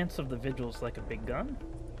 so Lance of the Vigil's like a big gun?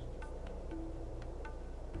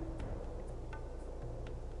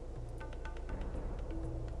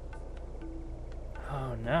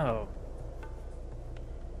 Oh no.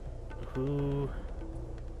 Who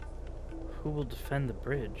will defend the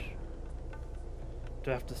bridge?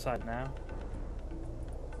 Do I have to decide now?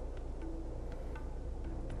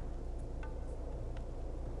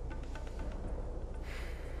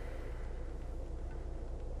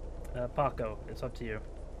 Paco, it's up to you.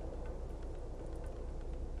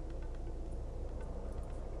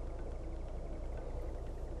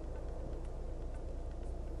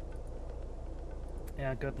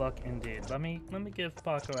 Yeah, good luck indeed. Let me give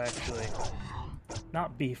Paco actually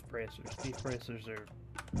not beef bracers. Beef bracers are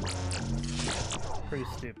pretty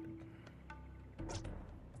stupid.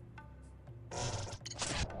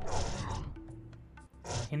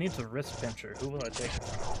 He needs a wrist pincher. Who will I take it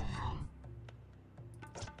from?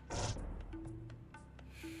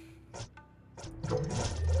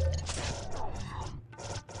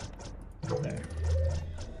 There.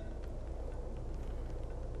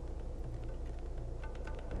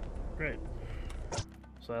 Great.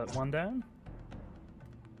 So that one down.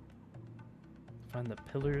 Find the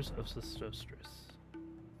Pillars of Sesostris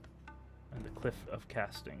and the Cliff of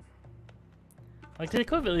Casting. Like, they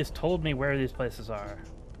could have at least told me where these places are.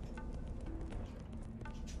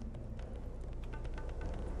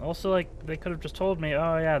 Also, like, they could have just told me,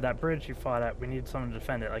 oh yeah, that bridge you fought at, we need someone to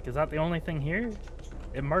defend it. Like, is that the only thing here?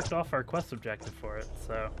 It marked off our quest objective for it,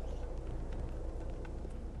 so...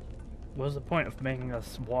 What was the point of making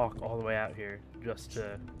us walk all the way out here just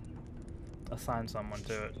to assign someone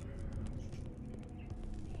to it?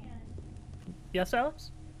 Yes,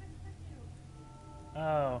 Alex?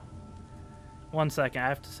 Oh. 1 second, I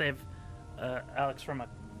have to save Alex from a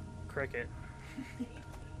cricket.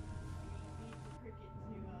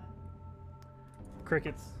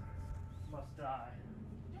 Crickets must die.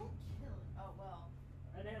 Don't kill it. Oh, well.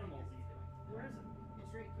 An animal's eating. Where is it?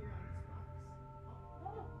 It's right here on this box.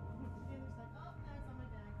 Oh. And it's like, oh, now it's on my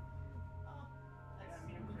bag. Oh. That's Yeah,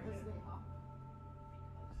 me and because Cricket. they hop.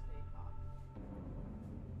 Because they hop.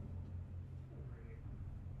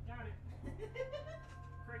 Got it.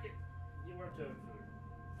 Cricket, you are toad food.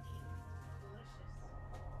 Delicious.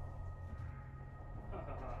 Ha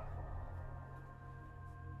ha ha.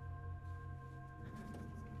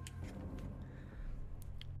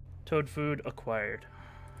 Toad food acquired.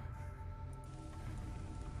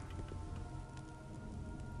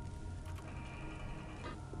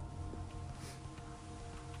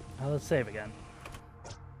 Now let's save again.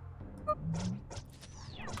 So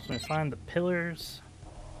we find the pillars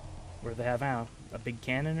where they have a big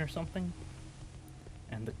cannon or something,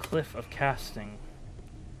 and the Cliff of Casting.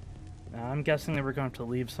 Now I'm guessing that we're going to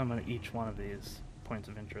leave some at each one of these points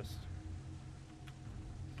of interest.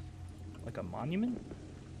 Like a monument?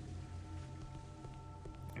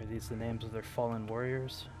 Are these the names of their fallen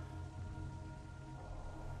warriors?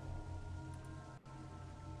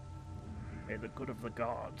 May the good of the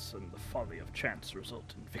gods and the folly of chance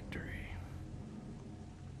result in victory.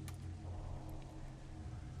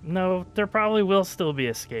 No, there probably will still be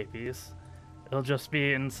escapees. It'll just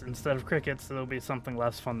be, instead of crickets, it'll be something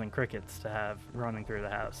less fun than crickets to have running through the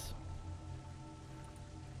house.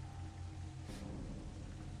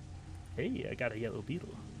 Hey, I got a yellow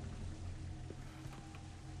beetle.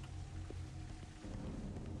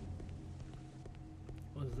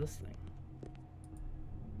 What is this thing?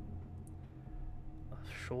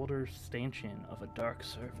 A shoulder stanchion of a dark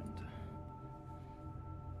servant.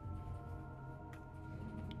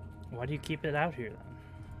 Why do you keep it out here then?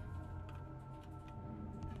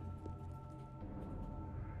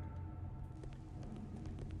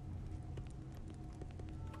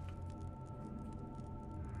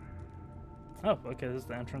 Oh, okay, this is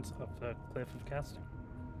the entrance of the Cliff of Casting.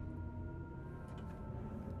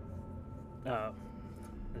 Oh,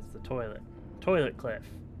 it's the toilet. Toilet cliff.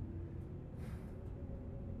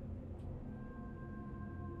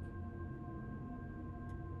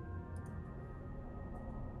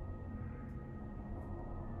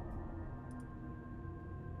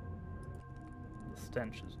 The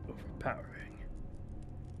stench is overpowering.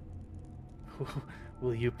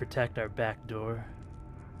 Will you protect our back door?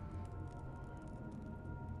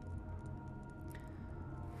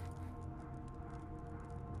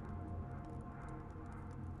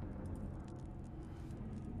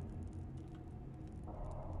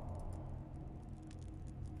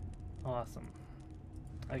 Awesome.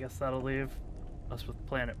 I guess that'll leave us with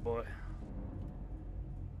Planet Boy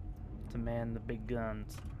to man the big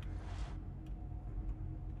guns.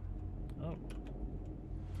 Oh.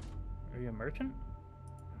 Are you a merchant?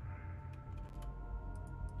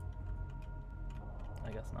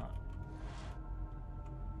 I guess not.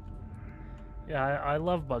 Yeah, I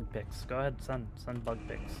love bug pics. Go ahead, send bug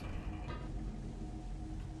pics.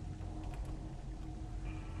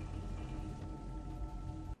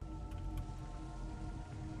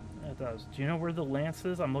 It does. Do you know where the lance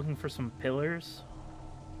is? I'm looking for some pillars.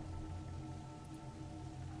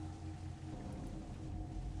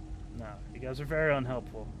 No, you guys are very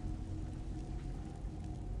unhelpful.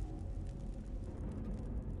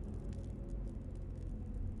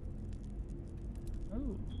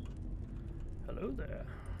 Oh, hello there.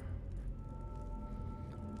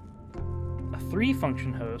 A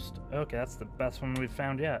 3-function host. Okay, that's the best one we've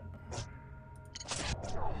found yet.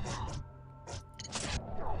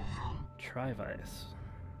 Trivice.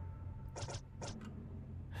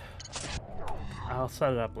 I'll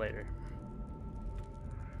set it up later.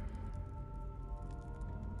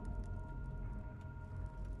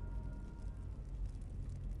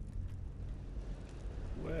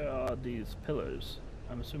 Where are these pillars?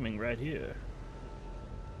 I'm assuming right here.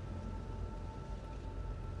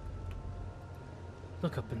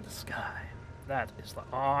 Look up in the sky. That is the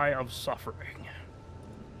Eye of Suffering.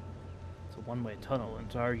 It's a one-way tunnel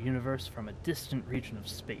into our universe from a distant region of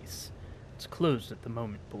space. It's closed at the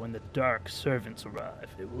moment, but when the Dark Servants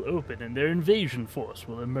arrive, it will open and their invasion force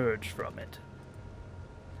will emerge from it.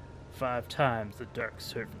 5 times the Dark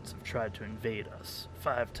Servants have tried to invade us.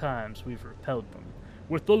 5 times we've repelled them.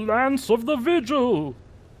 With the Lance of the Vigil!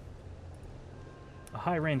 A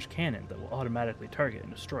high-range cannon that will automatically target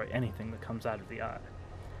and destroy anything that comes out of the eye.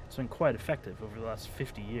 It's been quite effective over the last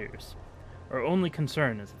 50 years. Our only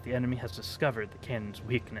concern is that the enemy has discovered the cannon's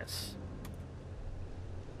weakness.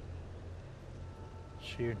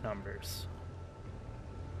 Sheer numbers.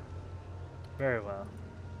 Very well.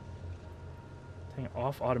 Taking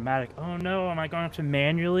off automatic. Oh no, am I going to have to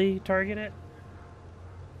manually target it?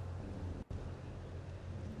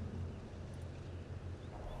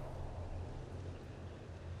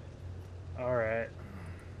 Alright.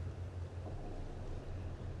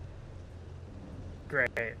 Great.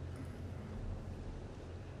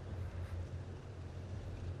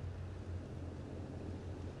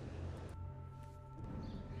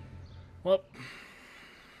 Well,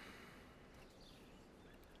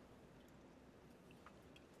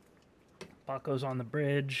 Baco's on the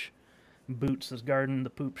bridge, Boots is guarding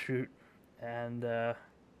the poop chute, and I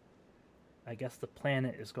guess the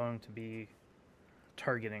planet is going to be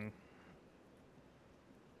targeting.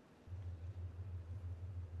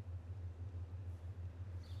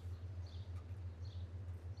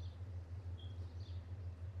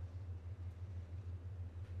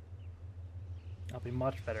 I'll be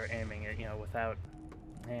much better aiming it, you know, without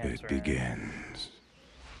hands. It begins.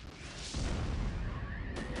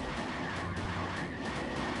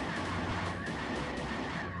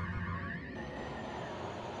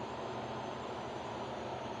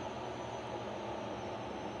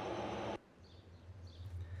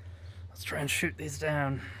 Let's try and shoot these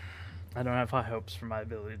down. I don't have high hopes for my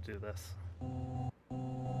ability to do this.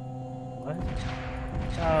 What?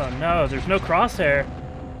 Oh no, there's no crosshair.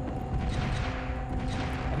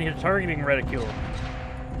 I need a targeting reticule.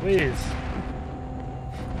 Please.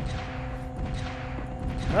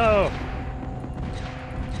 No!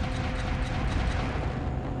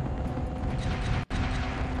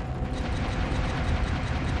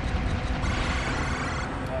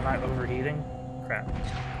 Am I overheating? Crap.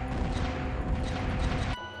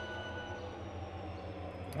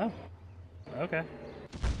 Oh. Okay.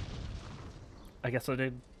 I guess I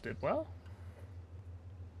did well.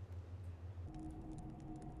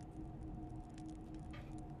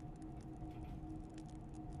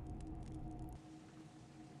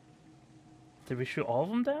 Did we shoot all of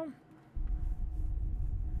them down?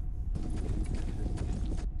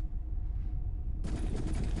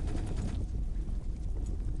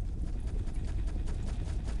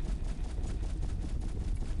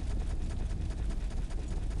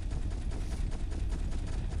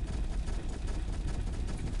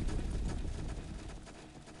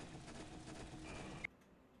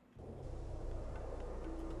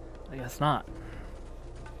 I guess not.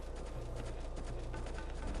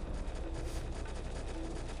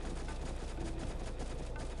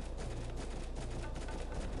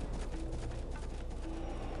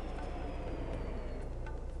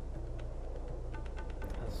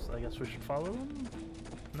 I guess we should follow them?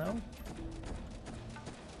 No?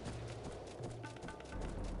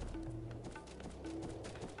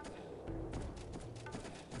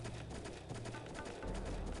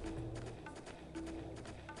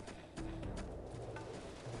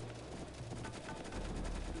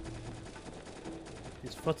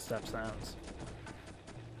 These footstep sounds.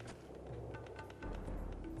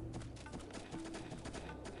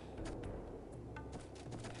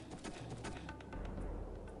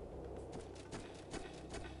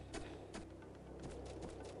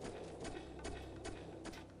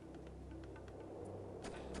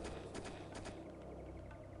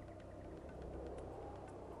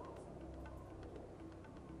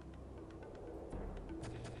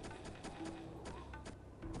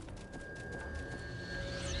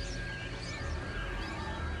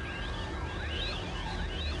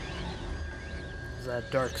 Is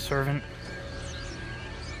that dark servant?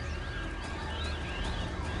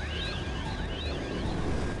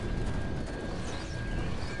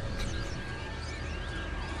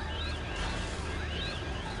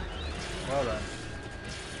 Well then.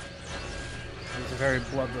 It was a very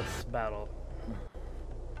bloodless battle.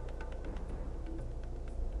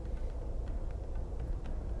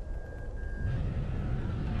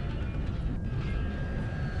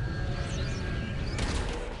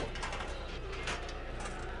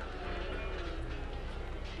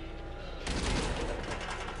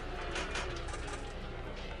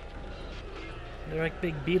 They're like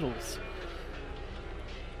big beetles.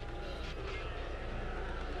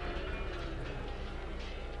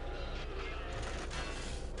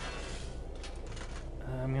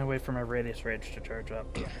 I'm gonna wait for my radius rage to charge up.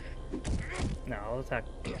 No, I'll attack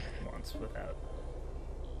once without.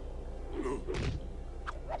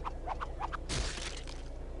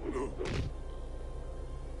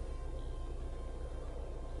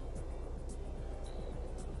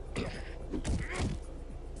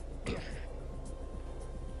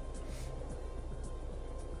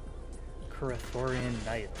 Karathorian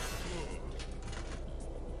Knights.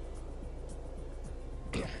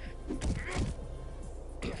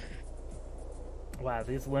 Wow,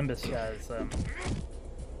 these Limbus guys,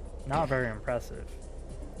 not very impressive.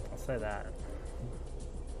 I'll say that.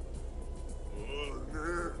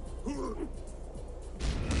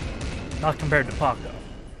 Not compared to Paco.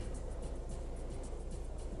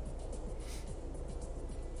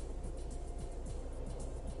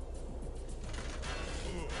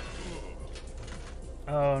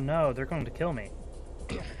 Oh no, they're going to kill me.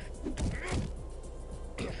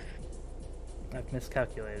 I've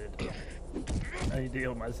miscalculated. I need to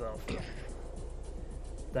heal myself. Did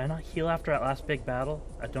I not heal after that last big battle?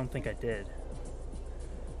 I don't think I did.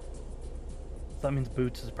 So that means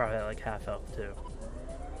Boots is probably at like half health too.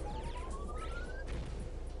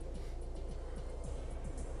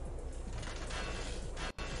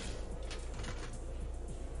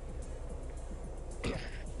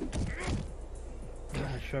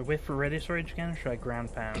 Should I wait for Radius Rage again, or should I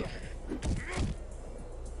Ground Pound?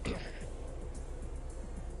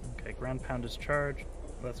 Okay, Ground Pound is charged.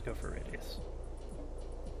 Let's go for Radius.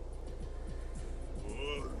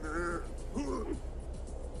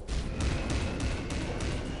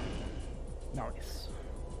 Nice.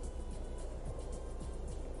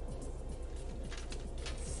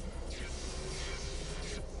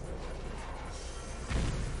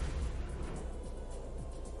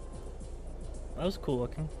 That was cool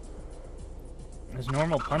looking. His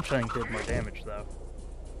normal punch, I think, did more damage, though.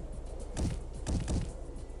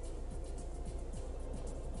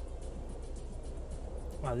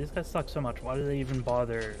 Wow, these guys suck so much. Why do they even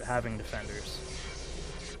bother having defenders?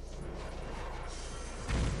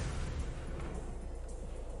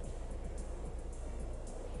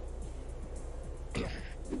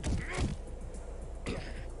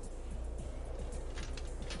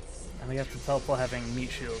 And we have to teleport having meat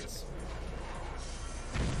shields.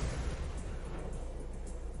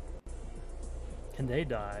 Can they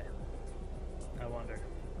die? I wonder.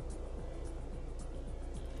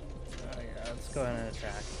 Yeah, let's go ahead and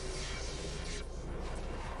attack.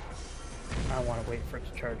 I want to wait for it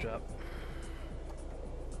to charge up.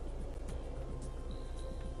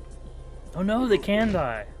 Oh no, they can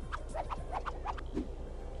die!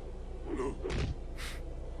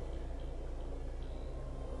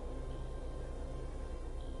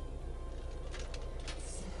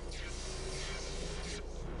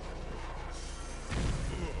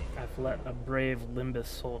 Let a brave Limbus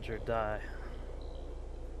soldier die.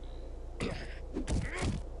 Man,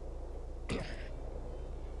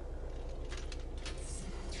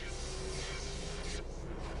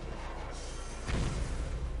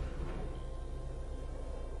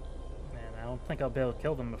 I don't think I'll be able to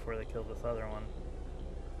kill them before they kill this other one.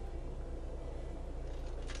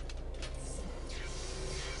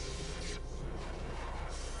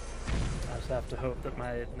 I just have to hope that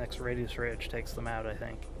my next Radius Rage takes them out, I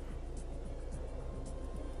think.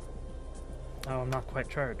 Oh, I'm not quite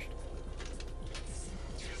charged.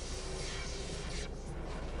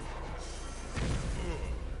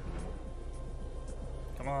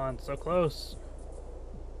 Come on, so close.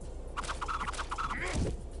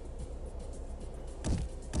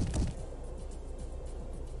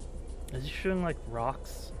 Is he shooting like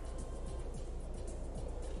rocks?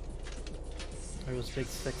 Or those big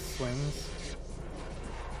 6 slings?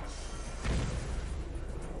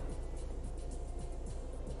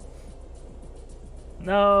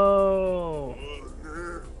 No!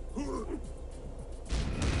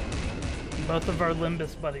 Both of our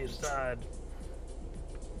Limbus buddies died.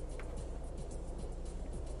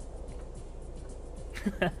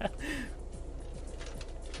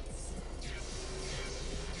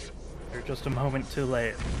 They're just a moment too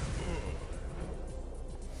late.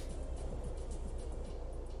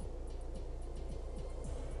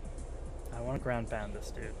 I want to ground pound this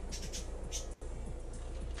dude.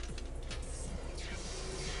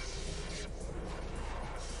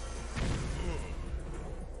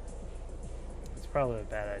 It's probably a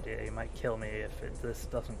bad idea. He might kill me if this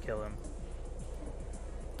doesn't kill him.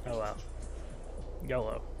 Oh well.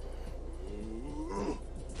 YOLO.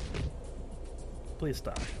 Please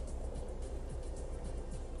stop.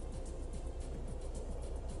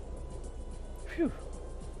 Phew.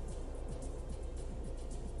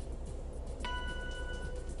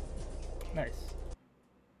 Nice.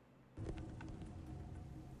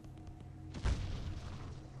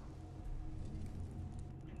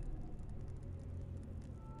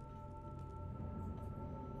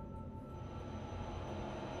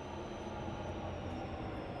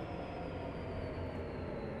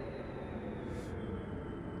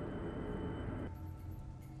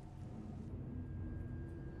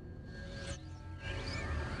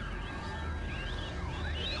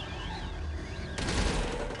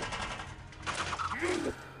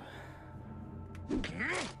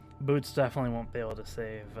 Boots definitely won't be able to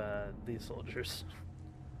save these soldiers.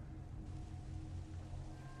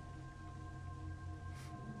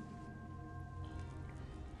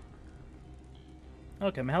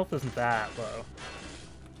 Okay, my health isn't that low.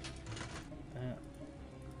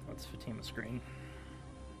 Let's Fatima screen.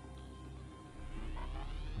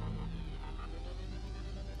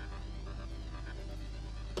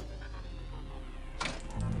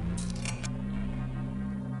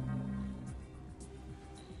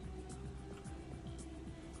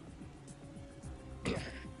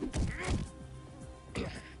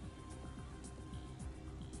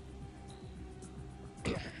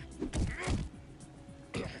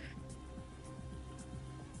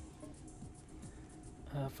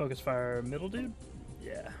 Focus fire middle dude?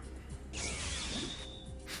 Yeah.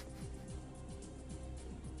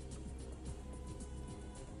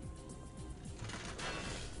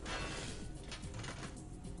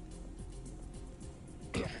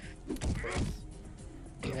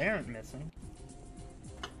 They aren't missing.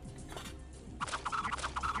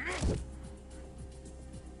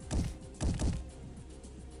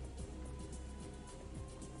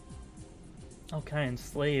 Oh, can I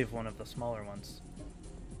enslave one of the smaller ones?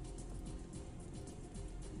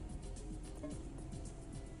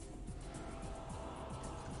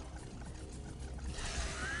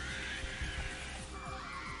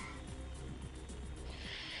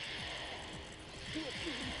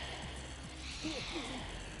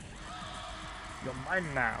 You're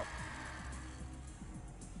mine now.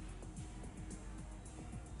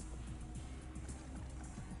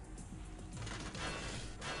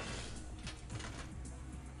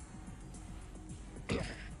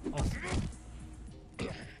 Awesome.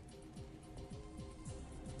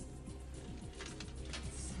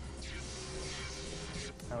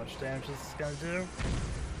 How much damage is this gonna do?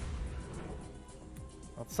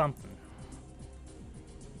 Well, it's something.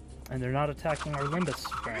 And they're not attacking our Limbus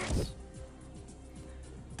friends.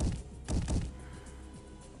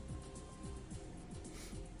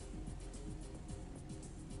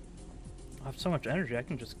 I have so much energy, I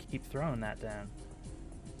can just keep throwing that down.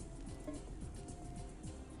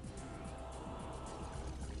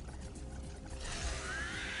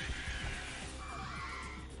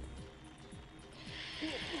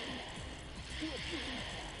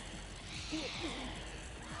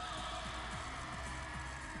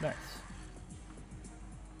 Nice.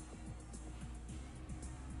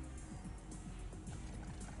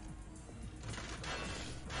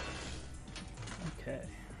 Okay.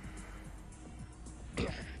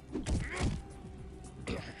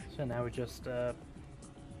 So now we just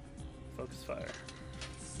focus fire.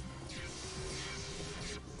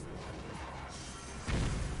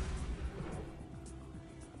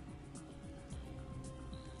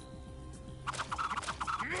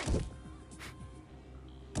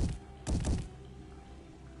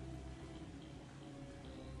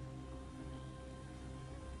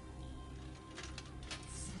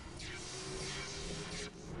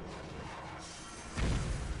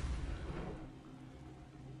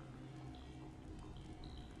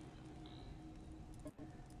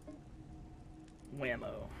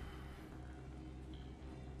 Whammo.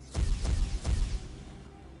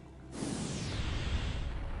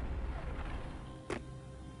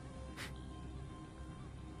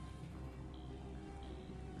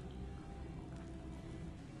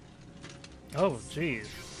 Oh, jeez.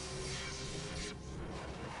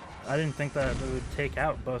 I didn't think that it would take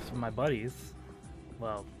out both of my buddies.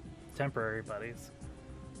 Well, temporary buddies.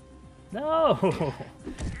 No!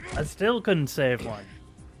 I still couldn't save one.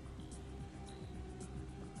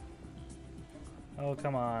 Oh,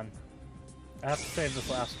 come on. I have to save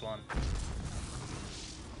this last one.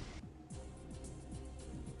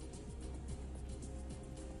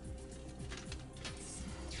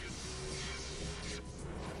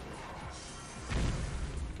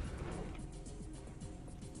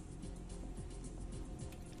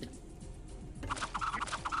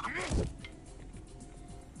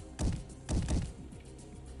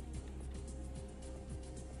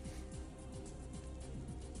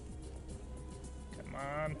 Come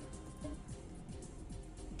on.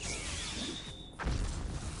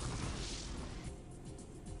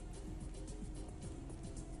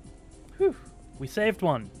 Whew. We saved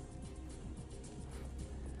one.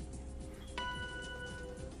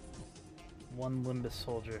 One Limbus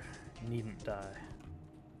soldier needn't die.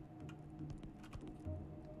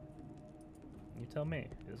 You tell me,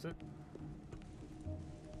 is it?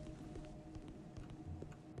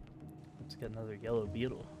 Let's get another yellow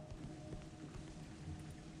beetle.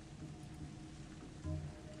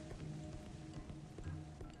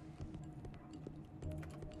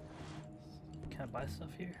 Can I buy stuff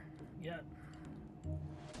here? Yeah.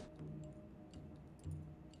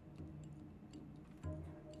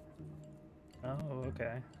 Oh,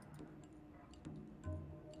 okay.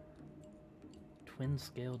 Twin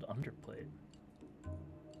scaled underplate.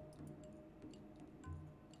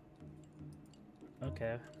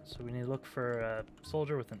 Okay, so we need to look for a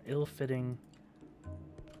soldier with an ill-fitting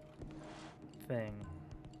thing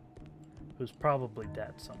who's probably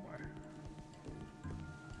dead somewhere.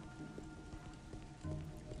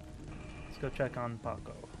 Let's go check on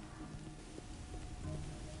Paco.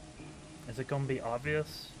 Is it going to be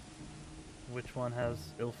obvious which one has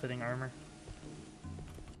ill-fitting armor?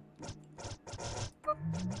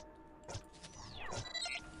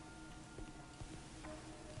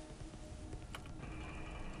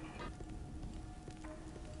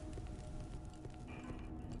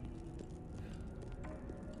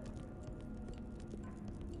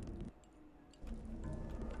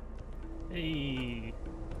 Hey,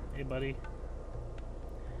 hey buddy.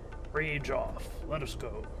 Rage off. Let us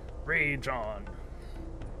go. Rage on.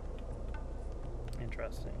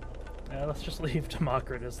 Interesting. Let's just leave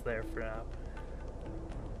Democritus there for now.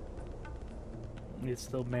 He's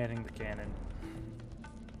still manning the cannon.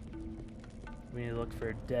 We need to look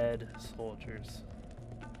for dead soldiers.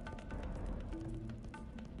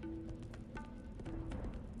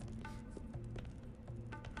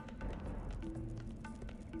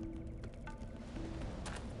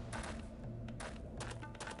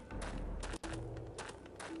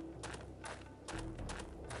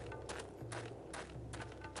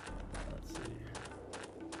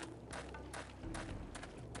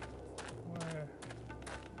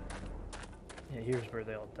 Here's where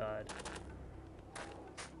they all died.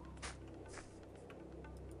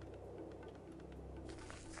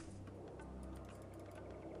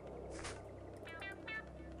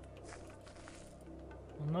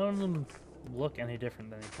 Well, none of them look any different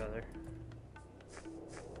than each other.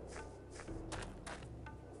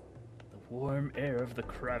 The warm air of the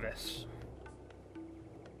crevice.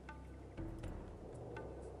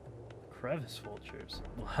 Crevice vultures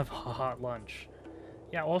will have a hot lunch.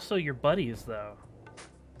 Yeah, also your buddies, though.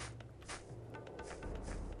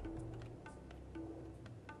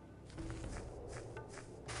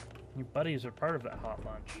 Your buddies are part of that hot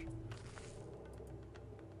lunch.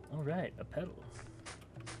 Alright, a pedal.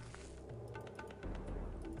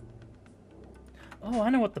 Oh, I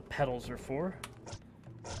know what the petals are for.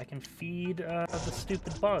 I can feed the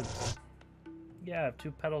stupid bugs. Yeah, I have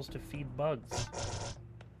 2 petals to feed bugs.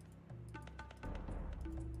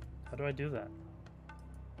 How do I do that?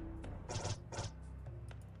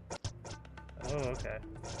 Oh, okay.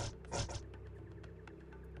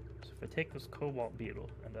 So if I take this cobalt beetle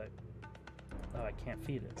and oh, I can't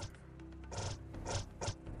feed it.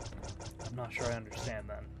 I'm not sure I understand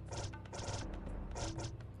then.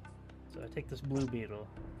 So I take this blue beetle.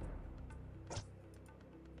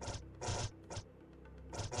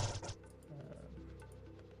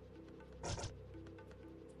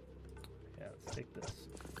 Yeah, let's take this,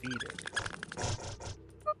 feed it.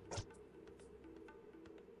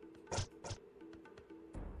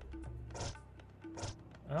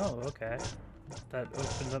 Oh, okay. That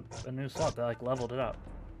opened up a new slot that like leveled it up.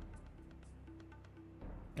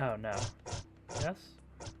 Oh no. Yes?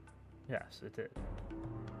 Yes, it did.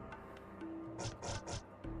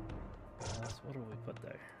 What do we put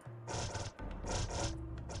there?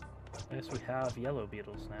 I guess we have yellow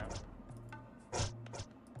beetles now.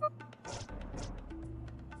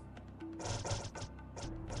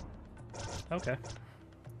 Okay.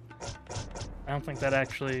 I don't think that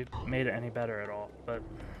actually made it any better at all, but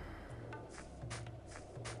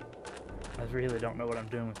I really don't know what I'm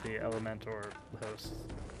doing with the Elementor hosts.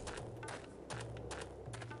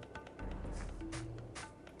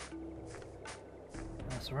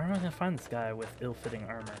 So where am I gonna find this guy with ill-fitting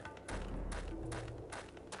armor?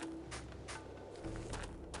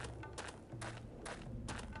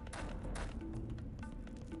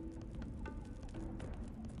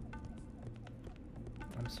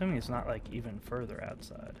 I'm assuming he's not like even further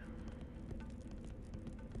outside.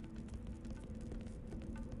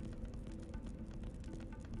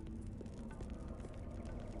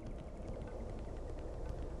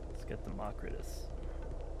 Let's get the Mocritus.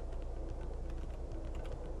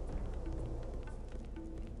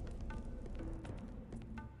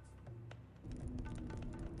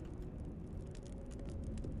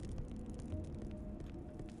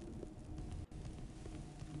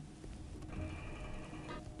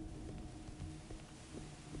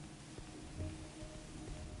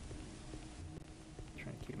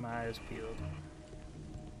 My eyes peeled.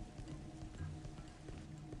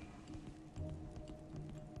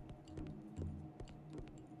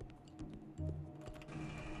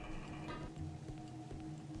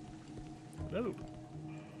 Hello.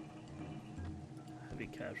 Heavy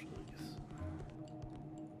casualties.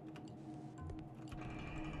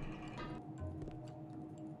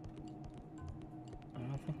 I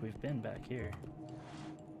don't think we've been back here.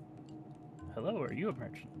 Hello, are you a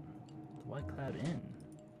merchant? The White Cloud Inn.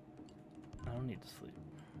 I don't need to sleep.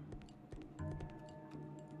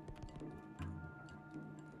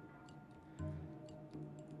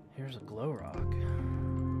 Here's a glow rock.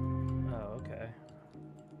 Oh, okay.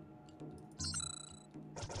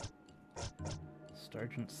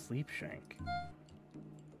 Sergeant Sleepshank.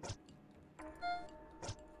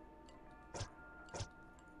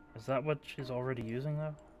 Is that what she's already using,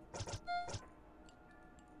 though?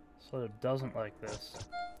 So it doesn't like this.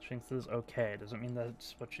 She thinks this is okay. Doesn't mean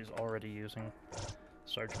that's what she's already using.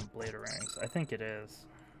 Sergeant Bladerangs. I think it is.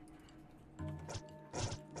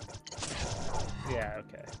 Yeah,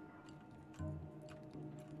 okay.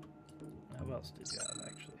 Now, what else did you have,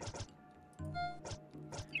 actually?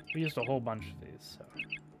 We used a whole bunch of these, so...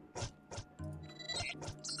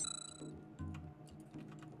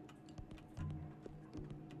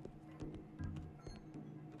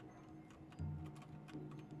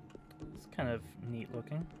 It's kind of neat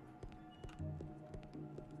looking.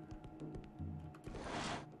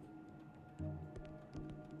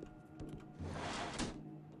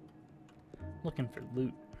 Looking for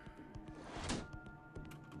loot.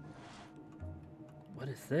 What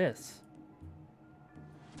is this?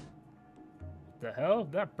 The hell?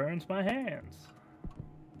 That burns my hands.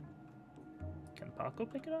 Can Paco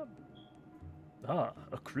pick it up? Ah,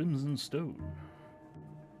 a crimson stone.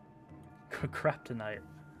 Kryptonite.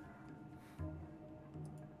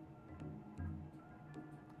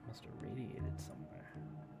 Must have radiated somewhere.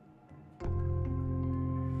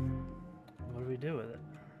 What do we do with it?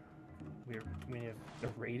 We have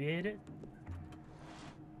irradiate it?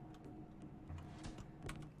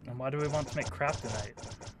 And why do we want to make kryptonite?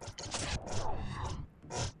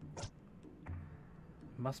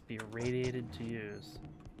 Must be irradiated to use.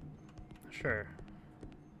 Sure.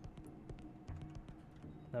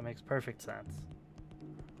 That makes perfect sense.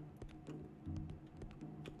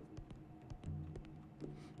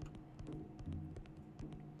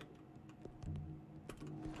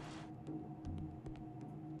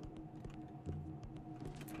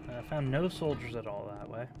 I found no soldiers at all that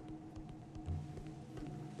way.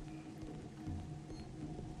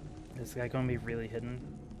 Is this guy going to be really hidden?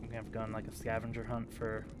 I'm going to have to go on like a scavenger hunt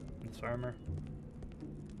for this armor.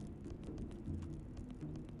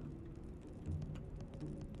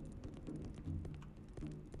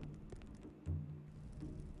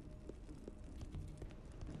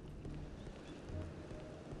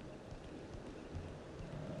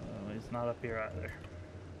 Oh, he's not up here either.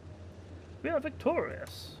 We are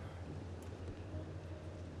victorious.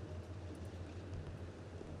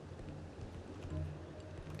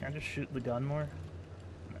 Can I just shoot the gun more?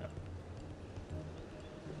 No.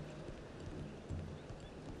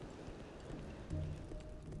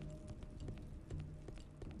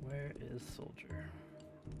 Where is soldier?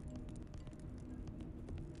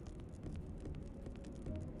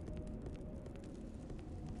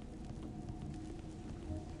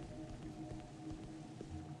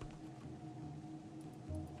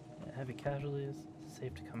 Yeah, heavy casualties.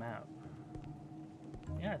 Safe to come out.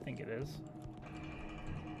 Yeah, I think it is.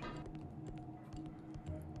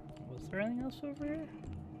 Was there anything else over here?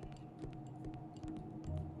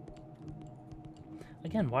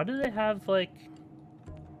 Again, why do they have, like...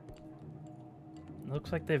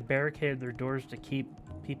 Looks like they've barricaded their doors to keep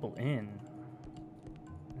people in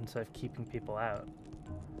instead of keeping people out.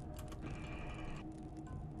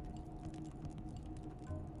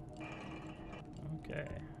 Okay.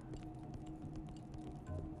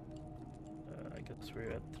 I guess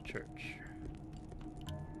we're at the church.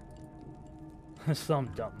 Some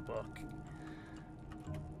dumb book.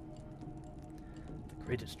 The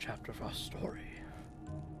greatest chapter of our story.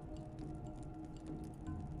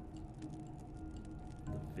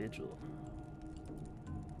 The Vigil.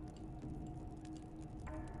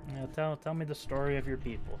 Yeah, tell me the story of your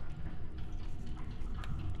people.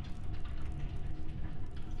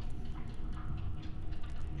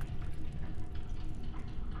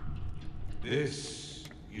 This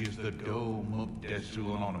is the Dome of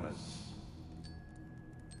Anachronox.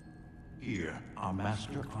 Here, our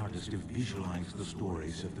master artists have visualized the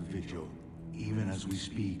stories of the Vigil. Even as we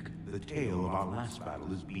speak, the tale of our last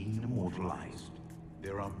battle is being immortalized.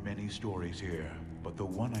 There are many stories here, but the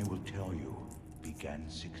one I will tell you began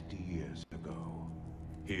 60 years ago.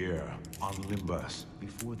 Here, on Limbus,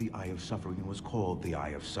 before the Eye of Suffering was called the Eye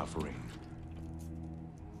of Suffering.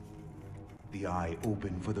 The Eye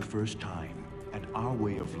opened for the first time, and our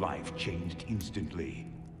way of life changed instantly.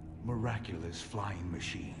 Miraculous flying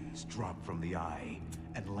machines dropped from the Eye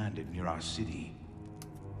and landed near our city.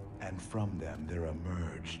 And from them there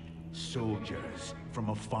emerged soldiers from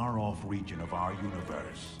a far-off region of our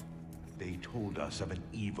universe. They told us of an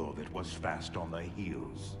evil that was fast on the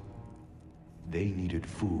heels. They needed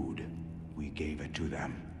food. We gave it to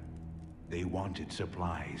them. They wanted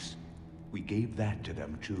supplies. We gave that to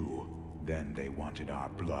them too. Then they wanted our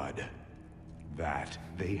blood. That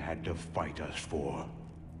they had to fight us for.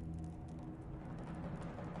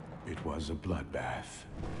 It was a bloodbath.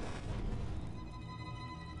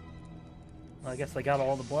 Well, I guess they got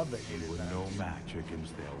all the blood they We needed were then. no match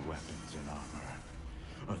against their weapons and armor.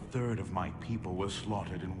 A third of my people was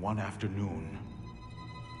slaughtered in one afternoon.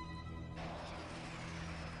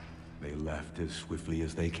 They left as swiftly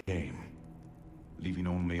as they came, leaving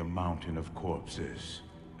only a mountain of corpses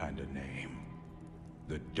and a name.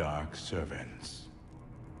 The Dark Servants.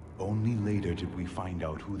 Only later did we find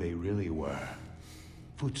out who they really were.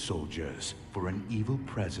 Foot soldiers for an evil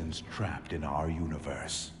presence trapped in our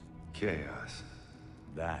universe. Chaos.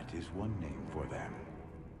 That is one name for them.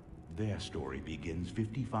 Their story begins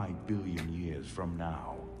 55 billion years from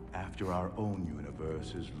now, after our own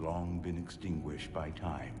universe has long been extinguished by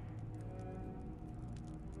time.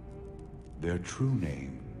 Their true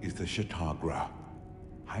name is the Shatagra,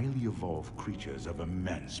 highly evolved creatures of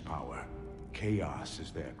immense power. Chaos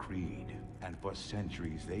is their creed, and for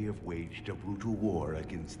centuries they have waged a brutal war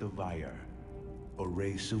against the Vire, a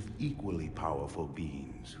race of equally powerful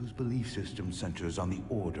beings whose belief system centers on the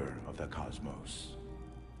order of the cosmos.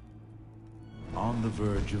 On the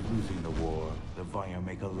verge of losing the war, the Vire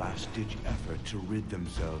make a last-ditch effort to rid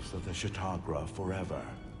themselves of the Shatagra forever.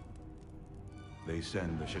 They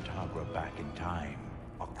send the Shatagra back in time,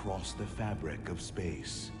 across the fabric of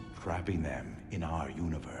space, trapping them in our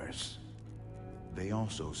universe. They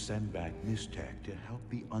also send back Mystech to help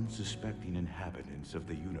the unsuspecting inhabitants of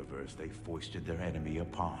the universe they foisted their enemy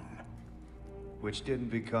upon. Which didn't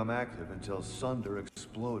become active until Sunder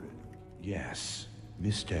exploded. Yes,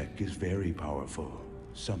 Mystech is very powerful,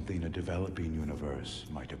 something a developing universe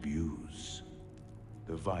might abuse.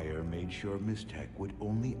 The Vire made sure Mystech would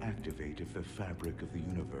only activate if the fabric of the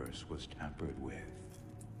universe was tampered with.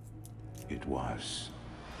 It was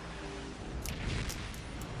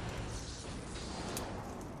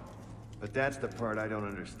But that's the part I don't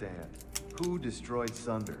understand. Who destroyed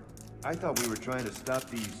Sunder? I thought we were trying to stop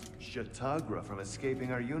these Shatagra from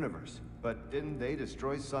escaping our universe. But didn't they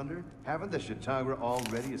destroy Sunder? Haven't the Shatagra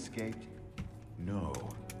already escaped? No,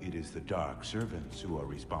 it is the Dark Servants who are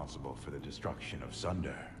responsible for the destruction of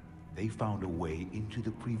Sunder. They found a way into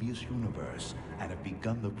the previous universe and have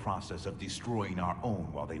begun the process of destroying our own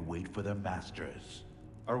while they wait for their masters.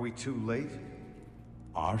 Are we too late?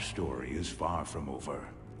 Our story is far from over.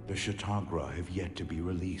 The Shatagra have yet to be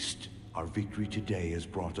released. Our victory today has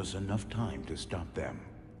brought us enough time to stop them.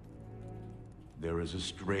 There is a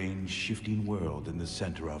strange, shifting world in the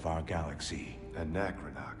center of our galaxy.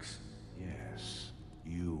 Anachronox. Yes,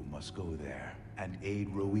 you must go there and aid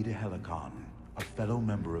Rowita Helicon, a fellow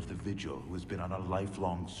member of the Vigil who has been on a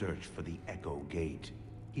lifelong search for the Echo Gate.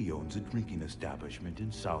 He owns a drinking establishment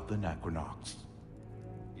in South Anachronox.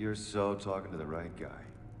 You're so talking to the right guy.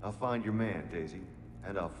 I'll find your man, Daisy,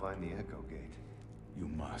 and I'll find the Echo Gate. You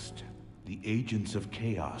must. The agents of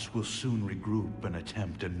Chaos will soon regroup and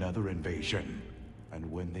attempt another invasion. And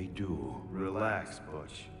when they do... Relax,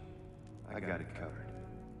 Butch. I got it covered.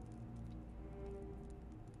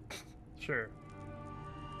 Sure.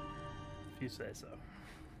 If you say so.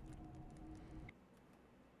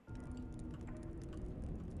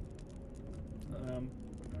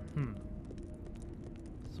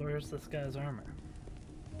 So where's this guy's armor?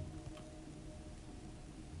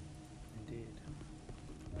 Indeed.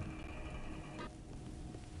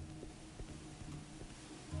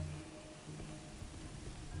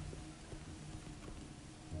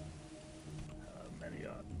 Many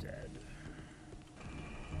are dead.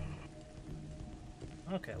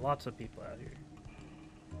 Okay, lots of people out here.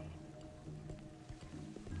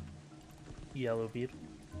 Yellow beetle.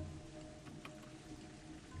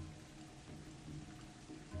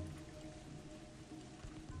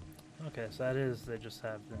 Okay, so that is, they just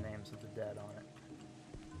have the names of the dead on it.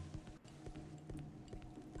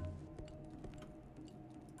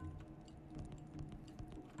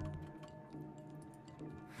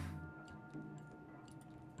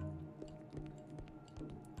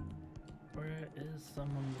 Where is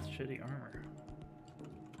someone with shitty armor?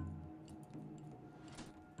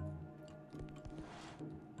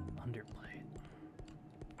 Underplate.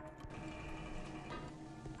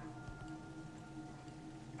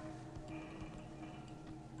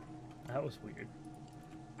 That was weird.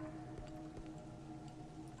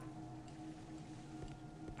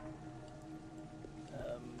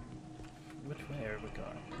 Which way are we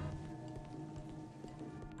going?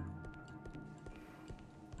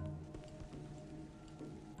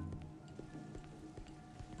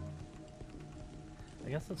 I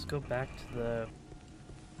guess let's go back to the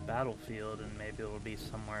battlefield and maybe it'll be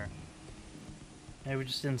somewhere. Maybe we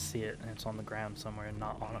just didn't see it and it's on the ground somewhere and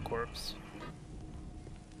not on a corpse.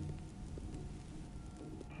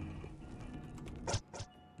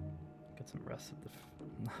 Get some rest at the...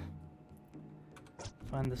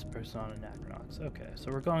 Find this person on Anachronox. Okay,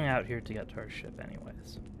 so we're going out here to get to our ship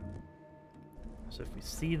anyways. So if we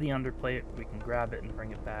see the underplate, we can grab it and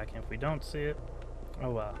bring it back. And if we don't see it,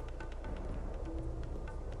 oh well.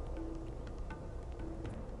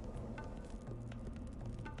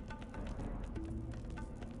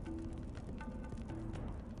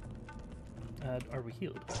 Are we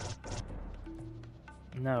healed?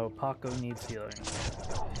 No, Paco needs healing.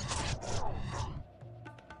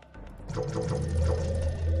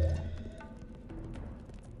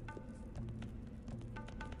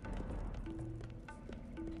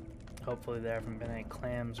 Hopefully there haven't been any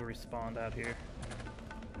clams respawned out here.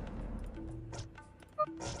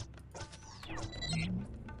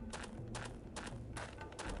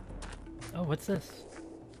 Oh, what's this?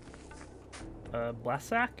 Blast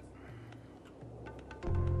sack?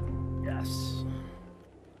 Yes.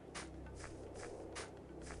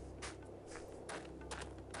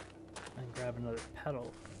 And grab another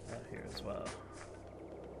pedal out here as well.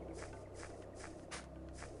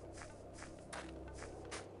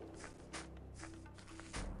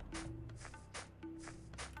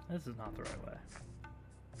 This is not the right way.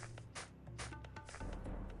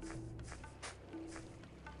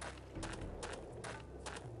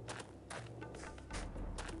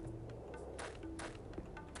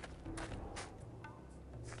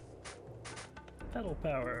 Pedal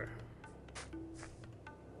power.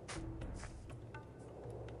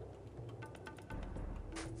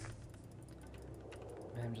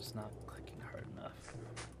 I'm just not clicking hard enough.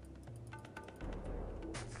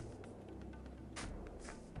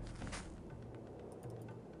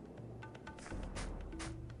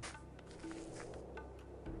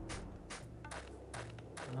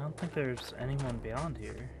 I don't think there's anyone beyond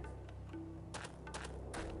here.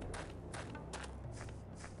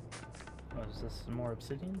 Is this some more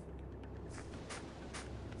obsidian?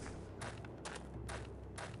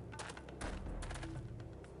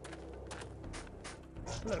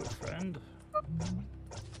 Hello, friend.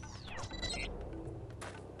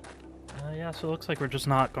 Yeah, so it looks like we're just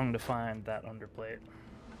not going to find that underplate.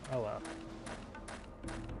 Oh well.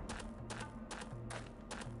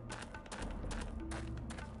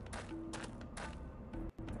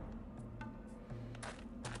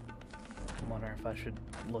 I'm wondering if I should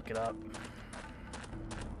look it up.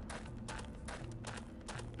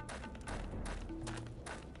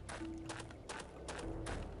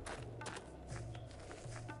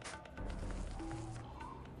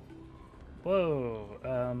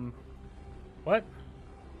 Whoa, what?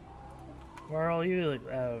 Where are all you, like,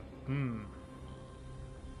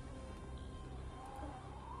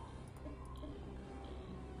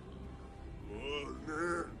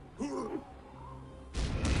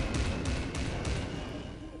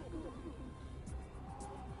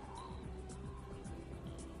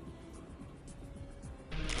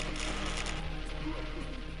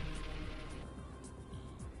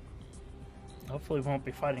 Hopefully we won't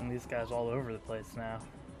be fighting these guys all over the place now.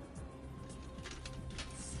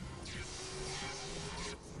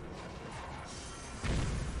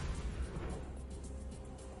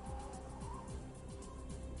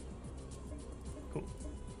 Cool.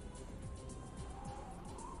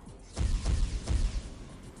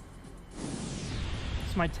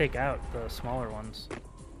 This might take out the smaller ones.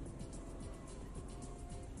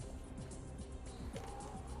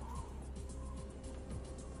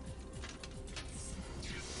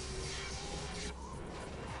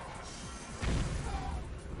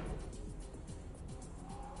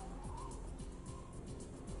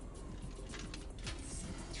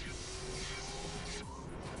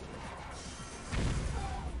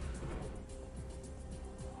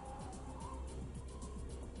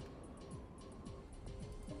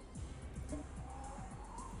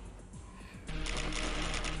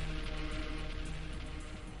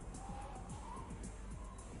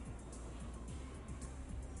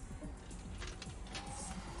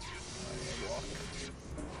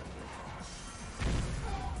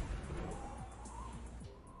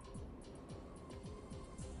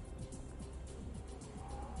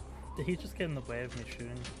 Did he just get in the way of me shooting?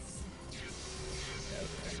 Yeah,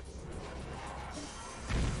 okay.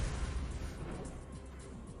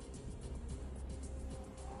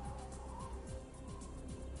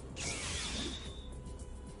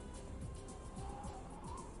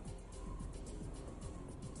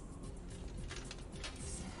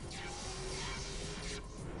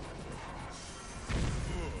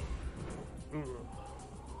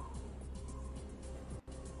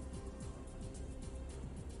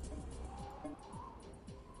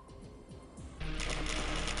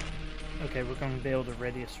 Okay, we're going to be able to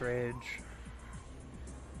radius rage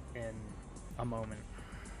in a moment.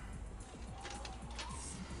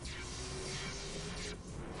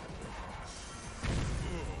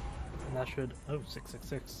 And that should, oh,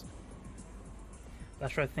 666.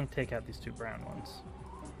 That should, I think, take out these two brown ones.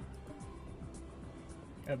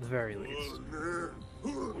 At the very least.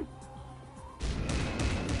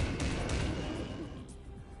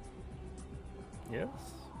 Yes?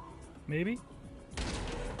 Maybe?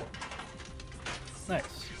 Nice.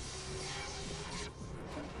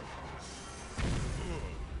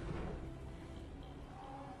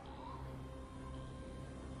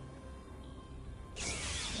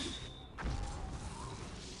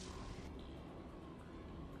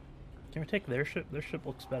 Can we take their ship? Their ship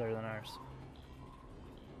looks better than ours.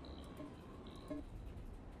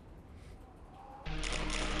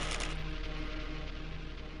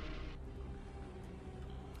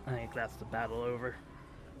 I think that's the battle over.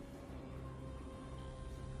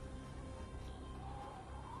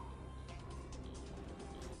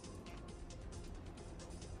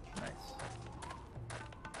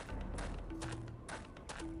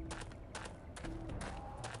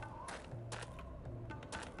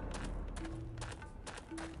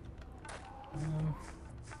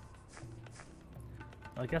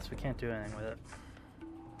 I guess we can't do anything with it.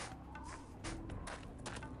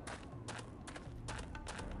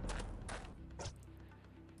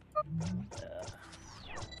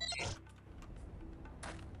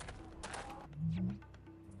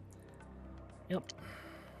 Yep.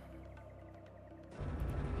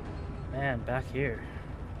 Man, back here.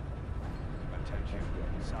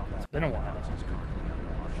 It's been a while.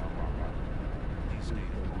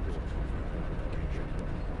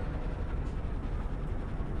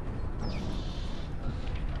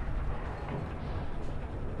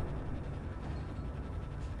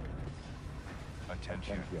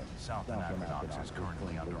 Attention. South Anachronox is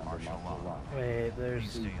currently under martial law. Wait, Please there's...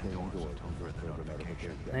 stay indoors until further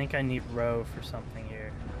notification. I think I need row for something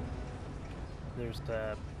here. There's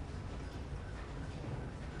the...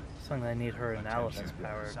 something I need her analysis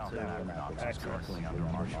power South to Anachronox is access. currently under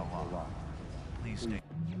martial law. Please stay.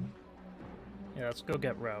 Yeah, let's go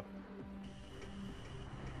get row.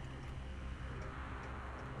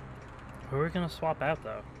 Who are we gonna swap out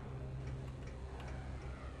though?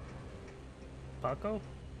 Paco?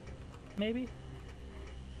 Maybe?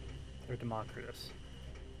 Or Democritus?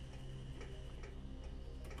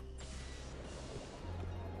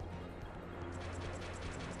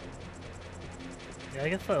 Yeah, I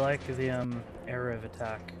guess I like the area of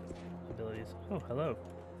attack abilities. Oh, hello.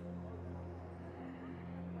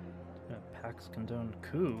 Pax condoned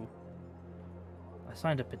coup. I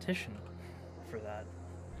signed a petition for that.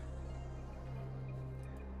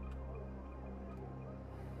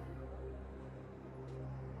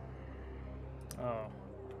 Oh.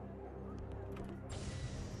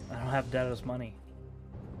 I don't have Data's money.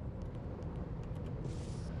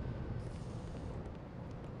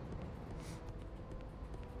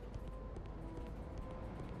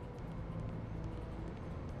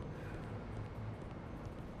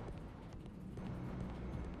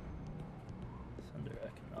 It's under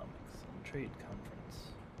economics and trade conference.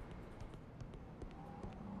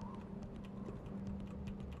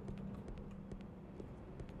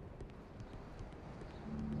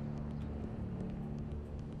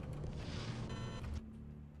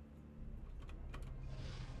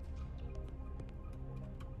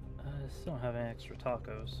 I still don't have any extra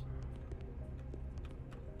tacos.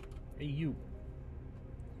 Hey, you.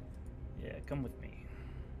 Yeah, come with me.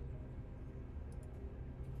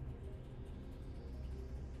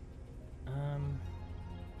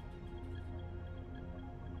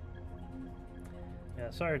 Yeah,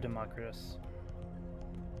 sorry, Democritus.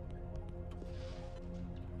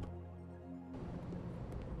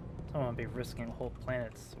 Don't want to be risking a whole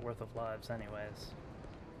planet's worth of lives anyways.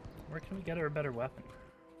 Where can we get her a better weapon?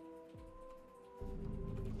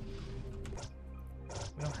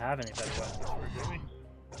 We don't have any better weapons for her, do we?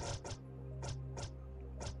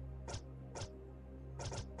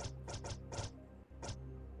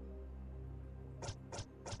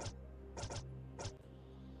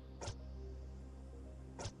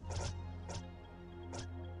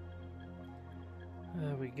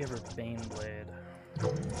 We give her Bane Blade. And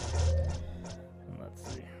let's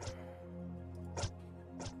see.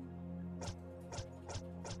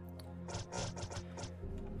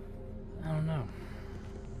 I don't know.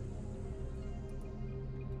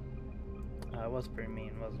 I was pretty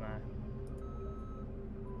mean, wasn't I?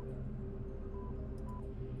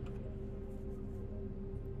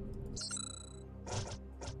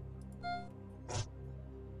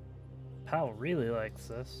 Pal really likes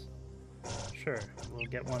this. Sure, we'll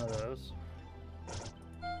get one of those.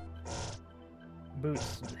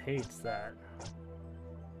 Boots hates that.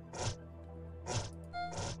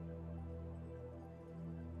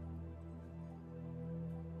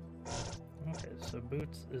 Okay, so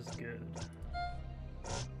Boots is good.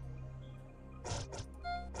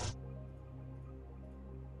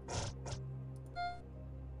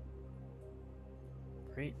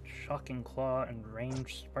 Great Shocking Claw and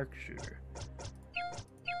Ranged Spark Shooter.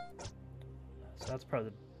 So that's probably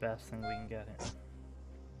the best thing we can get him.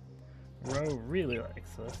 Ro really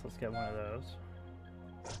likes this. Let's get one of those.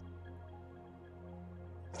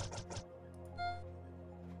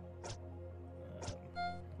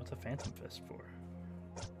 What's a Phantom Fist for?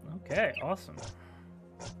 Okay, awesome.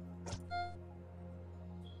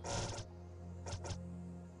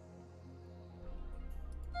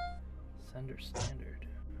 Sender Standard.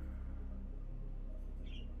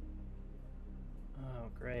 Oh,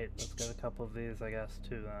 great. Let's get a couple of these, I guess,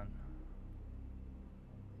 too, then.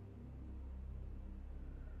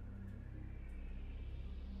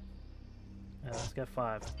 Yeah, let's get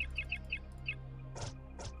 5.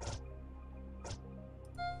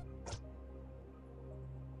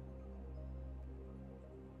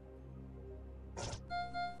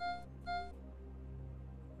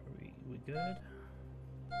 We good?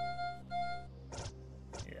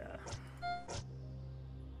 Yeah.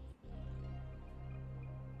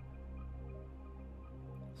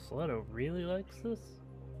 Stiletto really likes this?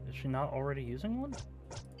 Is she not already using one?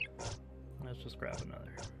 Let's just grab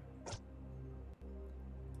another.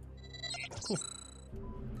 Cool.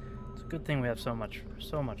 It's a good thing we have so much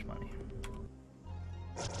money.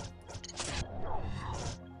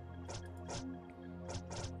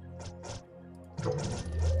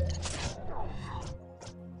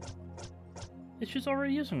 She's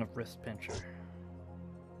already using a wrist pincher.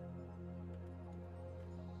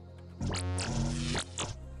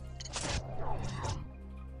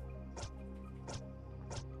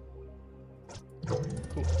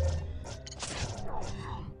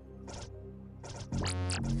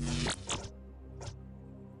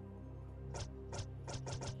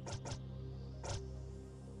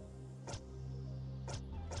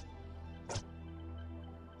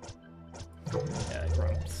 Yeah,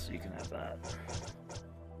 Grumps, you can have that.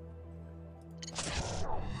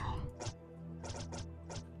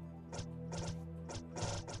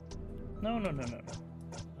 No, no, no, no, no.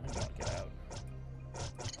 I don't want to get out.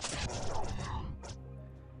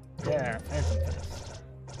 Yeah, Phantom Fist.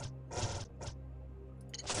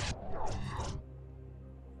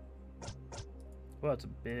 Well, it's a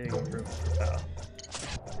big improvement for POW.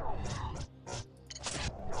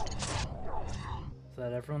 Is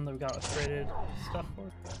that everyone that we got upgraded stuff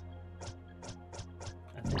for?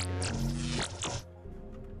 I think it is.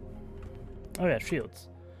 Oh yeah, shields.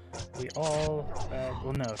 We all,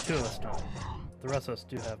 well no, 2 of us don't. The rest of us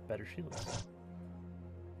do have better shields.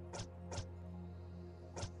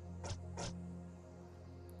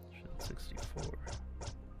 Shield 64.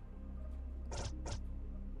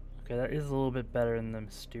 Okay, that is a little bit better than the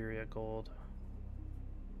Mysteria Gold.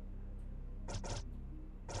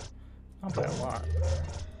 Not by a lot.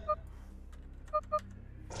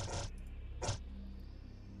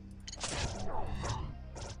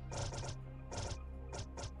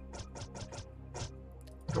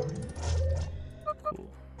 Cool.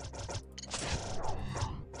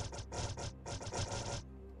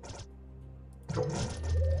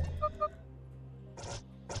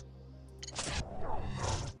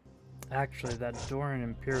 Actually, that Doran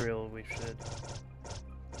Imperial we should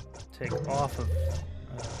take off of him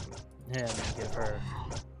and give her.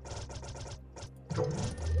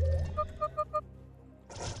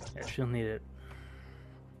 Yeah, she'll need it.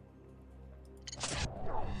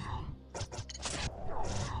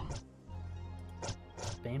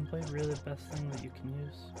 Is Baneblade really the best thing that you can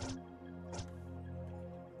use?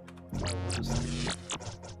 No, we'll just...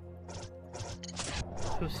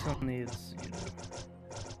 Who still needs you?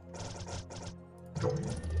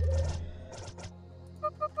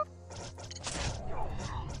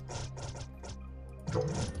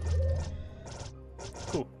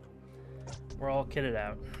 Cool. We're all kitted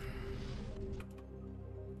out.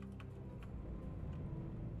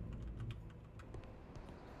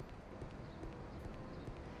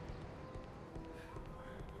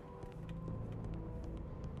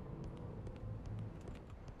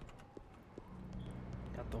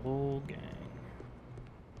 Got the whole gang.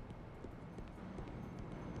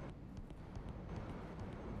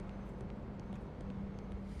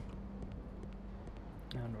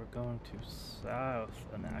 And we're going to South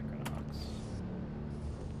Anachronox.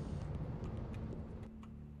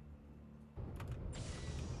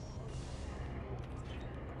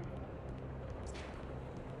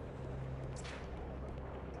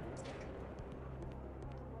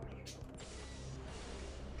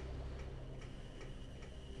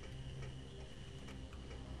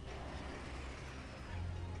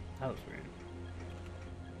 That was weird.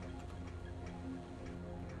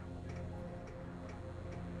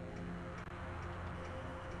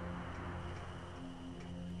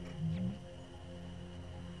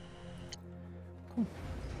 Cool.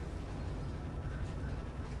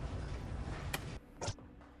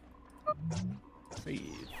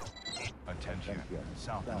 Save. Attention.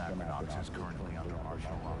 South Anachronox is currently under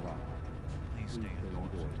martial law. Please stay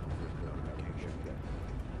indoors until further notification.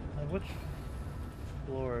 Which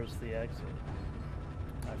floor is the exit?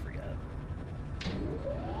 I forget.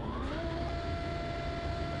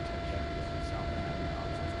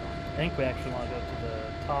 I think we actually want to go to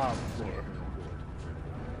the top floor.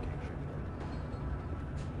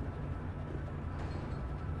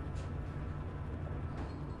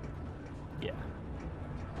 Yeah.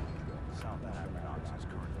 South Anachronox is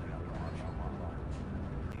currently under martial law.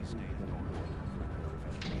 Please stay indoors until further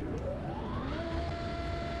notification.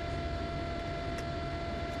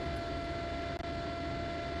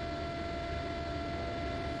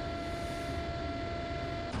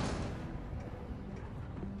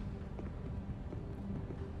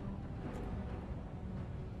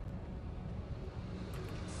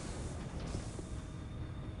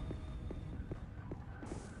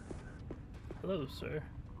 Hello, sir.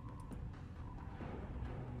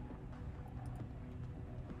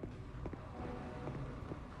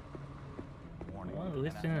 Well, at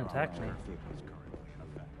least he didn't attack me.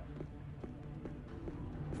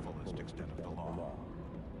 Fullest extent of the law.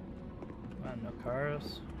 No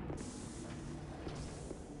cars.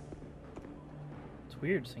 It's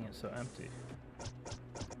weird seeing it so empty.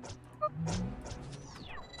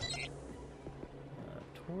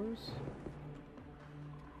 Tours?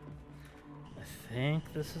 I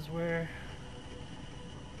think this is where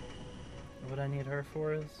what I need her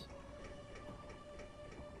for is.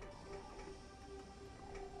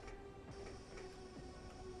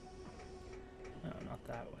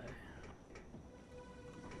 Not that way.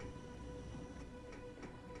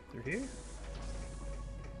 Through here?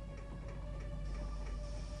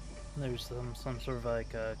 There's some sort of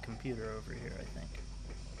like a computer over here, I think.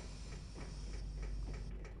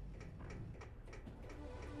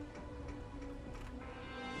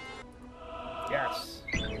 Yes.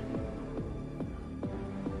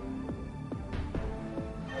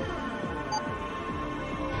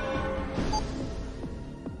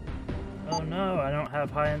 Oh no, I don't have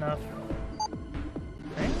high enough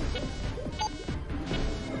thing?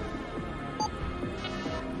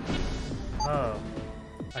 Oh,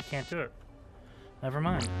 I can't do it. Never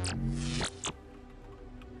mind.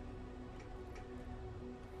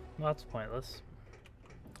 Well, that's pointless.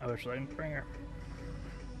 I wish I didn't bring her.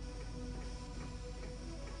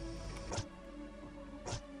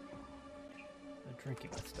 A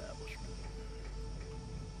drinking establishment.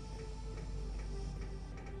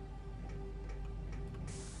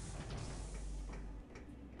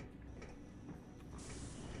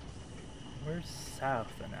 Where's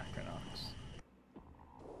South Anachronox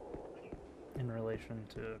in relation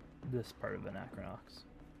to this part of Anachronox?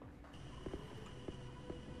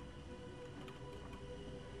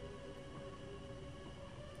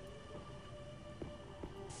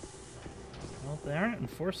 Well, they aren't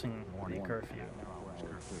enforcing the curfew.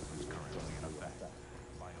 Curfew is currently in effect.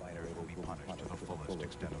 Violators will be punished to the fullest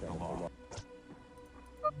extent of the law.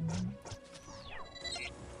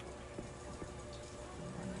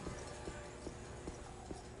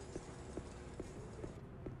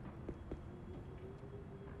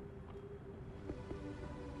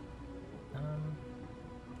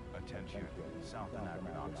 Attention, South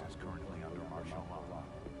Anachronox is currently under martial law.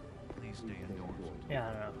 Please stay indoors. Yeah,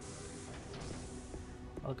 I know.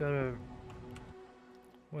 I'll go to...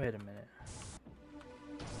 Wait a minute.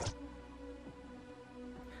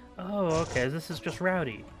 Oh, okay, this is just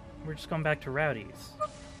Rowdy. We're just going back to Rowdy's.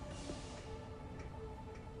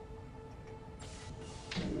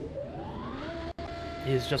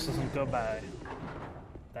 He just doesn't go by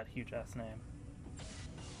that huge ass name.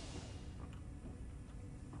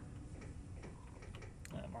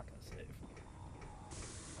 I'm not gonna save.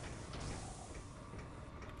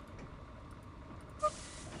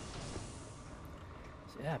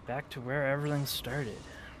 So yeah, back to where everything started.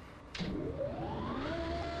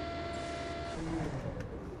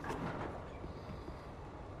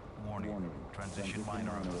 Warning. Transition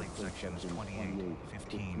minor on plate sections 28,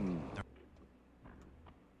 15, 30.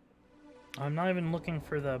 I'm not even looking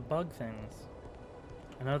for the bug things.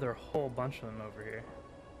 I know there are a whole bunch of them over here.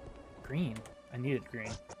 Green. I needed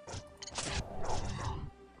green.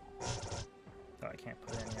 Oh, I can't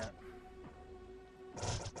put it in yet.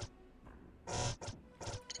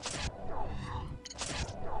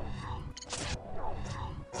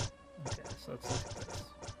 Okay, so let's look at this.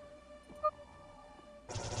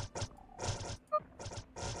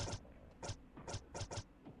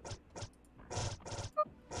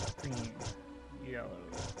 Green, yellow.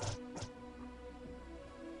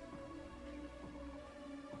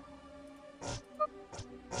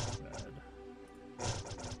 Red.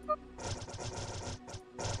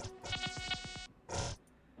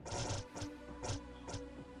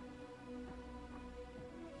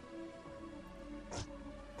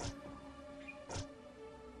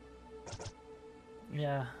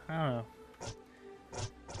 Yeah, I don't know.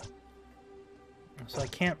 So I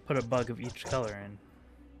can't put a bug of each color in.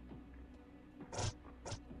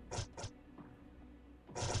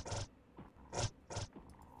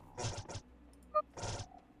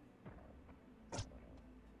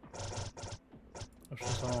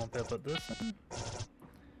 So I won't be able to put this in?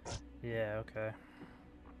 Yeah, okay.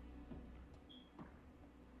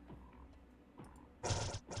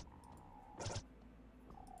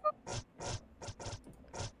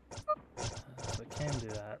 So I can do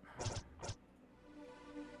that.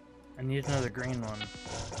 I need another green one.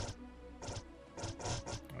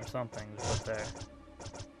 Or something to put there.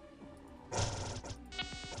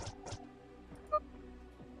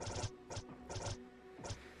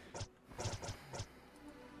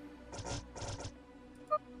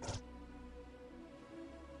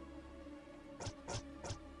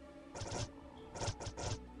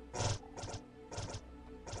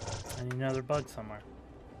 I need another bug somewhere.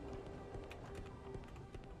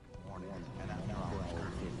 Warning. Anachronox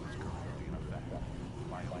curfew is currently in effect.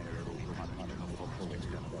 Violators will be punished to the fullest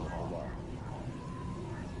extent of the law.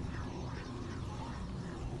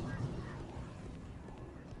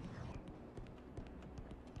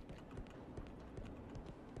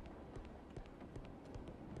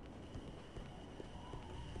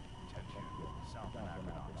 Attention. South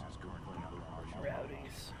Anachronox is currently under martial law.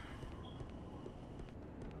 Rowdies.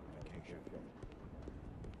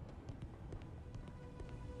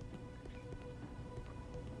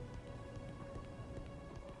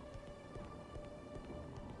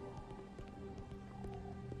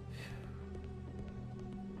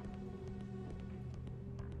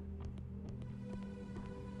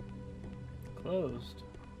 closed.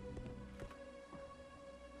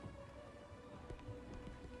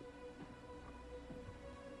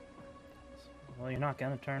 Well, you're not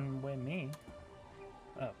gonna turn away me.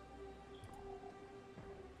 Oh.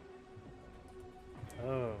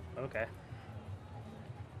 Oh, okay.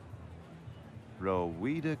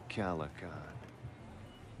 Rowita Calican.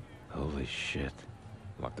 Holy shit.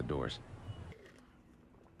 Lock the doors.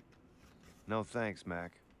 No thanks,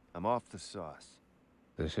 Mac. I'm off the sauce.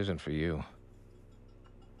 This isn't for you.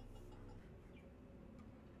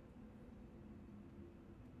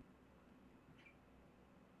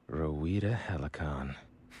 Rowita Helicon.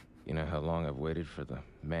 You know how long I've waited for the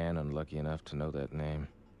man unlucky enough to know that name?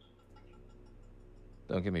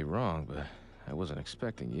 Don't get me wrong, but I wasn't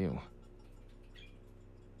expecting you.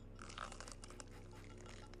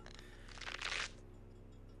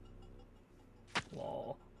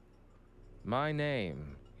 Lol. My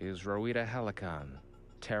name is Rowita Helicon,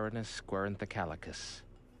 Tyrannus Squarenthecalicus.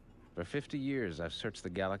 For 50 years, I've searched the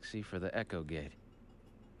galaxy for the Echo Gate.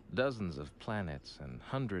 Dozens of planets and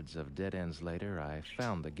hundreds of dead ends later, I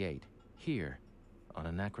found the gate, here, on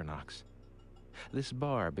Anachronox. This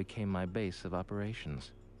bar became my base of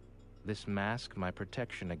operations. This mask my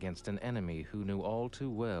protection against an enemy who knew all too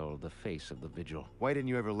well the face of the Vigil. Why didn't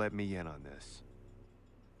you ever let me in on this?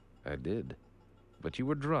 I did. But you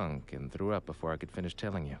were drunk and threw up before I could finish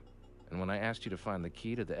telling you. And when I asked you to find the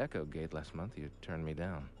key to the Echo Gate last month, you turned me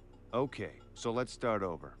down. Okay, so let's start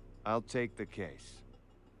over. I'll take the case.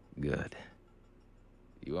 Good.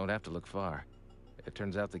 You won't have to look far. It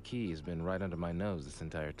turns out the key has been right under my nose this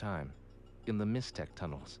entire time. In the Mystech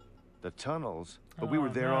tunnels. The tunnels? But we were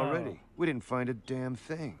there no. already. We didn't find a damn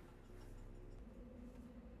thing.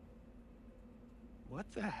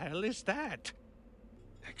 What the hell is that?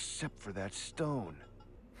 Except for that stone.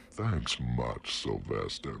 Thanks much,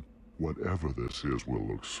 Sylvester. Whatever this is will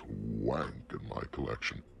look swank in my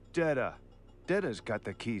collection. Detta. Detta's got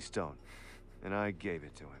the keystone. And I gave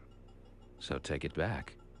it to him. So take it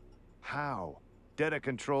back. How? Detta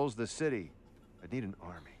controls the city. I need an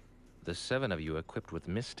army. The 7 of you equipped with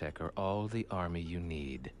Mystech are all the army you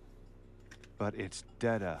need. But it's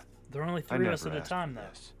Detta. There are only I 3 of us never at a asked time, for though.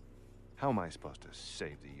 this. How am I supposed to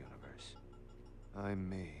save the universe? I'm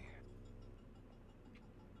me.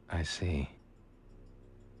 I see.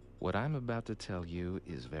 What I'm about to tell you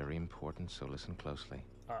is very important, so listen closely.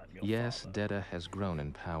 Yes, Detta has grown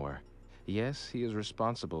in power. Yes, he is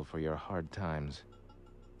responsible for your hard times.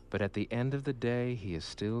 But at the end of the day, he is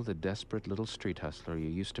still the desperate little street hustler you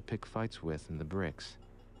used to pick fights with in the bricks.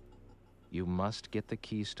 You must get the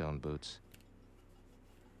keystone, Boots.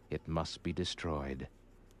 It must be destroyed.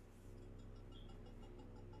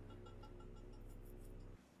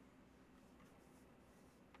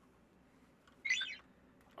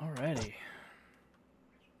 Alrighty.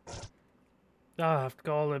 Oh, I have to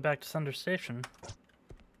go all the way back to Sunder Station.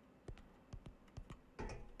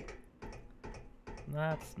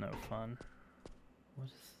 That's no fun. What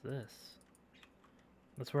is this?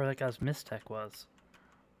 That's where that guy's Mystech was.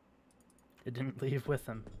 It didn't leave with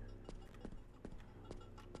him.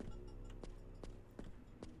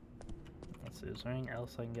 Let's see, is there anything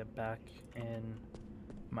else I can get back in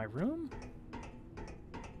my room?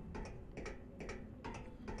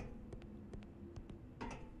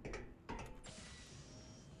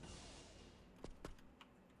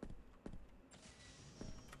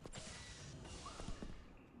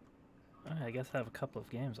 I guess I have a couple of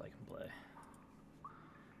games I can play.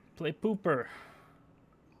 Play Pooper.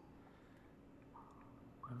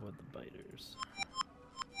 Avoid the biters.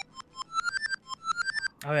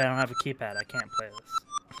 Oh yeah, I don't have a keypad. I can't play this.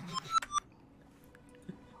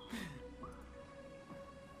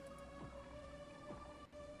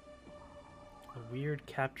 A weird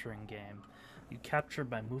capturing game. You capture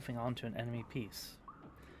by moving onto an enemy piece.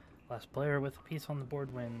 Last player with a piece on the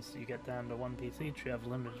board wins. You get down to 1 piece each. You have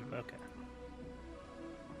limited... Okay.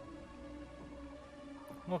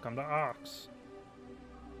 Welcome to Ox.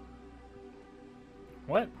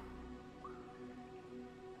 What?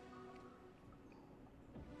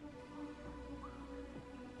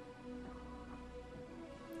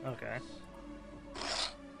 Okay.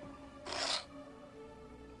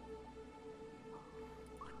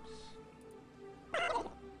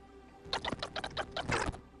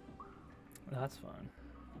 That's fun.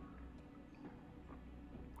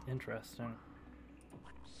 Interesting.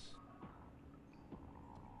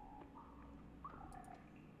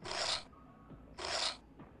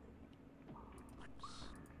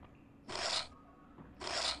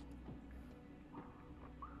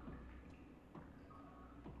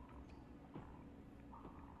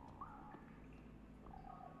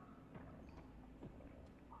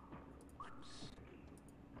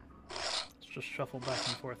 just shuffle back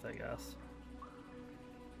and forth, I guess.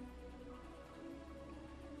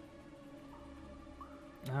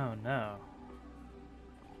 Oh no.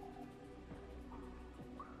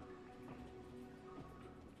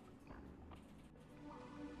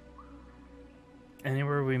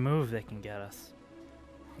 Anywhere we move, they can get us.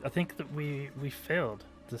 I think that we failed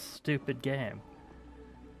this stupid game.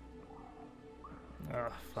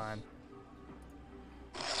 Ugh, fine.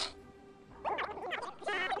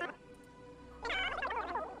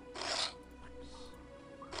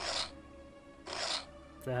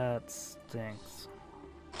 That stinks.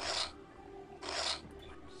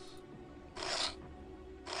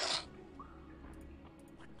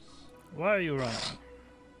 Why are you running?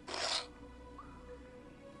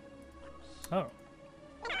 Oh.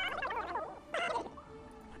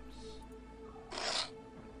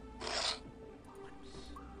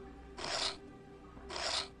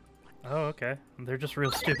 Oh, okay. They're just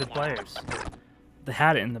real stupid players. They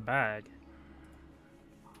had it in the bag.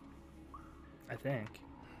 I think.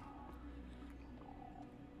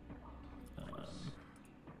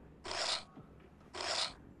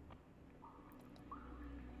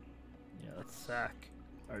 Yeah, let's sack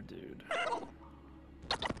our dude.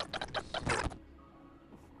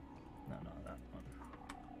 No, that one.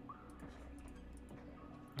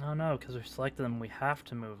 Oh no, because we selected them, we have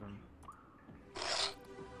to move him.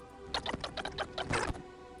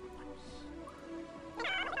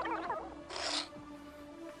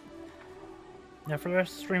 Yeah, for the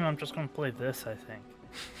rest of the stream, I'm just gonna play this, I think.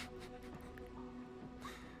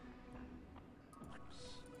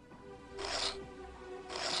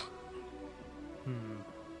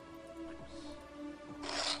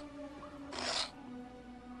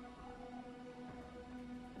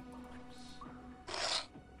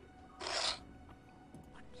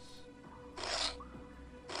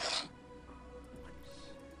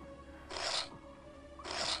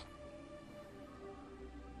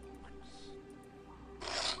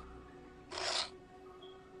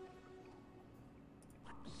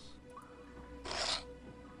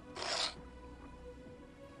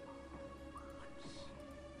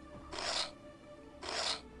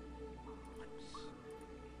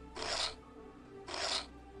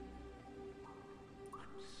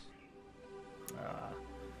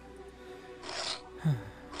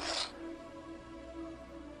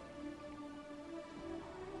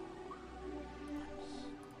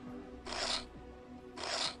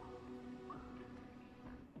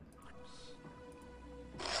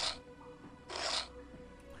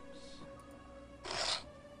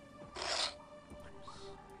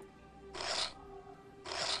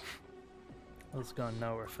 Let's go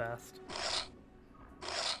nowhere fast.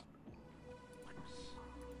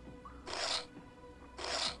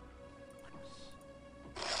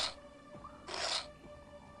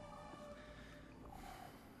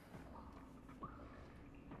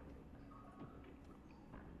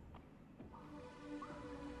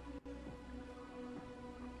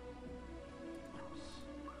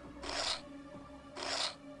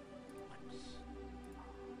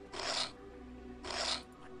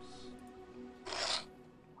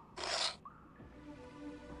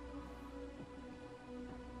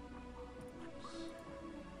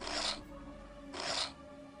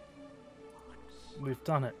 We've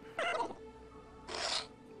done it.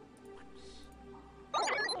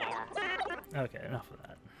 Okay, enough of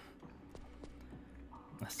that.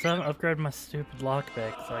 I still haven't upgraded my stupid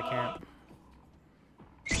lockpick, so I can't.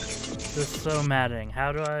 This is so maddening.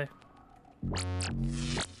 How do I...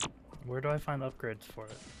 Where do I find upgrades for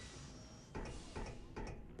it?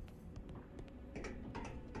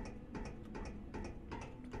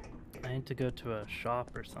 I need to go to a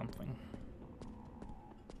shop or something.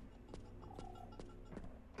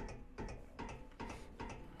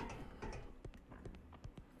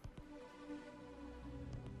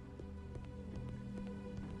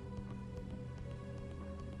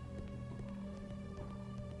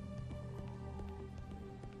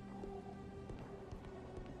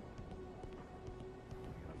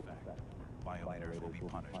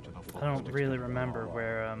 I don't really remember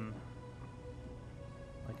where,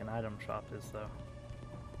 like an item shop is, though.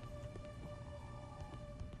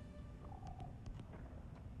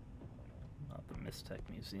 Not the Mistech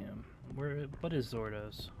Museum. What is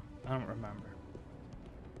Zordo's? I don't remember.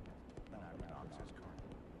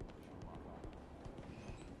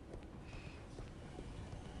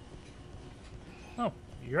 Oh,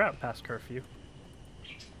 you're out past curfew.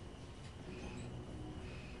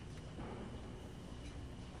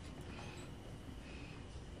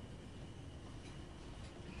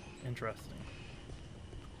 Interesting.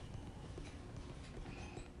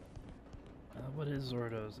 What is is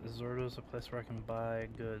Zordo's? Is Zordo's a place where I can buy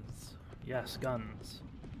goods? Yes, guns.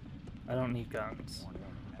 I don't need guns.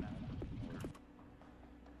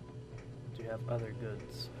 Do you have other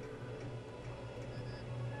goods?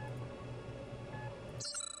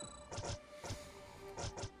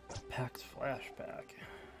 Packed flashback.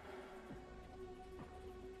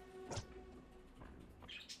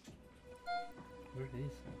 What are these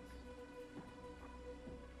things?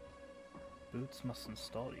 Boots must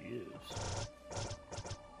install to use.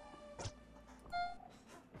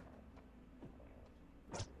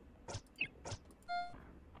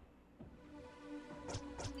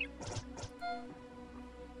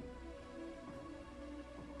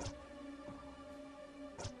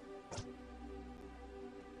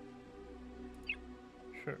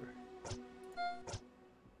 Sure.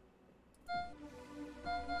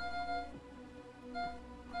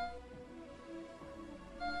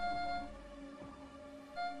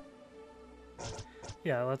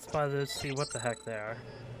 Yeah, let's buy those, see what the heck they are.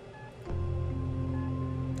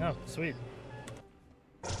 Oh, sweet.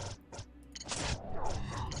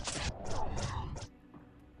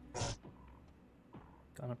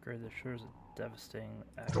 Gun upgrade that sure is devastating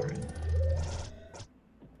accurate.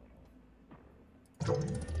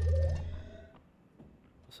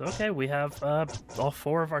 So okay, we have all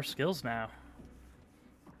 4 of our skills now.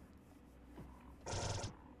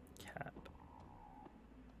 Cap.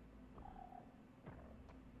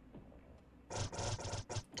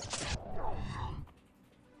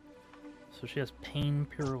 So she has pain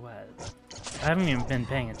pirouette. I haven't even been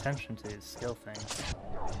paying attention to these skill things.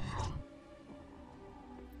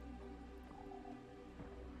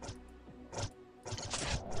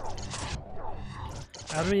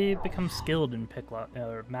 How do we become skilled in picklock,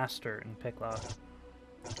 or master in picklock?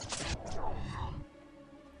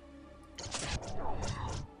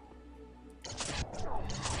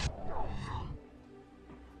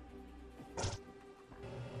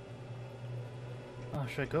 Oh,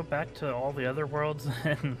 should I go back to all the other worlds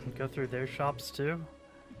and go through their shops too?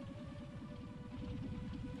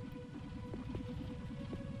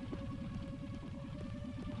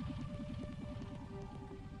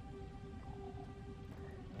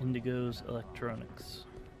 Indigo's Electronics.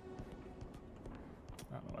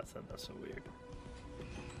 I don't know why I said that's so weird.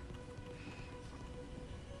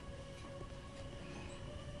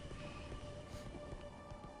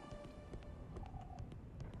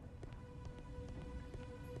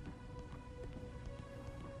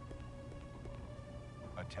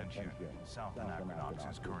 Attention. South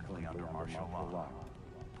Anachronox is currently under martial law.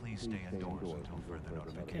 Please stay indoors until further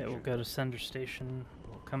notification. Okay, we'll go to Sender Station.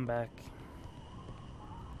 We'll come back.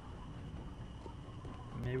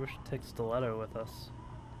 Maybe we should take Stiletto with us.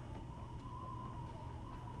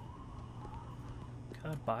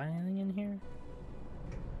 Can I buy anything in here?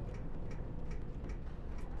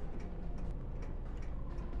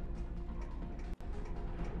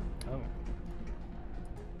 Oh.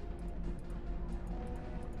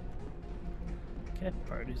 Okay,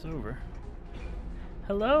 party's over.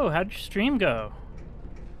 Hello, how'd your stream go?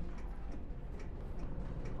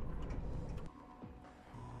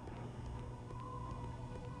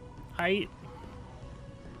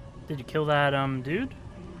 Did you kill that dude?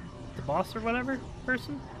 The boss or whatever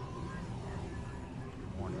person?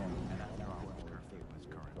 Warning, an hour-hour curfew is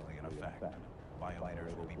currently in effect.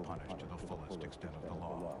 Violators will be punished to the fullest extent of the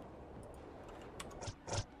law.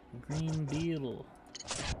 Green beetle.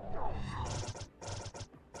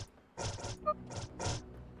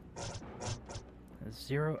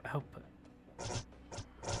 Zero output.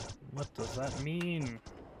 What does that mean?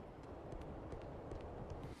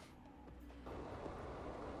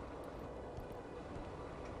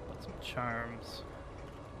 Some charms.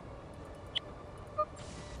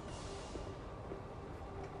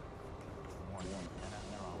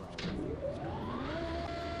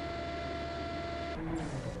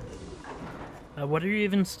 What are you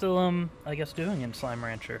even still, I guess, doing in Slime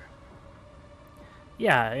Rancher?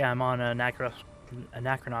 Yeah, I'm on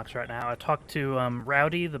Anachronox right now. I talked to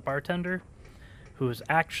Rowdy, the bartender, who is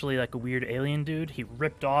actually like a weird alien dude. He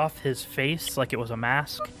ripped off his face like it was a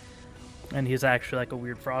mask, and he's actually like a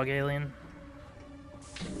weird frog alien.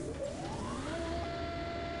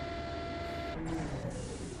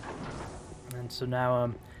 And so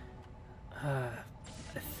now, I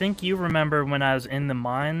think you remember when I was in the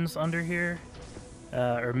mines under here,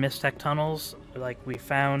 or Mistech tunnels, like we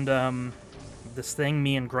found this thing,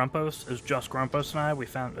 me and Grumpos, it was just Grumpos and I, we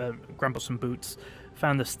found, Grumpos and Boots,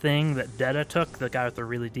 found this thing that Detta took, the guy with the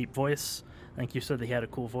really deep voice. I think you said that he had a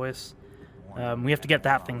cool voice. We have to get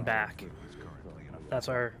that thing back. That's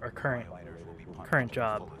our current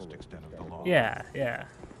job. Yeah.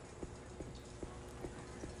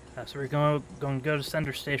 So we're going to go to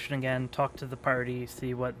Sender Station again, talk to the party,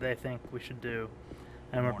 see what they think we should do.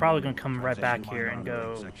 And we're probably going to come right back here and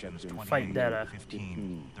go fight Detta.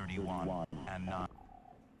 15, 31, and 9.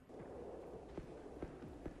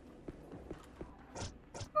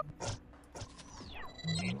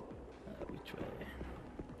 Which way?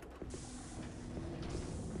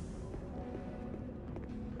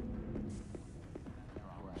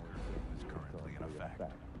 Is currently in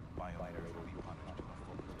effect. Violators will be punished to the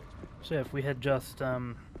fullest. So if we had just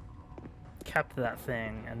kept that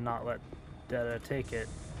thing and not let Detta take it,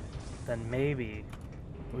 then maybe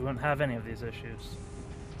we wouldn't have any of these issues.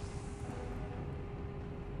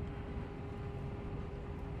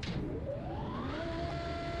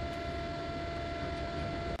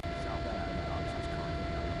 South Anachronox is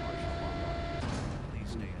currently under martial law. Please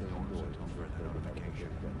stay indoors until further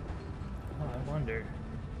notification. Oh, I wonder.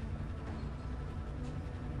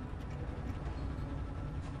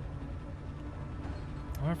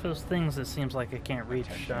 I wonder if those things it seems like it can't reach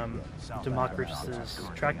Democritus's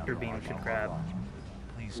tractor beam could grab.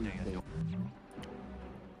 Please stay indoors.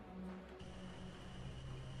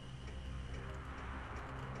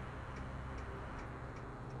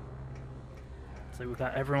 So we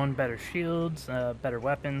got everyone better shields, better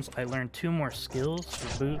weapons. I learned 2 more skills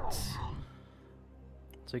for boots.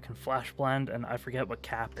 So you can flash blend, and I forget what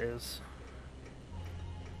cap is.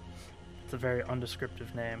 It's a very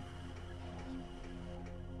undescriptive name.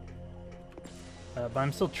 But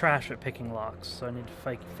I'm still trash at picking locks, so I need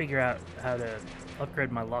to figure out how to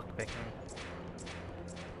upgrade my lock picking.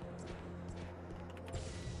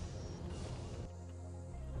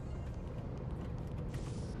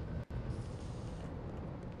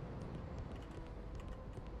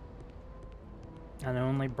 And I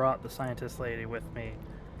only brought the scientist lady with me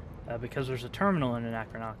because there's a terminal in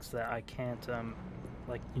Anachronox that I can't,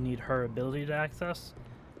 like, you need her ability to access,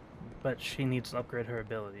 but she needs to upgrade her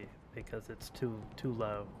ability because it's too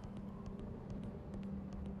low.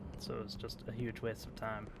 So it's just a huge waste of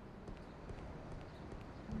time.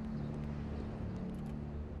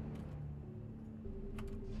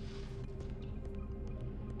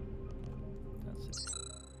 Let's see.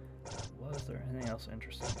 Was there anything else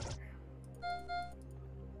interesting here?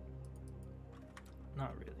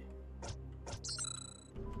 Not really.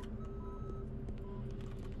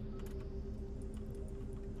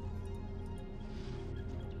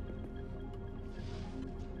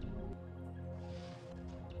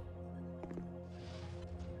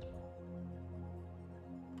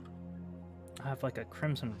 I have like a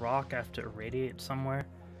crimson rock I have to irradiate somewhere.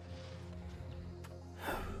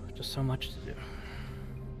 Just so much to do.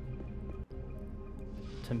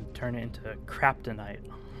 To turn it into kryptonite.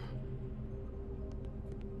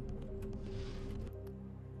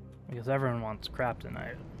 Because everyone wants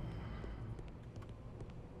kryptonite.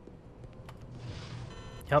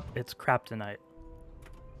 Yep, it's kryptonite.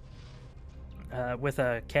 With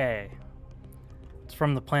a K. It's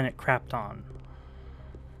from the planet Krypton.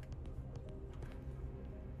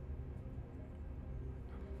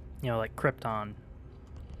 You know, like Krypton.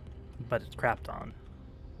 But it's Krypton.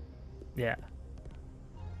 Yeah.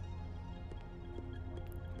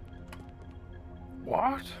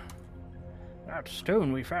 What? That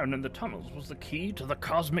stone we found in the tunnels was the key to the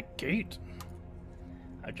cosmic gate.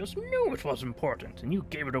 I just knew it was important, and you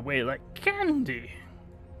gave it away like candy.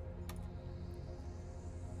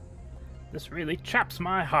 This really chaps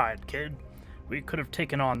my hide, kid. We could have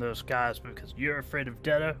taken on those guys, but because you're afraid of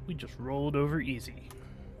Detta, we just rolled over easy.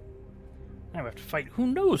 Now we have to fight who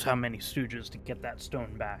knows how many stooges to get that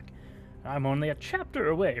stone back. I'm only a chapter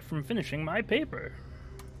away from finishing my paper.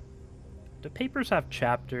 Do papers have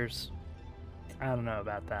chapters? I don't know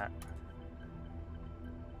about that.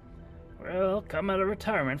 Well, come out of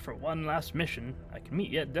retirement for one last mission. I can meet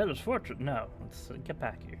you at Detta's fortress. No, let's get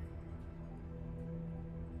back here.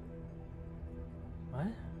 What?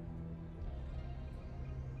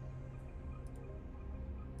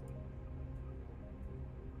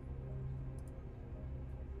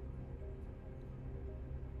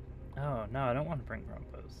 Oh, no, I don't want to bring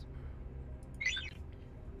Grumpos.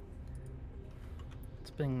 Let's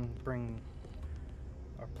bring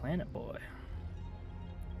our planet boy.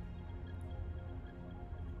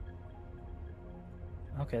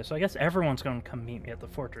 Okay, so I guess everyone's going to come meet me at the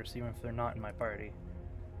fortress, even if they're not in my party.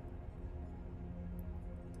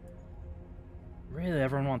 Really,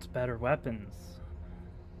 everyone wants better weapons.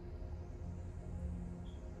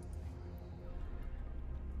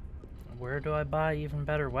 Where do I buy even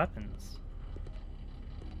better weapons?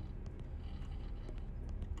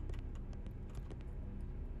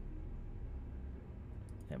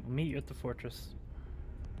 Yeah, we'll meet you at the fortress.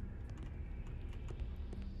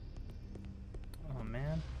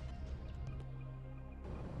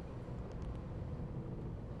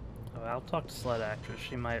 I'll talk to Sled Actress.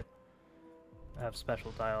 She might have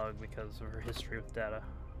special dialogue because of her history with Data.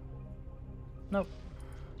 Nope.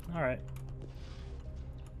 Alright.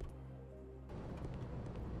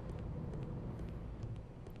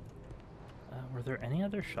 Were there any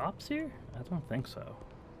other shops here? I don't think so.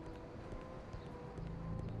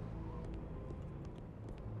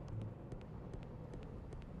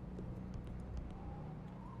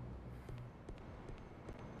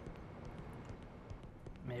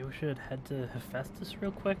 Maybe we should head to Hephaestus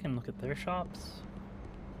real quick and look at their shops.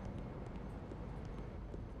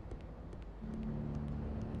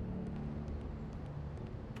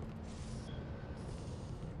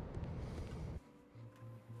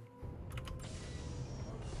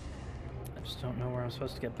 I just don't know where I'm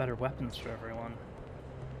supposed to get better weapons for everyone.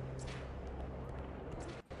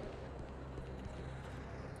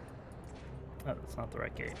 Oh, that's not the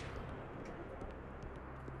right gate.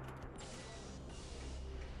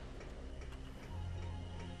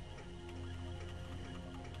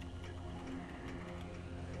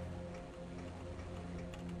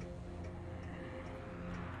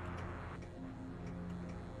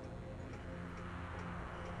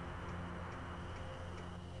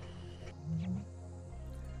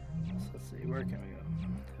 Let's see, where can we go?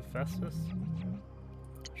 Hephaestus?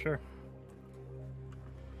 Sure.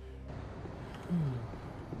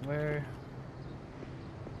 Where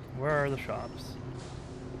are the shops?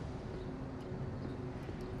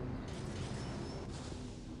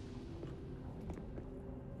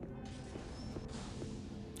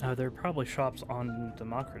 Oh, there are probably shops on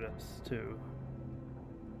Democritus, too.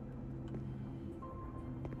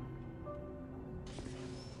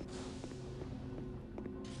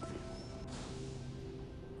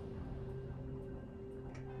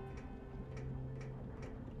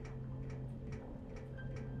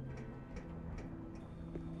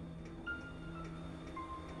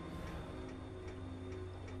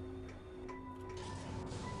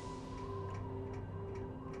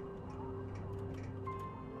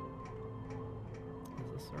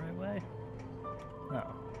 Is this the right way? No.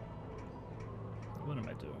 What am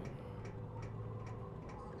I doing?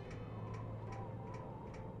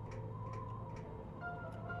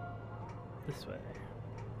 This way.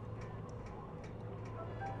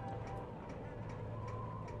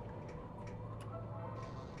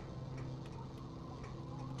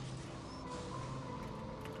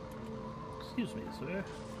 Excuse me, sir.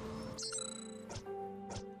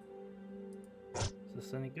 Is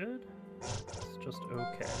this any good? It's just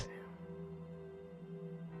okay.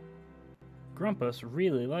 Grumpus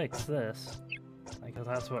really likes this, because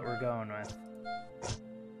that's what we're going with.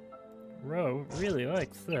 Ro really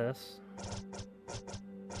likes this.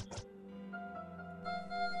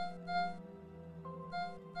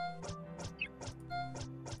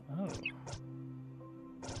 Oh.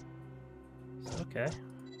 It's okay.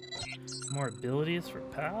 More abilities for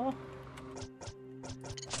Pal?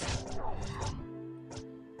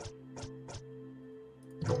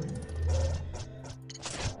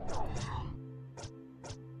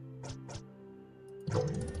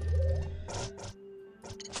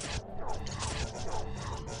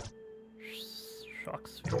 Shock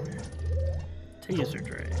Sphere. Taser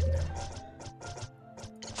Drain.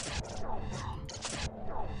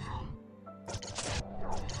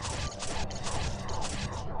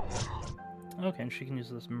 Okay, and she can use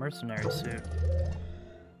this mercenary suit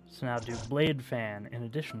to now do Blade Fan in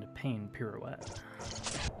addition to Pain Pirouette.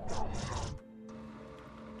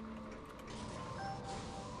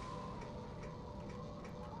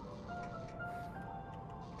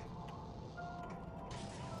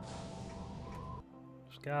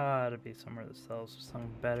 There's gotta be somewhere that sells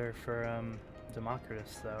something better for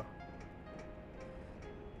Democritus, though.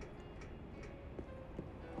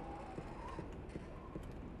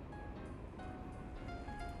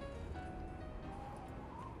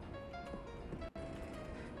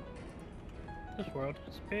 This world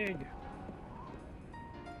is big.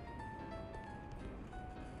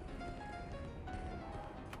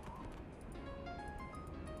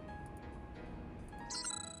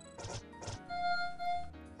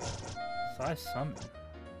 Size summon.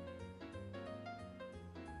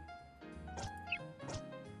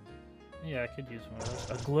 Yeah, I could use one of those.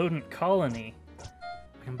 A Glodent colony.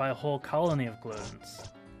 I can buy a whole colony of Glodents.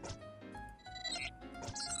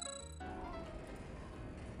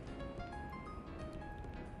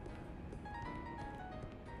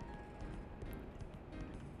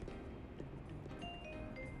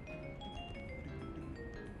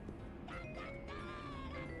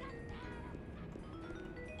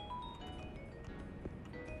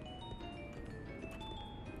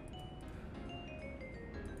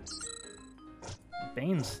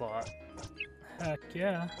 Bane slot. Heck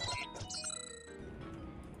yeah.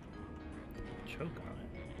 Choke on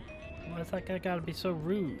it. Why is that guy gotta be so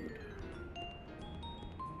rude?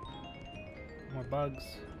 More bugs.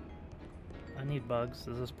 I need bugs.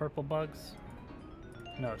 Is this purple bugs?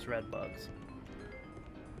 No, it's red bugs.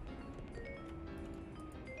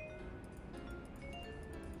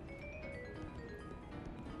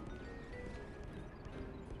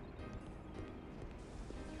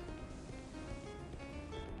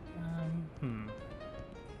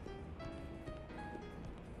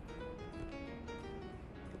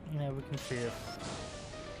 Yeah, we can see it.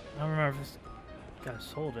 I don't remember if this guy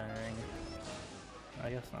sold anything. I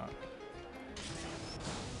guess not.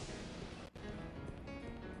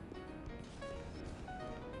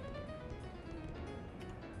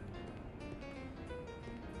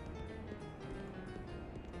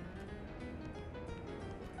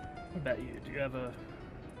 What about you? Do you have a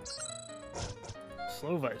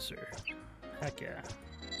slow visor? Heck yeah.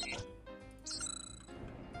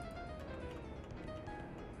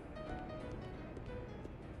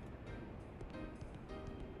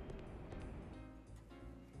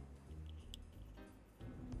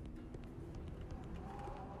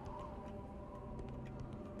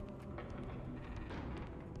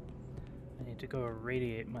 I need to go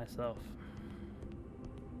irradiate myself.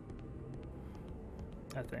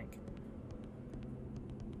 I think.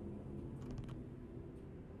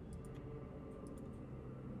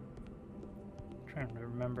 Trying to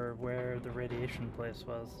remember where the radiation place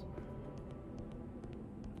was.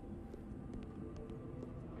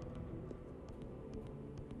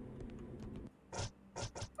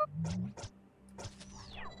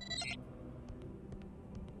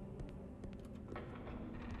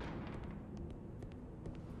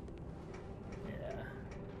 Yeah.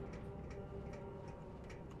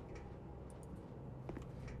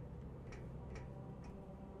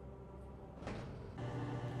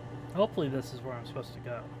 Hopefully this is where I'm supposed to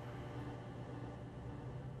go.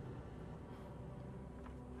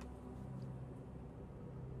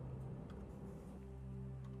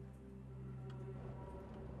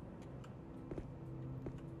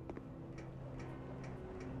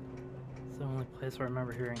 It's the only place where I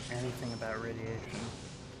remember hearing anything about radiation.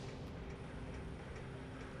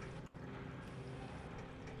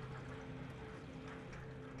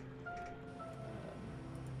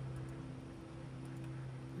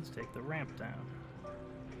 Let's take the ramp down.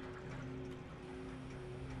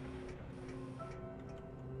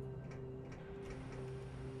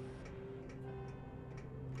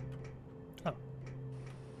 Oh.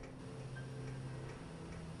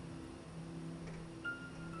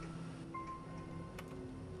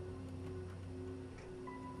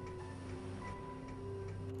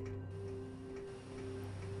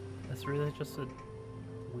 That's really just a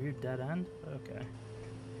weird dead end? Okay.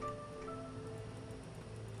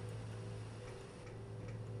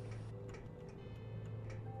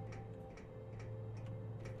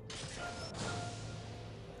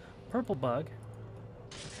 Purple bug.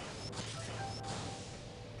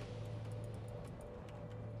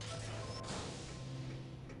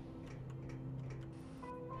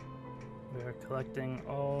 We are collecting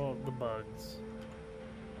all the bugs.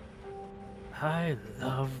 I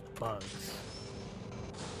love bugs.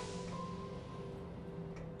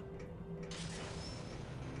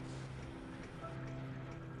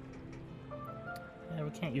 Yeah,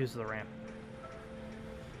 we can't use the ramp.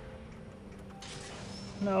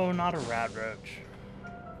 No, not a radroach.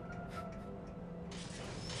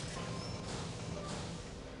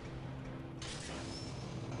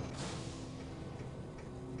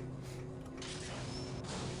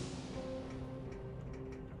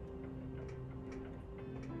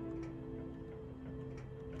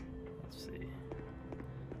 Let's see.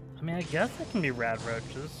 I mean, I guess they can be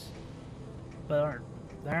radroaches, but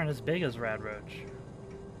they aren't as big as radroach.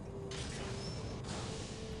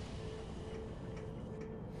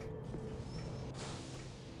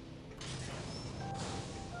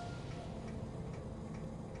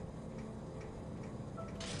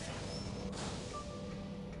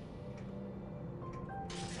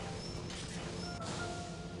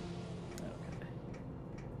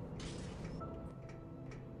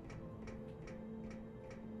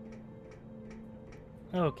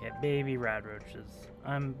 Okay, baby radroaches.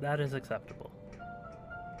 That is acceptable.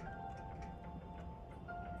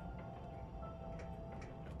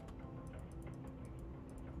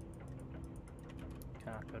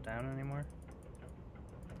 Cannot go down anymore?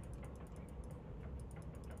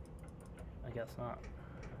 I guess not.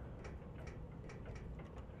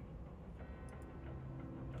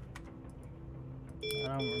 I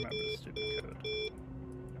don't remember the stupid code.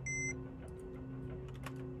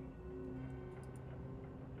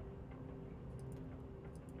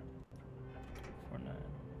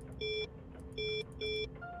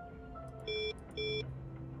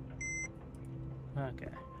 Okay.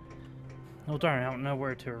 Well, darn, I don't know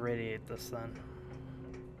where to irradiate this then.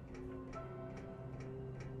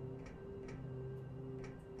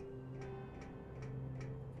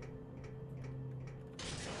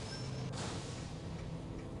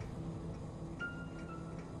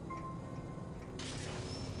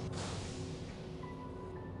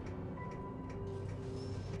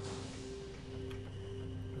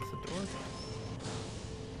 Is this a door?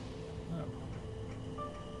 Oh.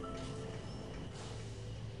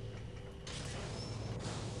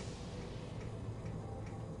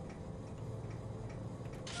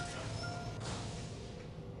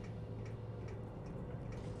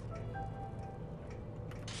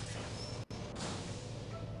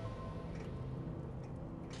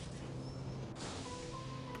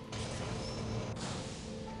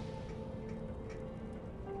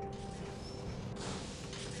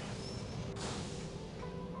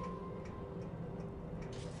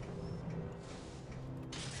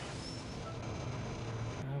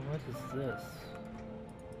 What is this?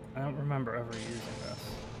 I don't remember ever using this.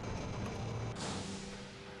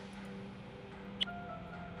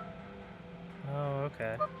 Oh,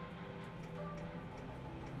 okay.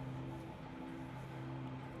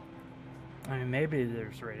 I mean, maybe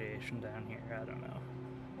there's radiation down here. I don't know.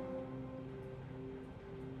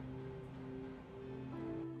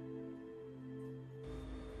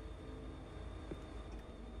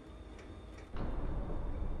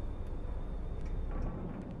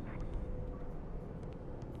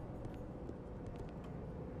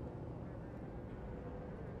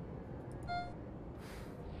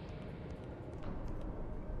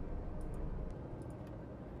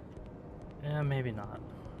 Yeah, maybe not.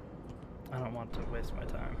 I don't want to waste my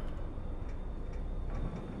time.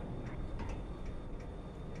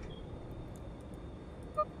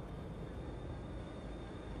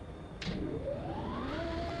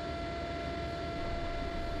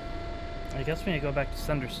 I guess we need to go back to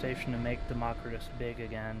Center Station to make Democritus big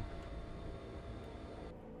again.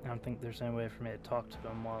 I don't think there's any way for me to talk to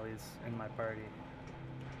him while he's in my party.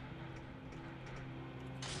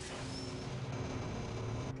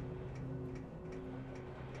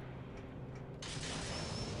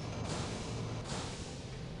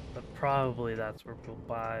 But probably that's where we'll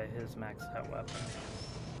buy his maxed out weapon.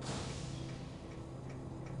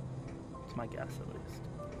 It's my guess, at least.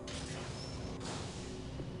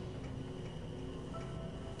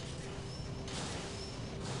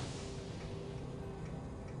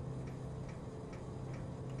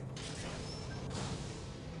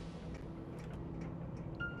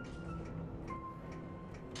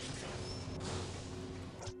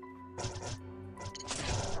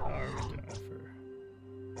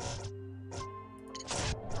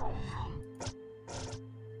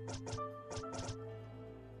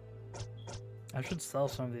 I should sell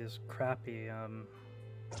some of these crappy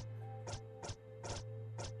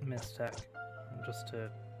Mistech just to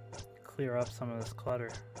clear up some of this clutter.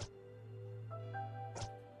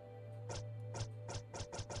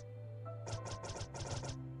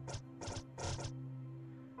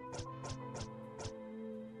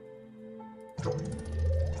 So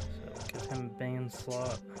give him Bane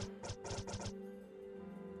slot.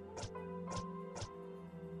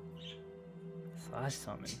 Psi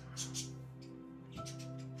summon.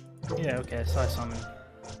 Yeah, okay, Psi summon.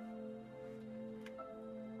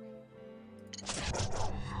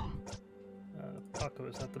 Paco,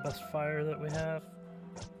 is that the best fire that we have?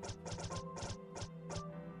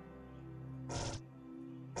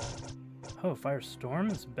 Oh, Firestorm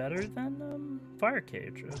is better than Fire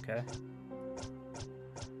Cage, okay.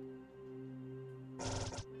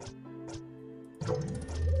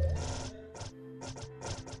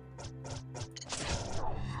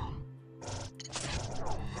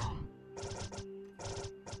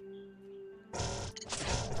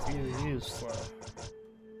 You slow.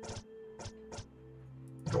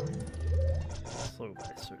 Slow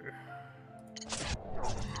Vicer.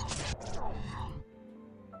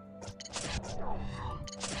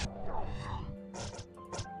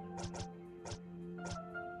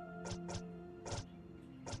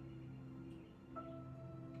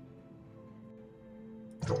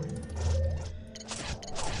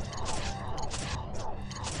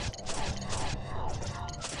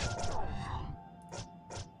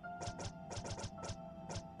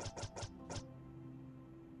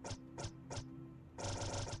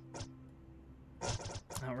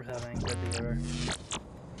 Not worth having good either.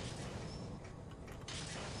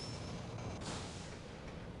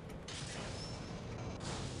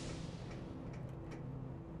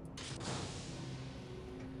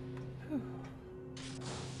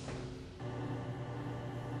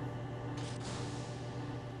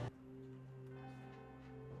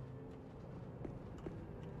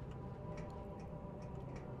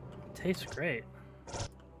 tastes great.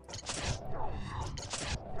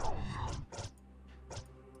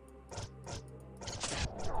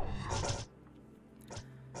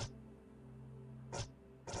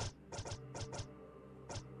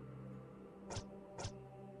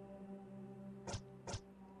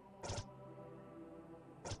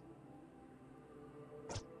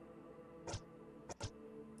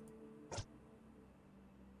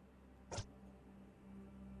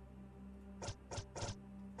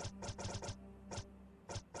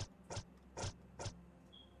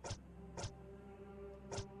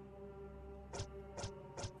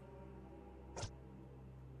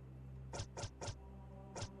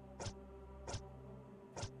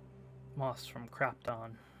 Moss from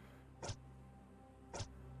Krypton.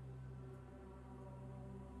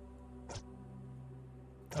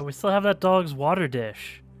 Oh, we still have that dog's water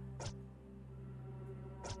dish.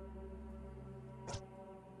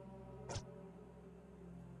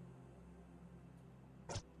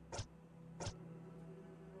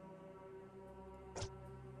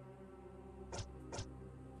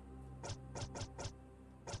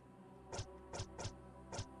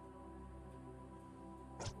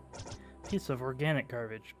 Piece of organic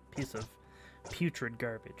garbage, piece of putrid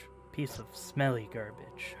garbage, piece of smelly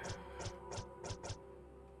garbage.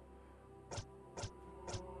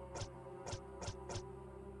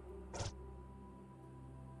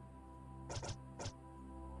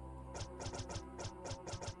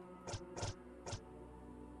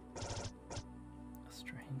 A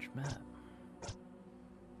strange map.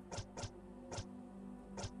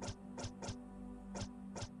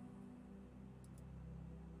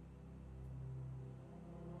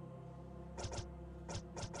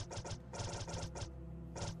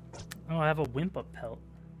 Oh, I have a Wimpa pelt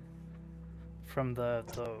from the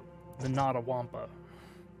Nada Wampa.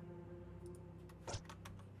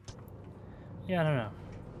 Yeah, I don't know.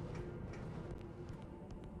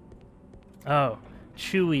 Oh,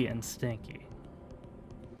 chewy and stinky.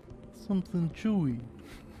 Something chewy.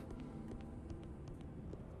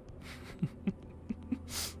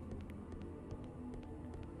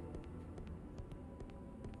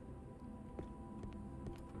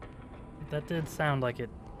 That did sound like it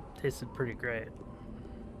tasted pretty great.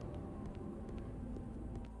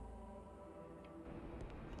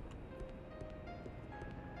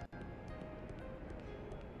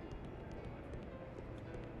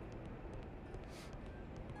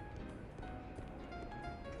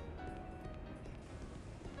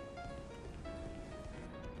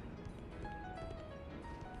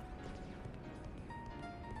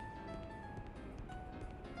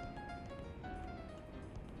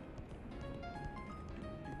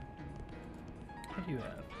 What do you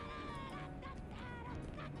have?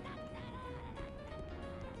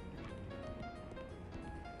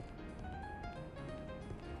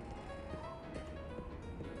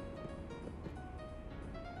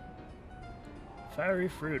 Fiery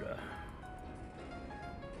Fruta.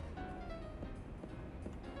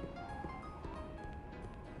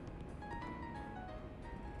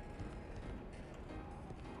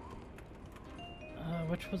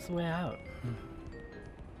 Which was the way out?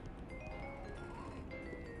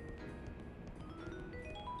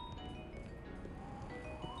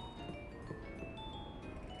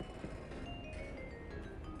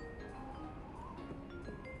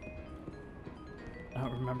 I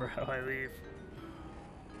don't remember how I leave.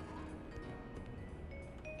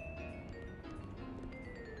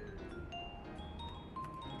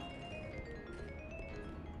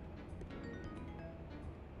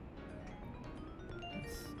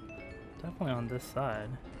 It's definitely on this side.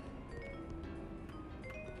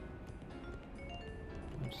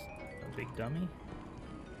 I'm just a big dummy.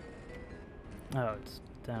 Oh, it's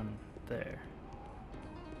down there.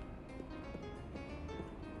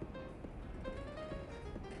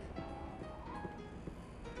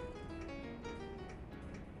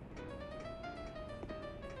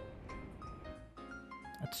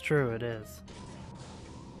 That's true, it is.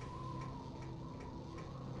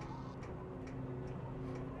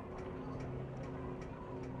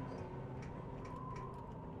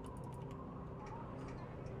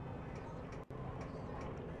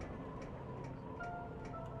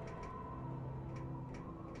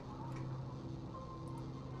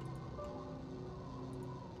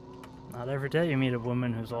 Not every day you meet a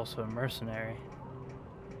woman who's also a mercenary.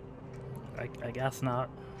 I guess not.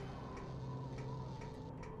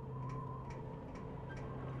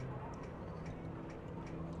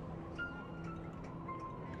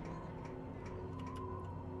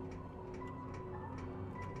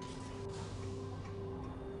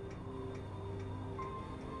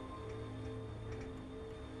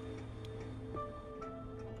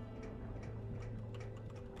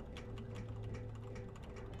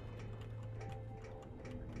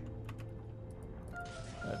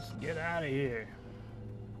 Get out of here.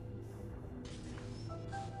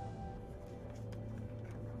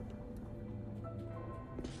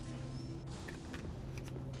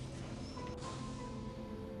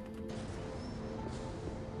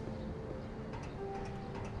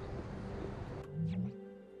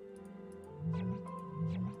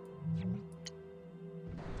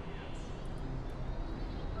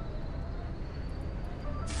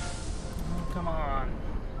 Oh, come on.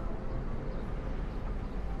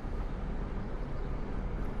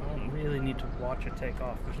 I don't really need to watch it take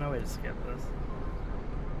off. There's no way to skip this.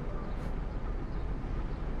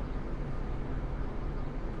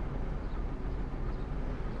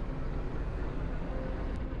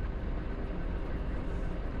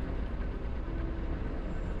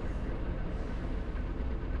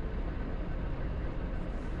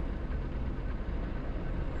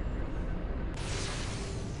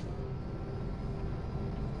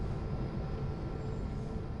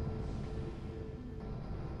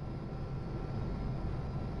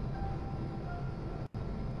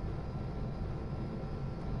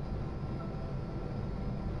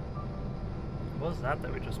 What was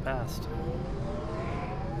that we just passed?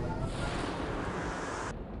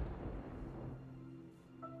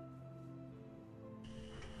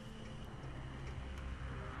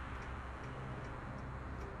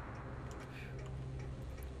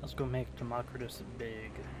 Let's go make Democritus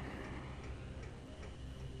big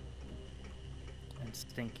and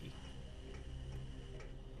stinky.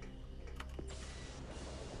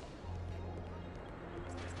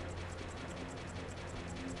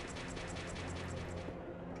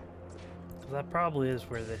 That probably is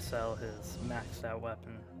where they sell his maxed out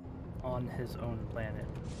weapon, on his own planet.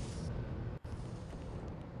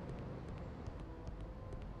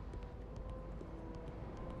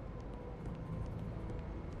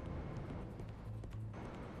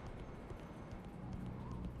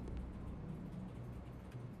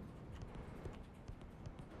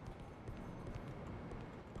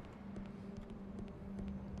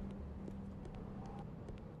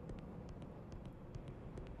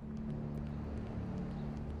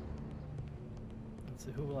 So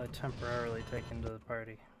who will I temporarily take into the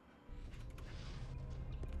party?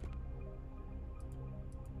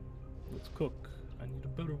 Let's cook. I need a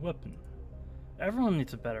better weapon. Everyone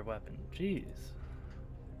needs a better weapon. Jeez.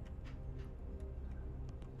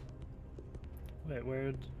 Wait,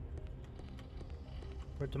 where'd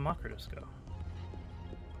Democritus go?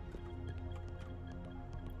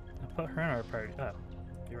 I put her in our party. Oh,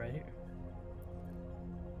 you're right here.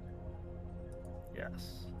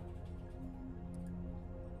 Yes.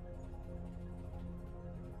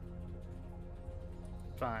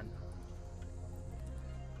 Fine.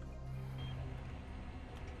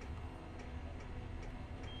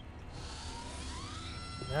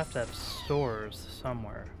 We have to have stores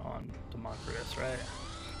somewhere on Democritus, right?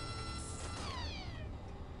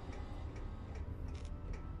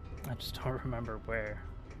 I just don't remember where.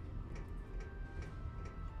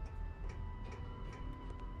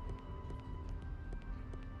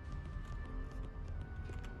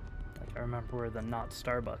 I remember where the not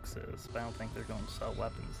Starbucks is, but I don't think they're going to sell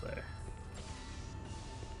weapons there.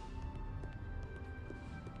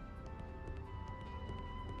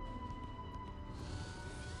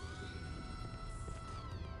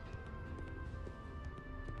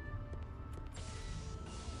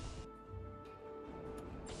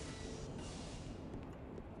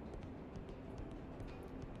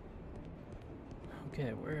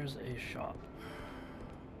 Okay, where's a shop?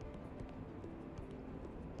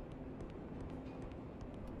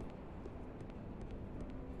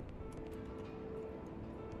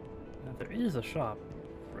 There is a shop,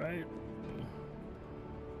 right?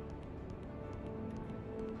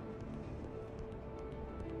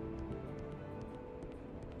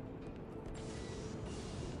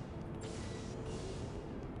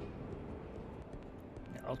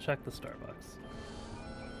 Yeah, I'll check the Starbucks.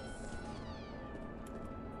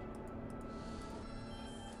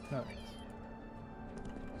 No thanks.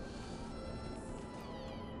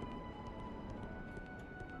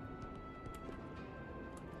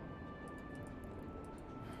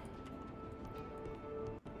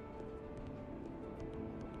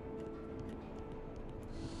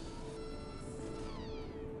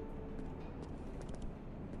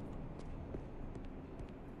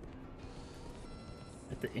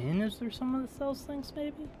 At the inn, is there someone that sells things,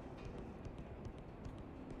 maybe?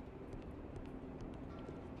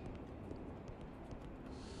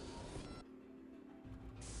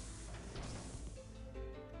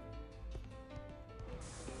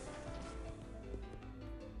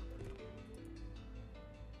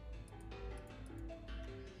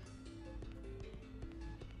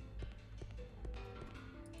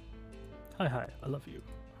 Hi, I love you.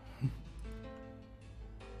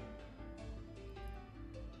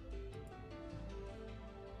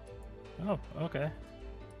 Oh, okay.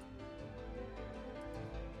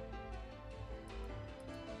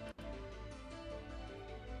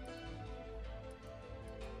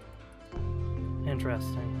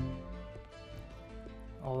 Interesting.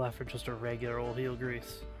 All that for just a regular old heel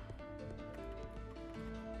grease.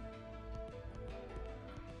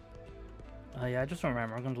 Yeah, I just don't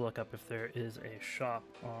remember. I'm going to look up if there is a shop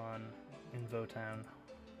in Votown.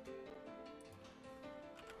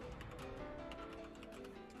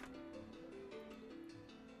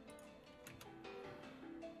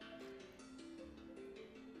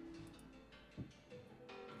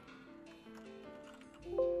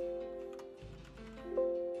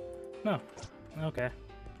 No. Okay.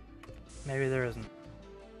 Maybe there isn't.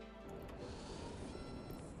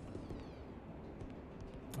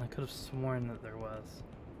 I could have sworn that there was.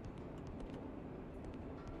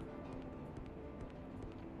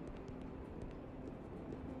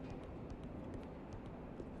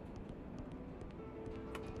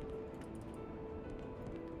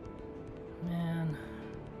 Man.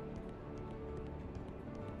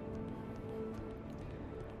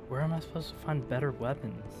 Where am I supposed to find better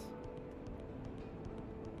weapons?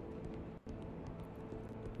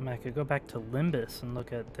 I mean, I could go back to Limbus and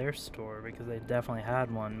look at their store because they definitely had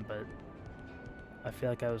one, but I feel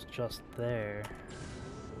like I was just there.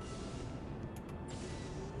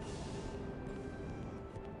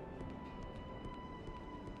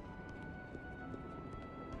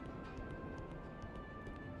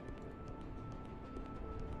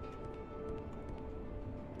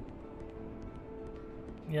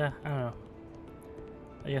 Yeah, I don't know.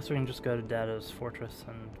 I guess we can just go to Dato's fortress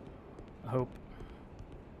and hope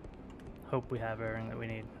we have everything that we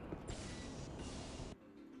need.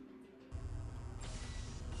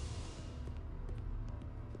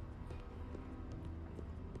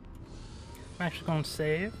 I'm actually going to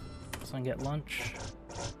save, so I can get lunch.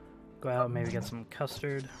 Go out and maybe get some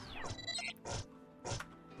custard.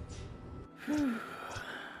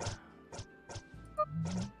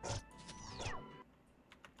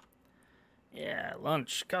 Yeah,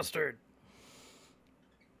 lunch, custard.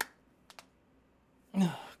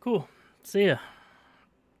 Cool. See ya.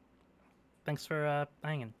 Thanks for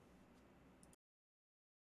hanging.